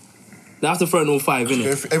 one. They have to throw in all 5,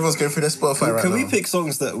 innit? Everyone's going through their Spotify right Can now. we pick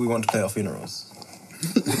songs that we want to play at funerals?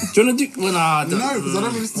 Do you want to do? Well, nah, No, because I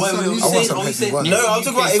don't listen to Wait, certain we music. want some saying, Petty One. No, I'm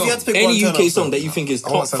talking about if you had to pick one any turn UK up song that you think is I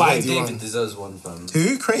top want some 5. Petty One. David deserves one, fam.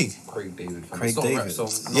 Who? Craig. Craig David, fam. Craig It's not a rap David. song.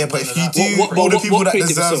 Yeah, but if you do What- all the what- people what that Craig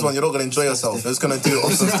David deserves song? one, you're not gonna enjoy yourself. It's gonna do it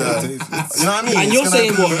off of the. You know what I mean? And It's you're gonna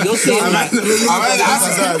saying be- what? You're saying like,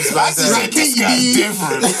 This guy's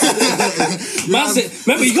different. man said,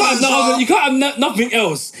 remember you can't have nothing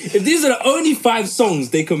else. If these are the only 5 songs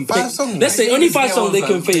they can play, 5 songs? let's say only 5 songs they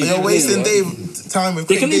can play. You're wasting time with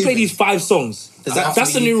They Craig can only play David. these 5 songs. Does that have That's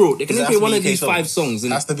to the be- new rule. They can does only it play one have to of be these UK 5 songs.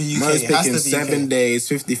 Has to be UK. Man's It has picking to be 7 UK. days,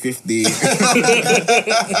 50-50.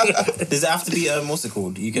 Does it have to be what's it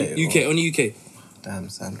called? UK. UK, only UK. Damn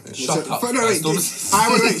sandwich. Shut up. No, wait. Wait.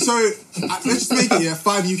 So let's just make it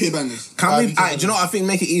 5 UK bangers. Can we? Do you know what I think?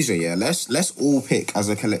 Make it easier. Yeah. Let's all pick as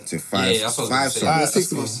a collective 5. Yeah, that's what I was 5 gonna say. songs. There's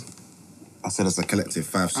 6 of us. I said as a collective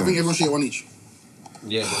 5 I songs. think everyone should get one each.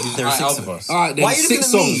 Yeah, but There are 6 of us. Alright, then Why are you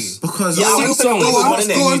 6 looking at me? songs. Because Yeah, I will 6 pick songs. a Go one on, in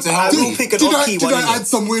it. go on. I will pick an Did off key I one in add it.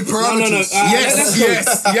 some weird No, parameters? let's go.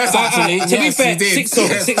 yes, Actually, to be Yes, fair, you did. 6 songs.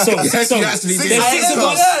 Yes. 6 songs. Yes, 6 you songs. actually did. There's 6 of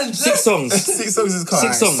us. 6 songs. 6 songs is calm.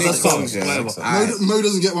 6 songs. Six That's fine. songs, yeah. Whatever. Alright. Mo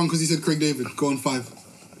doesn't get one because he said Craig David. Go on 5.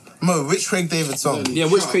 Mo, which Craig David song? Yeah,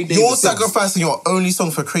 which Craig David You're song? sacrificing your only song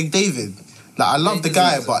for Craig David. Like, I love the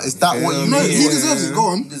guy, but is that what you No, mean? he deserves it. Go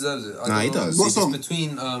on. he deserves it. I Nah, he don't know. does. What It's song?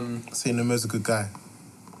 between Saying the Mo's a good guy.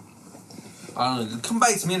 I don't know. Come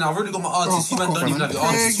back to me now. I've already got my artists. Oh, you man fuck don't off, even man. have your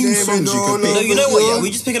artists. Two songs you can No, pick. you know what? Yeah,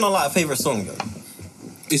 we just picking on like a favorite song. Though.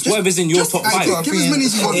 It's whatever's in your top 5. Give as many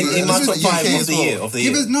as you want. In my top 5 of the year.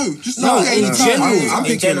 Give us no. Just No, not in any general. time. I'm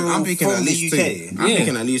In general, picking from at the least UK. 2. I'm Yeah.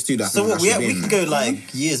 picking at least 2 that So what? should We be in could there. go like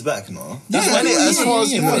years back now. That's when it, as far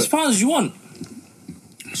as you As far as you want.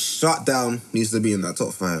 Shut Down needs to be in that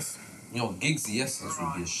top 5. Yo, Gigs the Essence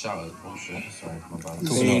would be a shout out. Oh shit, sorry, my bad.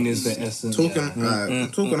 Pain is the essence.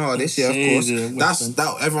 Talking hard this year, of Shades course. of That's Western.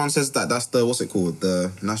 that. Everyone says that. That's the what's it called?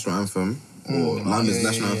 The national anthem or London's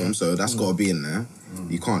national anthem. So that's got to be in there.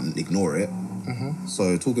 You can't ignore it.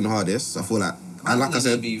 So talking hardest, I feel like. And like I You're said,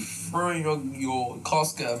 gonna be throwing your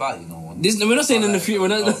casket about, you know. We're not saying in the future. We're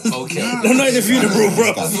not. Oh, okay. No, not in the funeral,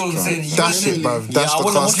 bro. That's what I'm saying. You dash it, bro. Dash I the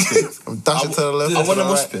wanna mosh casket. Dash it to the left. I want to a the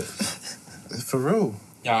mosh right. pit. For real.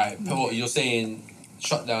 Alright, what you're saying?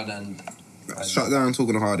 Shut down and. Shut Down,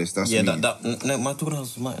 talking the hardest. That's Yeah, me. no, my talking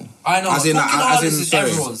house was mine. I know. As in, Talking as Artists in, is sorry.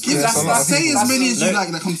 everyone's. Give Yeah, that. Say as many as you No,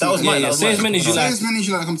 like that come to that your was head. mine. Yeah, that was say as mine. many as you Say like. as many as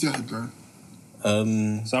you like that come to your head,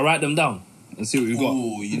 bro. So I write them down and see what we got.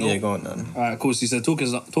 Ooh, you know. Yeah, go on then. All right, cool. So you said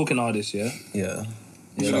talking artist, yeah. Yeah.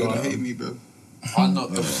 You're go not gonna on. hate me, bro. I'm not.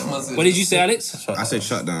 What did you say, Alex? I said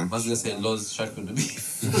Shut Down. I was gonna say Loz track on the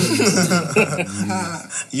beef.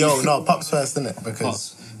 Yo, no, Pops first, innit?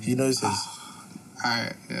 Because he knows his.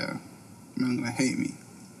 Alright, yeah. You're not gonna hate me.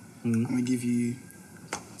 I'm gonna give you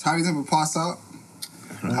Tiny Temple Pass Out.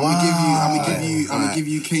 I'm gonna give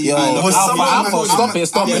you KD. was someone- Stop it.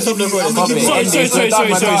 Stop it. Stop the recording, stop it. Sorry.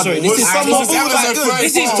 This is someone-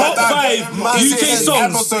 This is top 5 UK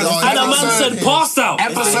songs, and a man said passed out.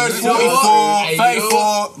 Episode 44,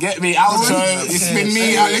 34. Get me outro. It's been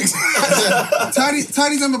me, Alex.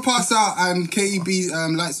 Tiny Temple Pass Out and KEB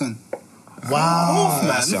Lights On. Wow.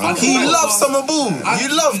 He loves Summer Ball. You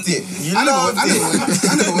loved it. You I loved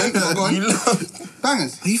it. never went. Go on. You loved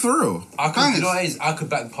Bangers. Are you for real? I could, Bangers. you know what it is? I could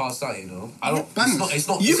back pass out, you know. I don't. Bangers. It's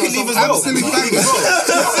not. You it's can not leave as something- well. Absolute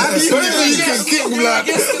bangers. Wherever you can kick,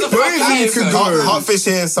 like, wherever you can go. Heartfish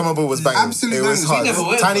here, Summer Ball was banging. Absolute It was bangers. hard. We never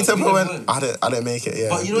went, Tiny but Temple we went. never went. I didn't make it. Yeah.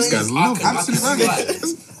 But you know what it guy's is? loving I can Absolute see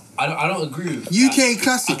bangers. why. I don't agree with UK that. I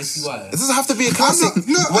classics. can see why. It doesn't have to be a I'm classic.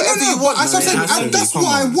 not, Whatever you want. That's what I'm it has to saying. be. That's Come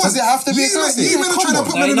what I on. want. Does it have to be a classic? You men are trying to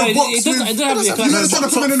put on. me in a No, box it doesn't- with. it doesn't have to be a You men are classic. trying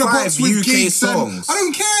to put me in a Top box with five UK gigs. songs. I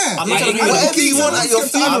don't care. I'm not trying to be Whatever you want at your I'm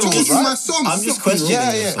funeral, just giving my right? songs. I'm just Fuck questioning.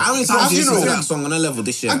 Yeah. How many times have you listened to funeral. that song on a level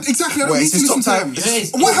this year? Exactly. I don't Wait, need it's to his listen to top them. You know,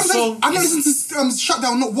 it's What top happens? song. I've not listened to Shut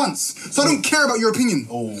Down not once, so I don't care about your opinion.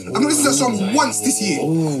 I've not listened to that song once this year.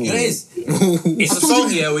 You know, it's a told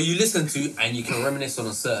song you- where you listen to and you can reminisce on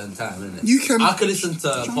a certain time, innit? You can- I could listen to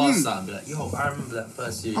What do you mean? Past Out and be like, yo, I remember that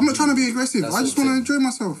first year. I'm not trying to be aggressive. That's I just what want I'm to enjoy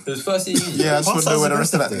myself. It was first year uni. Yeah, I just want to know where the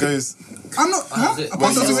rest of that That's goes. I'm not. That Huh? was it. I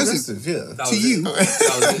passed out Were you aggressive. Yeah. That To was you. it.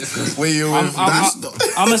 That was it. Were you with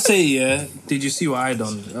I'm gonna say, yeah. Did you see what I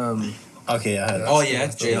done? Okay, I heard. Oh yeah,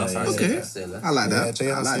 J House. Yeah, Okay. Say that. I like Yeah, that.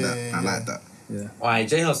 J I House, like yeah, that. yeah, I like that. Alright,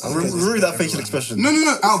 J Hus. Remove that facial expression. No.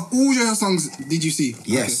 Out of all your songs, did you see?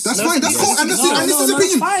 Yes. Okay. That's fine. That's cool. And this is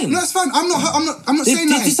opinion. fine. No, that's fine. I'm not saying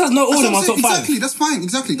that. This has no order in my top 5. Exactly. That's fine.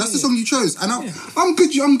 Exactly. That's the song you chose, and I'm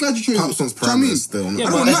good. I'm glad you chose Pop it. songs Do you know what I mean? parameters still. I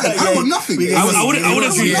don't want nothing. I don't want nothing. I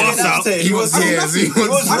wouldn't do pass out. He was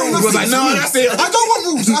like, no, that's it. I don't want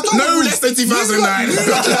rules. I don't No want rules. less than 2009.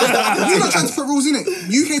 You're not trying to put rules in it.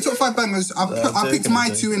 UK top 5 bangers. I picked my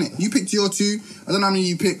 2 in it. You picked your 2. I don't know how many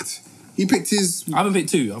you picked. He picked his. I haven't picked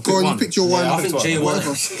 2. I've picked Go on, 1. you picked your 1. I think J1.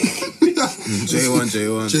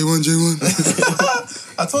 J1.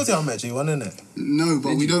 I told you I met J1, innit? No,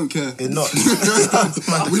 but we don't care. It's not.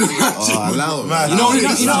 We don't actually. Allow it. Man, You know what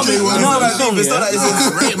that song, it's not that it's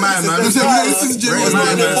Rate man, man. This is J1. not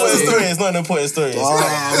an important story. It's not an important story. Rate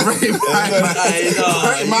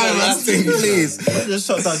my man, thing, please. Just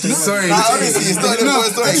shut down J1. Sorry. Honestly, it's not an No,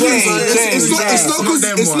 important story. it's not because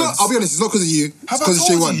it's not. I'll be honest. It's not because of you. It's How because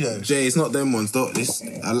about of told you J1. though? Jay, it's not them ones.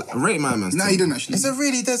 Rate my man. No, you didn't actually. It's a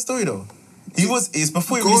really dead story though. It's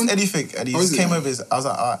before he Go released on. anything, and he Oh, just is it? came over. I was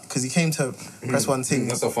like, because he came to press one thing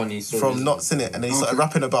That's a funny story. from Knots in it, and then he started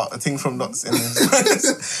rapping about a thing from Knots in it.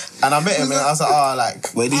 And I met him, and I was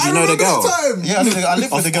like, Wait, did you know the girl? yeah, I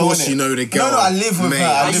live with the girl. Of course innit? you know the girl. No, I live with Mate. her. I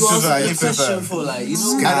Why live you with her. I asking live the with question her. for like, you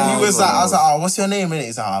know? And he was like, I was like, what's your name? And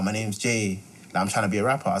he's like, my name's Jay. Like, I'm trying to be a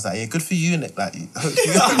rapper. I was like, yeah, good for you, innit? Like, I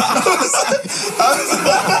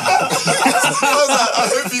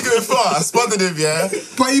hope you go far. I spotted him, yeah.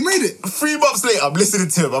 But he made it. 3 months later, I'm listening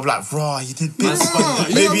to him. I'm like, raw, you did bits. Yeah,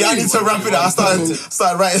 you know Maybe what I I need to rap it. I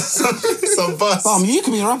started writing some bars. You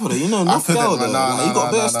can be a rapper though, you know, I enough feel girl that, though. nah, Like, you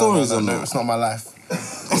got better stories on no, that. it's not my life.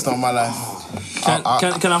 It's not my life. Can I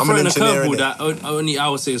I'm throw an in a engineer, curveball innit? that only I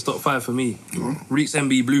would say is top 5 for me? Reeks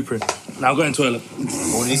MB Blueprint. Now go in toilet.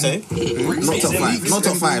 What did he say? Not top 5. Not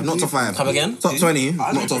top 5. Not top 5. Come again? Top 20.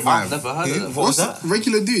 Not top 5. Never heard of What was that?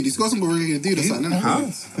 Regular dude. He's got some regular dude or something. Man, I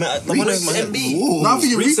went over my head. MB. No, I'm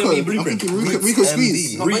thinking Reeks Rico. MB I'm Blueprint. thinking Rico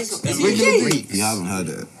Squeeze. Regular dude. You haven't heard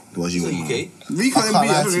it. Was you Is with it man? UK? Rico I can't lie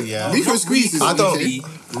to MB. you, yeah. Rico Squeeze is I don't- okay.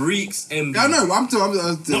 Reeks MB. I know. I'm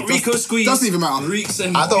Not Rico Squeeze. Doesn't even matter. Reeks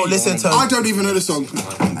MB. I don't listen to. I don't even know the song.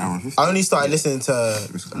 I only started listening to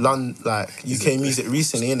UK music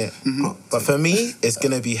recently, innit? But for me, it's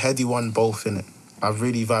gonna be Heady One both, innit? I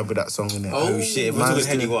really vibe with that song, innit? Oh shit, if we're talking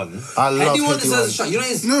Henny one. I love Anyone Heady deserves a One. shot. You know,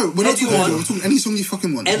 it's No, we're not talking. anyone. We're talking any song you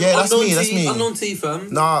fucking want. Yeah, that's me, that's me. Unknown T,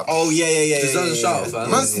 fam. Nah, Oh yeah. Deserves a shout, fam.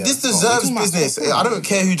 man, this deserves business. I don't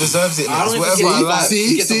care who deserves it. I It's don't whatever think I he like.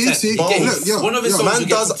 See. Look, yo, One of his yo, songs Man will get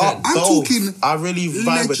does top 10. up I'm both. talking I really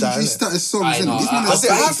vibe with that, legendary innit? status songs, I innit? know, These men Does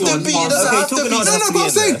it have to be? It doesn't Okay, have to talking be. about No, that. but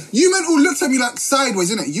I'm saying, you men all looked at me like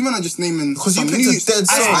sideways, innit? You men are just naming. Because you some picked a new- dead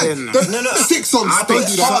song. No. 6 songs. I Don't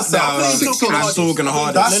picked do that. Shut Down. 6 songs. I'm talking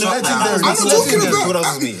hard. That's No, legendary. I'm not talking about. What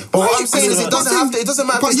else was me? But what I'm saying is it doesn't have to. It doesn't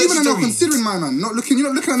matter. But if you it's men are not legendary. considering my man. You're not looking at I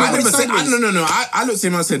nobody never said. sideways. No. I looked at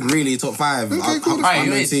him and said, really, top 5. Okay, cool. I'm Alright, gonna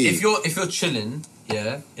anyways, see. if you're chilling,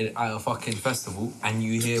 at a fucking festival and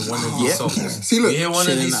you hear one of these songs, See, look, you hear one of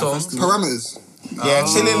chilling these at songs, Parameters. Yeah,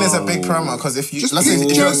 chilling is a big parameter because if you Just listen, pick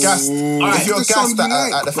if you're just- gassed, Alright, if you're the song gassed you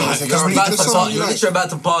like. at the thing, you're because about the to song pass. you You're like. literally about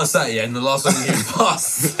to pass that, and the last one you hear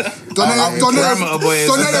pass. Parameter boys.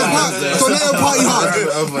 Tornado party hard.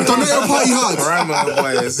 Tornado party hard. Parameter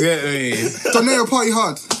boys, get me. Tornado party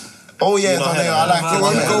hard. oh yeah, I like it. Go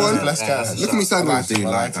on, go on. Bless guys. Look at me I sideways. do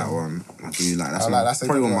like that one. I do like that's I like that's a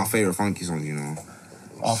probably good one of my one. favourite funky songs, you know.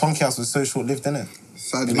 Oh, Funky House was so short lived, innit?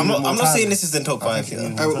 Sideways. I'm not time. saying this is in top 5.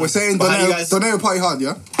 Yeah. We're saying But how do you guys- Tornado party hard,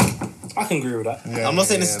 yeah? I can agree with that. I'm not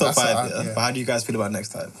saying this is top that's 5. it, But how do you guys feel about next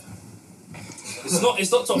time? It's not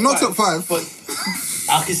top 5. Not top 5. But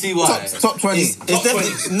I can see why. Top 20. It's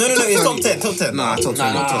definitely no. It's top 10. Top 10. Nah, top 20.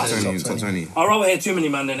 Nah, Top nah, 20. Top 20. I'd rather hear Too Many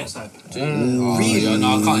Man than next time. Really?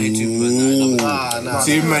 No, I can't hit you. Nah.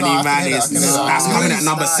 Too many I man can hear is that, I can hear that. that's coming at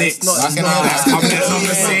number 6. That's coming at number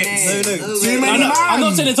 6. No. Too many man. I'm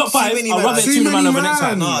not saying the top 5. many I'd man. rather hear Too Many Man over next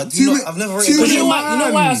time. Nah, I've never Too rated. You know, many you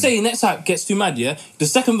know why I say next time gets too mad, yeah? The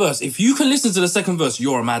second verse, if you can listen to the second verse,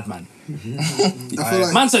 you're a madman. I feel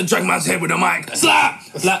like Man said, drag man's head with a mic. Slap!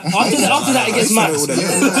 Like, after that, it gets mad. You know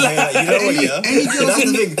what? Yeah. any girl That's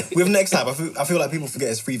can- the thing. With next time, I feel like people forget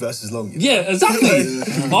it's 3 verses long. Yeah, exactly. After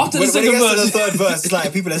the When it second gets to the verse, third verse, it's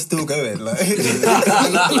like people are still going. Like,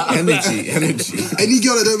 Energy. any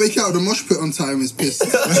girl that don't make it out of the mosh pit on time is pissed.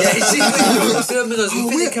 Yeah, you see because you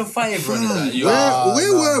think they can fight, bro.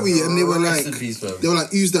 Where were we? And they were like, Rest in peace, bro. they were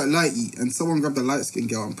like, use that lighty, and someone grabbed the light skin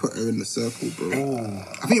girl and put her in the circle, bro.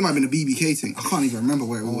 I think it might have been a BBK thing. I can't even remember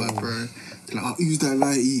where it was, bro. They're like, use that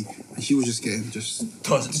lighty, and she was just getting just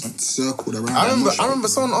circled around. I remember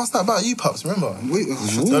someone asked that about you, Pups. Remember? Wait,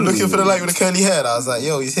 They're looking for the light with the curly hair. I was like,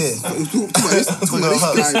 yo, he's here. Talk about this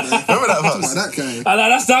guy, man. Remember that, Talk Pups? about that guy.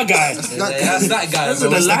 That's that guy. That's that guy. That's the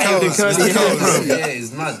light with the curly hair. Yeah,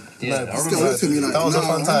 it's mad. Yeah, I Still remember. looked at me like, That was a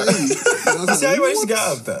fun time. See how you managed to get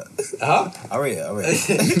out of that? Huh? I rate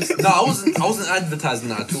it. No, I wasn't advertising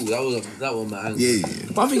that at all. That was my angle. Yeah.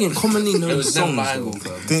 But I'm thinking commonly It known was never songs. my though. angle,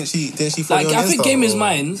 fam. Didn't she follow Like you on I think Insta, Game Is or-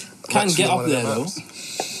 Mine can Actually get one up of there them though.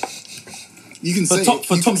 apps. You can For say top it.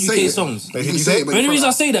 You can say UK it. songs. Wait, You who'd can you say say? it, The but only reason I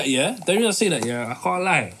it's say that, I can't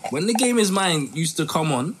lie. When the Game Is Mine used to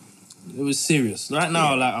come on, it was serious. Right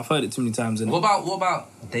now, like I've heard it too many times. And What about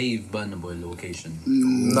Dave Burna Boy location?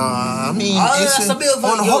 Nah, I mean, that's it's a bit of a-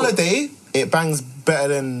 on yo. holiday, it bangs better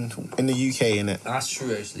than in the UK, innit? That's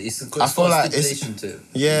true, actually. It's I got feel a like it's- stipulation to it.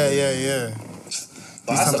 Yeah.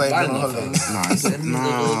 But that's a Sometimes banger, on fam. holiday. Nah, it's, Send me the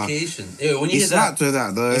nah. location. Yeah, when you He hear that, slapped with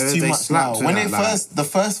that though. It's too They much slapped now. with When that, the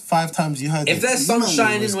first 5 times you heard if it, there's sun man,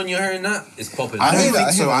 shining when you're hearing that, it's popping. I don't hear that, think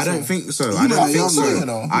I so. hear I that don't think so. You I man don't are think young, so. you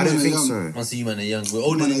know. I You don't man are think young. so. Once you man are young, we're You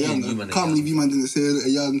older man are than you. young. You man are Can't young. believe you man didn't say a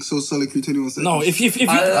young so solitary 21 seconds. no, if you,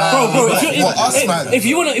 bro, What, us, man? if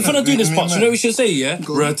you wanna do this Me, part, you man. know what we should say, yeah?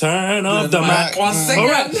 Go. Return of the Mac. One second. All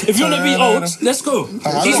right, if you wanna be old, let's go.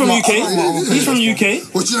 He's from UK. He's from UK.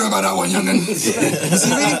 What you know about that one, youngin?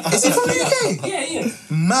 is he from the UK? Yeah.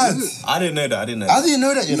 Mad. I didn't know that. I didn't know. I didn't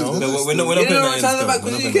know that, you know. We're not You putting know that in Return of the still. Mac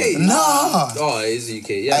We're was not putting UK? Nah. Oh, it is UK,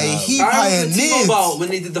 yeah. Hey, he I remember the pioneered. about when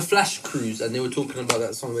they did the Flash Cruise and they were talking about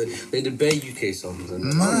that song. They did bare UK songs. And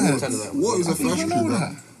Mad. Return of the Mac What is a I think flash you cruise? know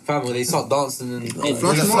that. Fam, when they start dancing and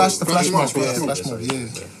Flash The mob. flash mob, yeah, Flash flash mob,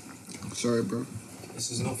 yeah. Sorry, bro.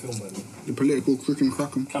 This is not film, man. The political crook and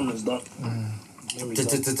crack 'em. Camera's done.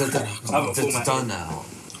 Done now.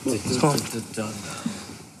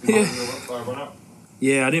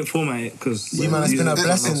 Yeah, I didn't format it because You man, it's been a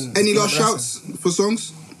blessing. Any last It's been a shouts for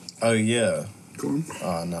songs? Oh yeah. Go on.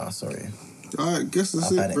 Oh no, sorry. Alright, guess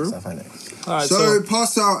that's it, bro. I find it. Alright, So,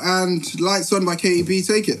 Pass Out and Lights On by KEB,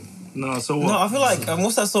 take it. no, so what? No, I feel like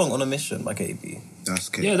what's that song On a Mission by KP? That's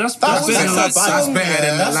good. Yeah, that's That was better. a That's sad That's song, better than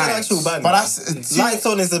yeah. the That's an Lights. actual band. But that's Lights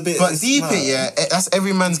On is a bit. But it's deep mad. it, yeah. That's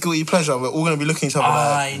every man's guilty pleasure. We're all gonna be looking at each other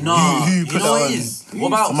I like, know. who You put know that what on? it is? What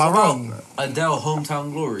about Am I wrong? Adele,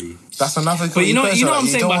 Hometown Glory? That's another guilty But you know pleasure. what I'm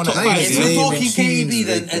that saying don't by wanna top name five, it. If we're talking Tunes, KEB,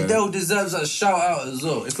 then big, Adele deserves a shout out as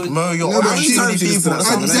well. If we're Mo, you're No, but always she- too many she people. just- That's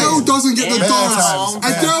what I'm Adele saying. doesn't get the Yeah. dance. Times,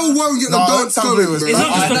 yeah. Adele won't get the No, dance Hometown going, Glory was bro. It's not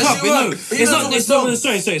just the That club. shit No, work. it's But you know not. the It's song. not.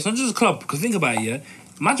 Sorry. It's not just a club. Because think about it, yeah.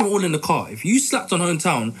 Imagine we're all in the car. If you slapped on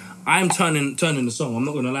Hometown, I'm turning the song. I'm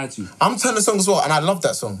not gonna lie to you. I'm turning the song as well, and I love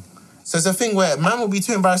that song. So it's a thing where man will be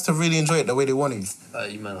too embarrassed to really enjoy it the way they want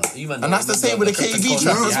to. You man, And that's the same with the KEB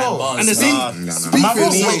track as well. And the same. Am I wrong?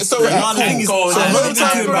 Wait, sorry. No, the thing is- So so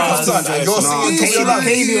Hometown Glory, and you're singing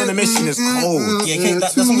KB on the Mission is cold. Yeah,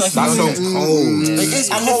 that song's That song's cold. It is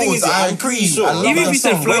And the thing cold. is, I'm pretty sure. I love Even if that you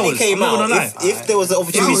said song. Flowers, When it came I'm not out, gonna lie. if there was the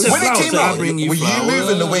If you opportunity. said When it Flowers, came I'll out, bring you were you flowers.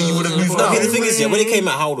 moving the way you would have moved Okay, now? the thing is, yeah, when it came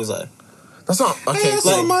out, how old was I? That's not okay. Like, So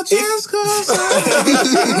if-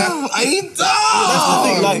 That's the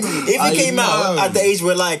thing. Like, if it came out at the age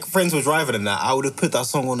where like friends were driving and that, I would have put that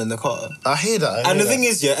song on in the car. I hear that. And the thing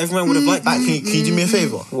is, yeah, everyone would have liked Like, that. can you do me a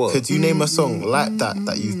favor? What? Could you name a song like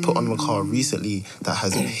that you've put on the car recently that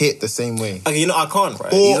has hit the same way? Okay, I can't,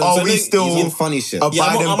 right? Or You know, are so we then- still He's in funny shit. Yeah,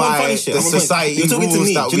 abiding I'm on by funny shit. the I'm on funny- society You're talking to rules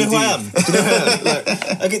me. that Do you know we who I do? am? Do you know who I am?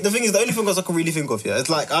 Like, okay, the thing is, the only thing I can really think of, yeah, it's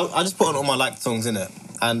like I just put on all my liked songs in it,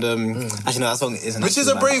 and actually no, that song isn't. Which is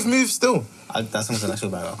a brave move still. That song's an actual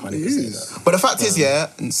bang. I can't even say that. But the fact is, yeah,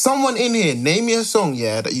 someone in here, name me a song,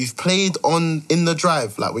 yeah, that you've played on in the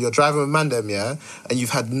drive, like when you're driving with Mandem, yeah, and you've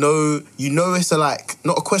had it's a like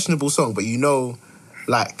not a questionable song, but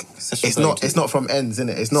like Session it's not 32. from ends,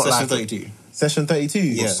 innit? It's not Session like 32. Session 32.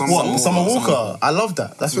 Yeah. What? Summer Walker. I love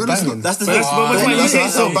that. That's Well, banging. That's the But thing. that's my That's UK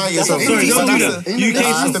a song. banging song. Sorry, don't do that. It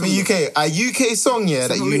has UK to be UK. A UK song, yeah,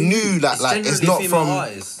 that you knew that like it's not from.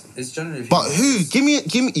 It's generally. But who? Give me.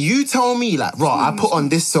 You tell me, like, right? I put on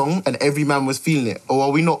this song and every man was feeling it, or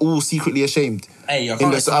are we not all secretly ashamed? Hey, you're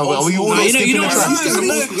In the, are we all Nah, not you know skipping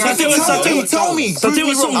the what? tracks? Tell me. So tell you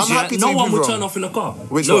what songs, I'm yeah, happy to no be one would wrong. turn off in the car.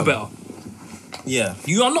 Which No one? better. Yeah.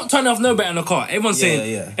 You are not turning off No Better in the car. Everyone's Yeah,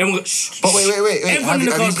 saying, yeah. everyone go, shh. But wait. Everyone in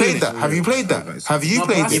the Have car you saying played that? Have you played that? Have you No,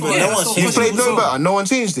 played but it? that's Yeah, not- that's that's You not played No questionable Better. No one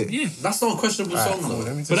changed it. Yeah. That's not a questionable song though.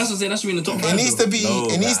 But that's what I'm saying. That should be in the top It five. needs to be.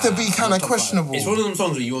 It needs to be kind of questionable. It's one of them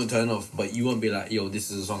songs where you won't turn off, but you won't be like, yo, this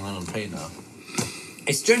is a song I don't play now.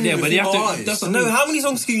 It's generally Yeah, but they have to. That's No, how many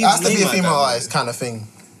songs can you It has to be name a like female that? artist kind of thing.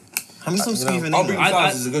 How many songs can you even I'll name? Bring Like?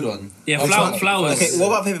 Flowers I- is a good one. Yeah, Which one? flowers. Okay, what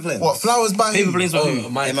about Paper Planes? What Flowers by Paper who? Planes by who?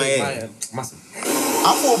 My MIA. massive.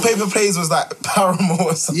 I thought Paper Planes was like Paramore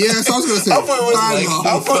or something. Yeah, so I was gonna say. I thought it was like.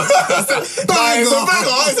 Banger.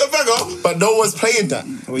 It's a banger. But no one's playing that.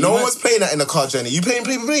 No one was playing that in the car journey. You playing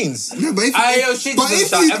Paper Planes? Yeah, but if shit,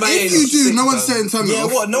 you do, no one's saying turn it Yeah,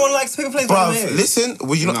 off. what? No one likes Paper Planes. Bruv, listen.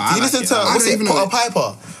 Well, you know, I you listen like to it. what's I it? don't even Put a know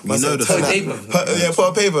Piper. Man said, the turn song. that. Put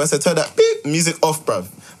a paper. I said, turn that beep music off, bruv.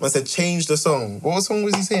 Man said, change the song. What song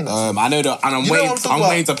was he saying? I know that, and You know what I'm I'm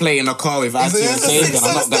waiting to play in the car with Ati and Sage, and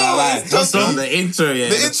I'm not gonna lie. Trust me. The intro, yeah.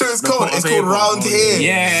 The intro is called. Put a It's paper. called Round Here.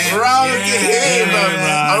 Yeah. Round Here,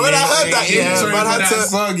 man. And when I heard that, intro man, to had that to.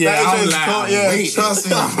 song, yeah, that I'm intro is like, called- yeah, wait. trust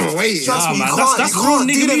me. Wait. Trust me, man, you that's can't real do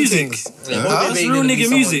nigga them music. things. That's real nigga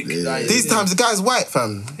music. These times, the guy's white,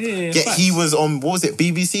 fam. Yeah, Yet he was on, what was it,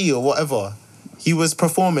 BBC or whatever. He was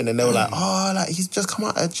performing and they were like, oh, like he's just come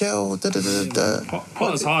out of jail. Da, da, da, da.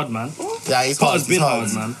 Potter's hard, man. Yeah, he's Potter's hard. been He's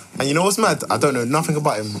hard, man. And you know what's mad? I don't know nothing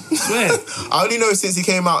about him. Swear. I only know since he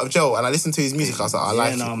came out of jail and I listened to his music. I was like, I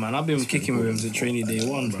like Yeah, it. no, man. I've been kicking with him since training day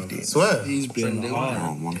one, bro. Swear. He's been hard.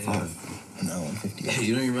 1-5. No, 150. Yeah,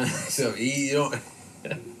 you know you man. So you don't.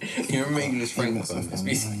 You remember English Frank? Was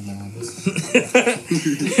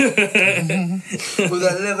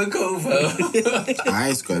that leather coat, bro? Alright,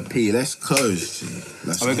 let's go P. Let's close.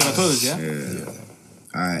 Are we gonna close, yeah?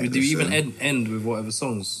 Alright. Do we even end with whatever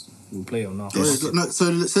songs we'll play on now? No,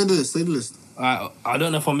 so say the list. I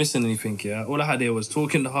don't know if I'm missing anything, yeah? All I had there was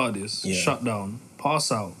Talking the Hardest, Shut Down,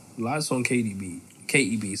 Pass Out, Lights on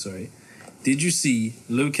KEB, sorry. Did you see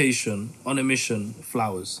Location, On a Mission,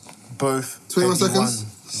 Flowers? Both. 21 seconds.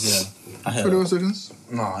 Yeah. I heard 21 that. seconds.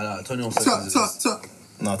 No, 21 Tuck, seconds. tuck, tuck.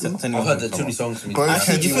 No, 10 I've heard that 20 songs from me. Both.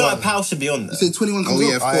 Actually, do you feel like Pal should be on there? You say 21 comes Oh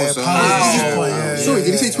yeah, off. of course. Sorry,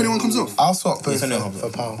 did you say 21 comes off? I'll swap both Yes, I know. for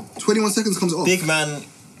Pal. 21 seconds comes off. Big man,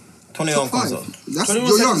 21 Top comes 5. off. That's, 21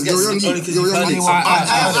 you're young. seconds You're gets young. only 'cause You're you've young. heard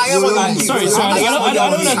it. Sorry, I don't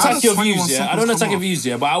want to attack your How does views, yeah? I don't want to attack your views,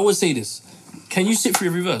 yeah? But I would say this. Can you sit through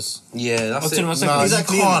every verse? Yeah, that's Or it. 21 No, seconds?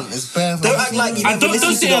 Exactly. you can't. It's bare. Don't act like you And never don't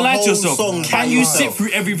listened say to it the like whole yourself. song. Can you sit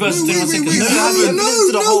through every verse in 21 seconds? You haven't listened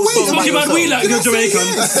to the whole song by Talking about we like Did I you're say Jamaican.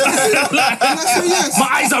 yes? Did I say yes? My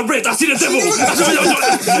eyes are red. I see the devil.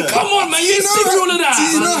 Come on, man. You ain't sit through all of that. Do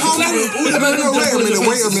you know how many? Wait a minute.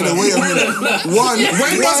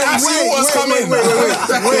 What's coming?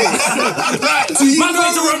 Wait. Do you Man,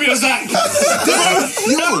 wait to know? Romeo Zach. Yo,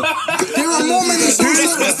 there are more men in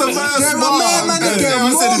social. There are more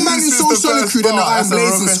men in social crew than the Iron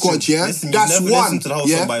Blazing squad. Yeah, Listen, you that's never one. listened to the whole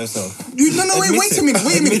Yeah. song by yourself. No, wait Admit a it. minute.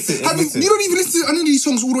 Admit it, admit it. You don't even listen to any of these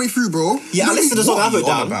songs all the way through, bro. Yeah, I listened to the song I have it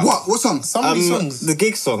down. What song? Some of these songs. The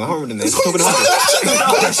gig song, I can't remember the name. It's called.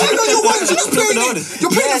 Actually, no, you're right. You're just playing it.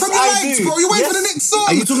 You're playing it from your Yes, I legs, do. bro. You're waiting Yes. for the next song.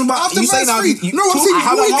 Are you talking about? After You saying verse how 3. you No, I'm saying how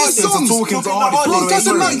all hard these is to songs. talking to Talking hard? about Bro, it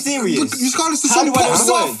doesn't Are matter. you serious? Regardless, the How song do I know pops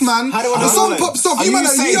the off, words? man. How do I know The the song words? pops off. Are You you man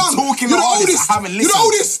are saying young. talking You're the hardest? oldest. I haven't You're the listened.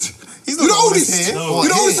 oldest. He's You're not the oldest. here. You're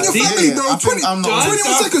the oldest in your family, bro. I think I'm not.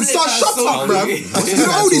 21 seconds. Start shut up, bruv. You're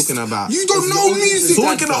the oldest. You don't know music.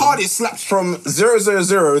 Talking the hardest slaps from 000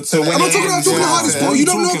 to when I'm not talking about talking the hardest, bro. You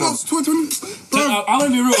don't know Talking about 20. Bro, I'm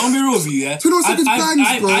gonna be real with you, yeah? 21 seconds bangs,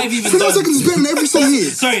 bro. I've even 21 done... seconds is better than every song here.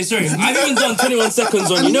 Sorry. I've even done 21 seconds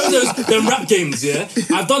on, you know those them rap games, yeah?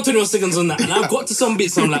 I've done 21 seconds on that, and I've got to some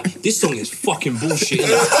bits, I'm like, this song is fucking bullshit.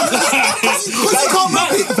 Because you can't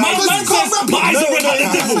rap it. Man Because you can't says, rap my eyes it. are red like the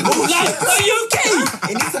devil. Like, are you okay?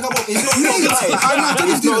 It needs to come up. It's not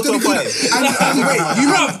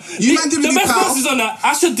You man didn't The do best Pal. verses on that,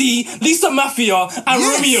 Asha D, Lisa Mafia, and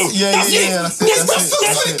Yes. Romeo. Yeah, That's it. that's it.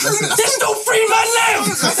 There's still 3 man left.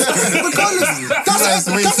 Regardless,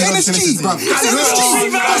 that's NSG, bro. That's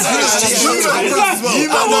NSG. That's NSG. You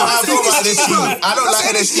might not have thought about NSG. I don't like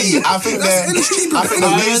NSG. I think the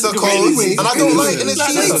lyrics are cold, and I don't like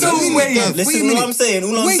NSG. Listen, all I'm saying,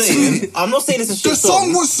 I'm not saying it's a shit The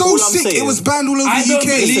song was so All I'm sick, saying- it was banned all over I the don't UK.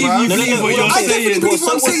 believe bro. you believe what you're I saying. definitely believe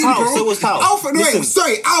what I'm So was saying, Pal, bro. so was Pal. Alpha, no, wait, Listen.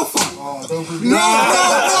 sorry, Alpha. No. Because you know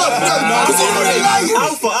they're lying.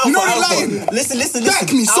 Alpha. You know they're lying. Listen.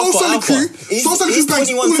 Back me, Soul Solid Crew. Soul Solid Crew bangs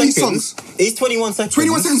all of these songs. It's 21 seconds.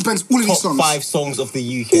 21 seconds bangs all of these Top songs. 5 songs of the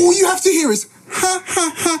UK. All you have to hear is ha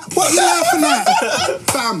ha ha. What you laughing at?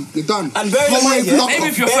 Bam, you're done. And bear in Long mind, wave block Maybe off.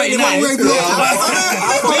 if you're Bear in 39. Long wave block off.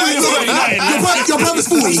 Your brother's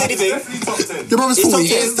 40. Your brother's 40.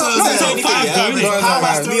 It's top 5, Pal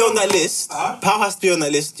has to be on that list. Pal has to be on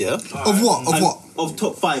that list, yeah? Of what? Of what? Of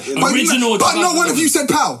top 5. But Original. But no one of you said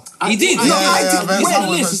Pal. He did. No, I did. It's on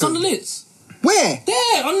the Wait, list. It's on the list. Where?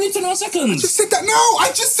 There, only 21 seconds. Just said that now.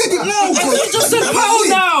 I just said it now. Bro. You just said pow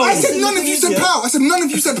now. I said none of you said pow. I said none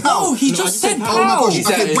of you said pow. No, he just said Oh my pow. gosh.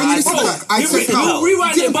 Okay, bring this back. I said pow. We'll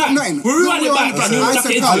rewind it back. We'll rewind it back. I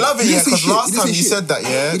said pow. I love it, yeah, He didn't say because shit. last He didn't time say you shit. said that,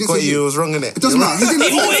 yeah, He didn't got say you, shit. was wrong in it. It doesn't matter. He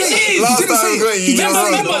It always is. didn't say it. He didn't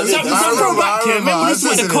say it. Remember, I throwback here. Remember this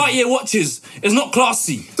when the remember. Cartier watches. It's not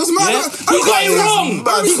classy. Doesn't matter. Yeah? He got it wrong. He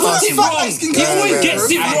got it wrong. He always gets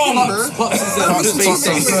it wrong.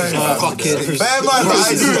 Bear man, but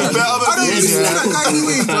I do. Bear I other don't views, listen to yeah. that guy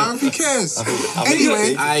anyway, bro. Who cares?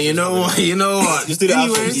 Anyway, You know what? Just do the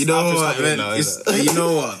Anyways, after- You know after what? stopping Man, now, it's, innit? you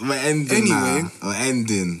know what? We're ending Anyway. now. We're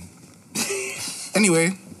ending.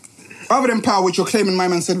 anyway. Other than power, which you're claiming my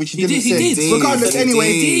man said, which he didn't say. did. Regardless, He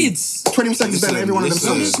anyway, did. 20 seconds better than every one of them Listen.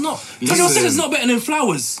 songs. It's not. 21 seconds is not better than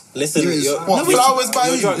Flowers. Listen, Yes. you're- What, No, flowers by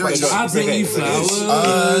you're you? drunk, You're right, you're drunk. I bring Okay, you okay. flowers.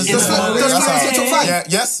 Does Flowers get top 5? Yeah,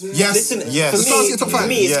 yes, Listen, yes. for The stars me, get top for five.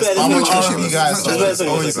 me, it's Yes, better I'm than an Manchester. R&B guy, Manchester. so Manchester.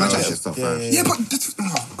 always Manchester. Yeah, but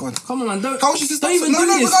oh god. Come on, man. Don't. How was you Don't even no, do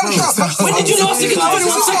no, this, regardless, bro. shut up. When did you last think it's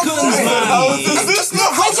 21 seconds, man? Just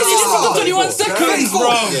not When did you just look at 21 seconds,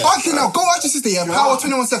 bro? Okay, now go ask your sister. Yeah, power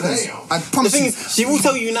 21 seconds. I The promise thing you. is, she will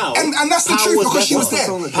tell you now. And that's the Power truth was because she was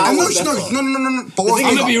better. there. Power I know was she knows. better. No. But The thing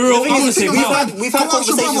I'm gonna be real. I'm gonna say we've power. had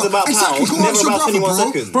conversations about power. Exactly, go Never ask your about brother, 21 bro.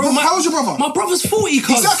 seconds. Bro, How was your brother? My brother's 40,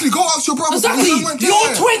 cuz. Exactly, go ask your brother. Exactly. You're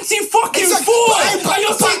 20 fucking Exactly. 4. But And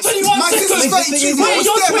you're saying 21 my sister's seconds. 32, Wait, man.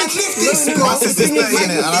 you're What's there, man? 20. Lift this, bro. My sister's 30 in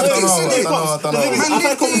it, and I don't know. The thing is, I've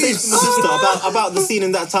had conversations with my sister about the scene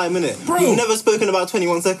in that time, innit? Bro. We've never spoken about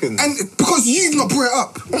 21 seconds. And because you've not brought it up.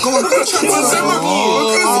 Go on, go chat to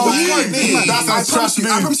her. That's a trash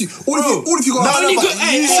I promise you. All of you got Only good.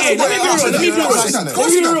 Hey, let me be real. Let me be real. Let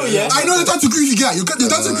me be real, yeah? I know you're done to groovy guy. You're done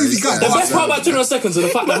to groovy guy. The best part about 21 seconds is the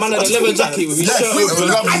fact that man had a leather jacket with his shirt over.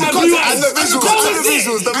 And blue eyes. The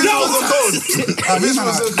visuals were cold.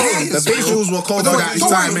 The visuals were cold for that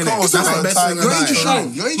time, innit? That's the best thing Your age is about it.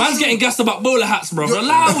 showing. Your age is Man's getting gassed about bowler hats, bro.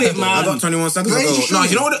 Allow it, I got man. 21 seconds Your age ago. is No, showing.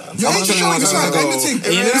 you know what? Your I got age is 21 showing. It's seconds like ago.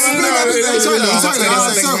 anything. You know,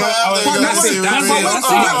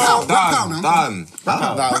 done.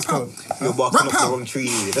 You're barking up the wrong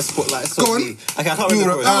tree. The spotlight is so Go on. big. Okay, I can't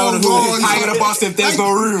remember. Oh, go on. I ain't a boss if there's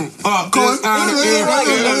no room. Go on.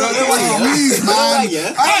 Move, man.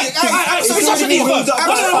 Hey, so Sasha needs first.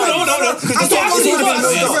 Hold on. Sasha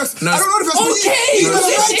needs first. I don't know the first one. Okay,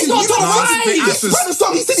 it's not top five. Spit the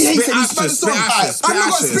song. He said he hates it. He spit the song. I'm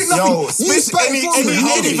not gonna spit nothing. Yo, You spit any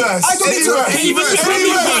verse. I don't need to. Any verse.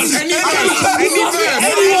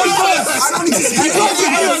 Anyone's verse. I don't need to spit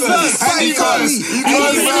Anyone's verse. Any verse.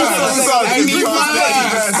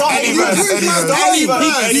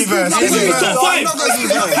 Top five.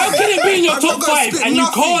 How can it be in your top five and you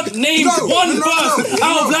can't name one verse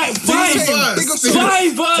out of like five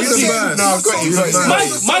verses? No, got you.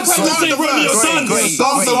 My time to say Romeo Sun.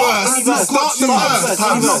 Start the verse. Start the verse.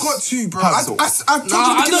 I've not got two, bro. I I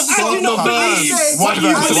do not believe what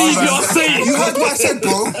you believe you're saying. You heard what I said,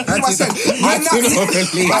 bro. You heard what I said. I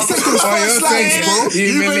said those first slides, bro.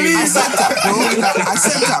 I said that, bro. I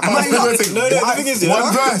said that. No, the thing is,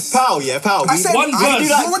 One verse. Pal, yeah, pal. I said One verse.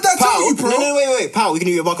 What would that tell you, bro? No, wait, pal. We can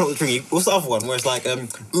do your barking up the tree. What's the other one where it's like, ooh,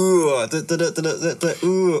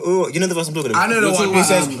 ooh. You know the verse I'm talking about? I know the one who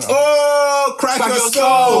says, "Oh, crack your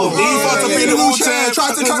skull." He fucked up in the wheelchair,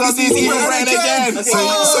 tried to track this easy and ran again. So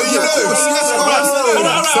you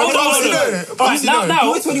Now,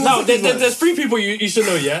 there's three people you should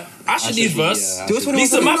know, yeah? Ashley's verse.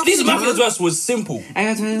 Lisa Mafia's verse was simple.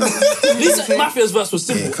 Lisa Mafia's verse was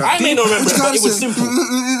simple. I may not remember it, but it was simple.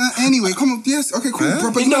 Anyway, come on. Yes, okay, cool.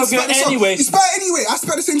 Bro, but you know, anyway. You spat anyway. I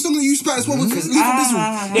spat the same song that you spat as well with Lethal Bizzle.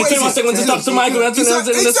 Yeah, 21 seconds to stop to Michael. Let's say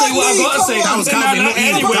what I gotta say. That was Calvin, not you.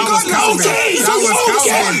 Anyway, That was Calvin. That was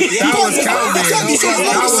Calvin. Calvin knows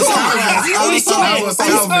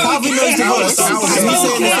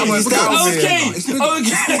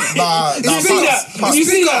the verse. You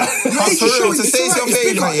see that? To say it's your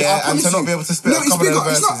favourite, yeah, and to not be able to spit a couple of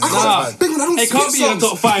verses. Big man, I don't It can't be your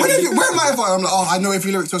top five. Where am I? I'm like, I know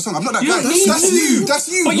every lyric to a song. I'm not that You guy. need That's to. you. That's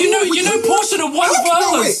you. But you know portion of one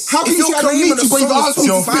verse. How can you say I don't need to bring the ask me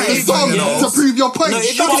to spit a song to prove your point? No, if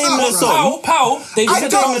Shut you can name up, a song. Pow, they I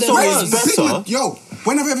said don't. that song verse. is better. Yo.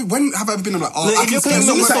 When have I ever been? I'm like, No, I if can you're spit a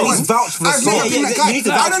claiming song. the song, vouch for the I've song. never been that guy. You need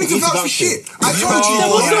to I don't need to vouch for shit. I told you.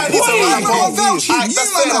 What's the point? I'm not vouching. You man That's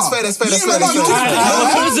fair.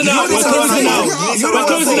 We're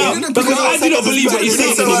closing out because I do not believe what he's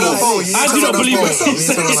saying anymore. I do not believe what he's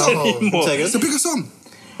saying anymore. It's a bigger song.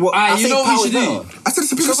 You know what we should do? I said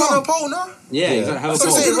it's a bigger song. Yeah, exactly.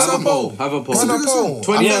 Have a poll. Have a poll. It's a bigger song.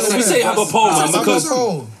 20 seconds. We say have a poll, man, because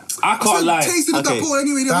I can't lie. Taste did that Okay, poll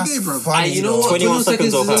anyway the other that's day, bro. funny, You know what? 21 seconds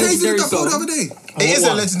is of a Taste did legendary that poll the song. other day. It is a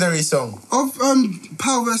What? legendary song. Of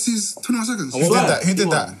Power versus 21 Seconds. Who did that? Who did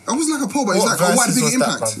that? It was like a poll, but it was What like a wide verses big was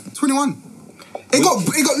that, impact. 21. It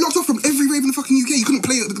got locked off from every rave in the fucking UK. You couldn't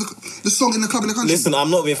play the song in the club in the country. Listen,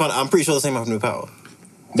 I'm not being funny. I'm pretty sure the same happened with Power.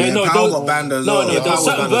 Yeah, Power got banned as well. No, there Power were certain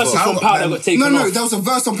got banned as verses well. from Power that got taken No, off. there was a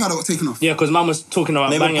verse on Power that got taken off. Yeah, because man was talking about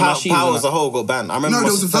Maybe banging machines. Power and as that. a whole got banned. I remember. No,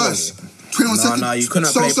 there was a verse. 21 No, Seconds. no, you couldn't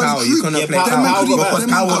Soul play Son Power. You Crew. couldn't Yeah, play Power Power got because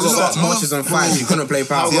banned. Power Them man got got marches and fights. You couldn't play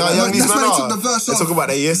Power. See how young these That's men why they are. took the verse They off. talk about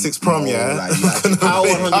their year 6 prom, yeah? Power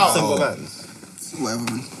 100% got banned. Whatever,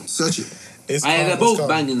 man. Search it. It's Aye, calm, they're it's both calm.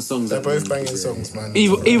 banging songs. They're at the both end. banging songs, man.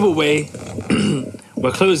 Either way,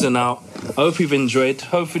 we're closing out. I hope you've enjoyed.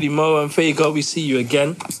 Hopefully, Mo and Fago, we see you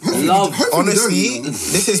again. Love. Honestly, don't, you know.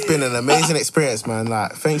 this has been an amazing experience, man.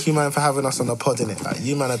 Like, thank you, man, for having us on the pod, innit? Like,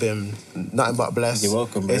 you, man, have been nothing but blessed. You're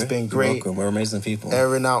welcome, bro. It's been You're great. welcome. We're amazing people.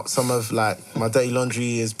 Airing out some of, like, my dirty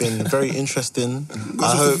laundry has been very interesting. I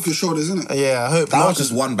Got hope, off your shoulders, innit? yeah, I hope That was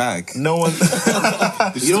just one bag. no one...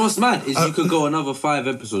 You know what's mad is you could go another 5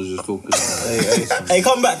 episodes just talking about it. Hey,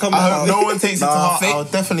 come back. I hope no one takes it to Nah, heart. fake- I'll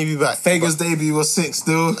definitely be back. Fager's debut was sick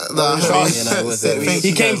still. Nah, Yeah, no, it was it. thank He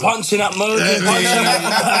you came guys. punching at Mo, punching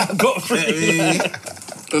at got free.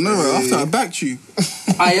 I know, after I backed you.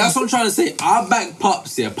 Aye, that's what I'm trying to say. I backed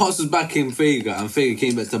Pops, yeah. Pops was backing Fager, and Fager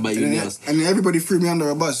came back to bite you in the ass. And then everybody threw me under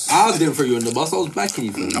a bus. I didn't throw you on the bus, I was backing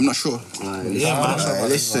you for it. I'm not sure.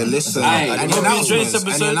 Listen. Aye, Any you announcements? enjoyed this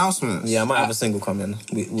Any episode? announcements? Yeah, I might have a single coming.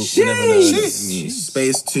 We never know.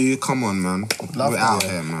 Space 2, come on, man. We're out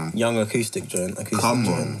here, man. Young acoustic joint. Come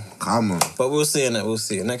on. But we'll see in it. We'll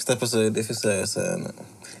see. Next episode, if it's there, it's there. Innit?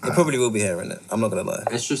 It probably will be here in it. I'm not gonna lie.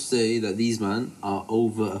 Let's just say that these man are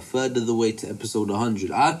over a third of the way to episode 100.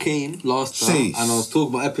 I came last time Jeez. and I was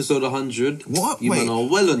talking about episode 100. What? You Wait. man are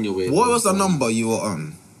well on your way. What was the number you were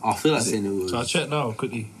on? I feel like saying it was So I'll check now,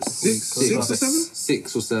 quickly. 6 or 7?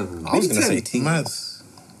 6 or 7. I was gonna 10. say T. Mad.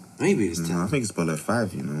 Maybe it's 10. No, I think it's below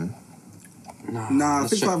 5, you know. Nah, I let's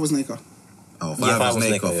think check. 5 was Naker. Oh, 5 Yeah, five was was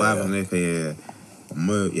Naker. Naker, 5 yeah. was Naker,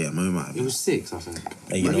 yeah. Mo might have It been. was 6, I think.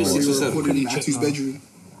 Hey, you know Maybe what? 6 or We were 7. recording in Check Atu's now. bedroom.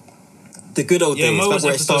 The good old Yeah, days. Mo That's was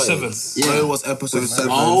where it episode started. 7. Yeah. Mo was episode 7.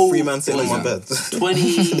 Oh, 3 man sitting on my bed.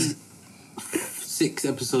 26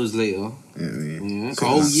 episodes later. Yeah. Yeah. A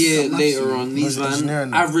whole year That's later on, these Most man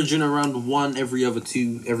engineering. averaging around 1 every other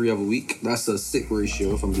week. That's a sick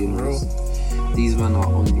ratio, if I'm being honest. These man are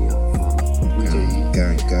on the up, fam. Let me tell you.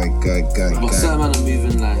 Gang. But certain man are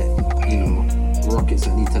moving like, you know, rockets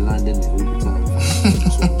that need to land in it all the time.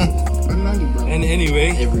 That's what I'm saying. And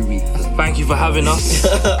anyway, Every week. thank you for having us.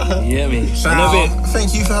 Yeah, me. Shout In a bit. out.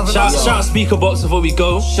 Thank you for having Shout us. out Speaker Box before we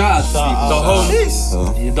go. Shout out to people. The home. Peace.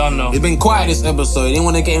 You don't know. It's been quiet this episode. Didn't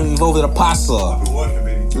want to get involved with the pasta. Alright,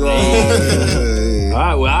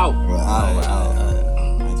 we're out. Wow.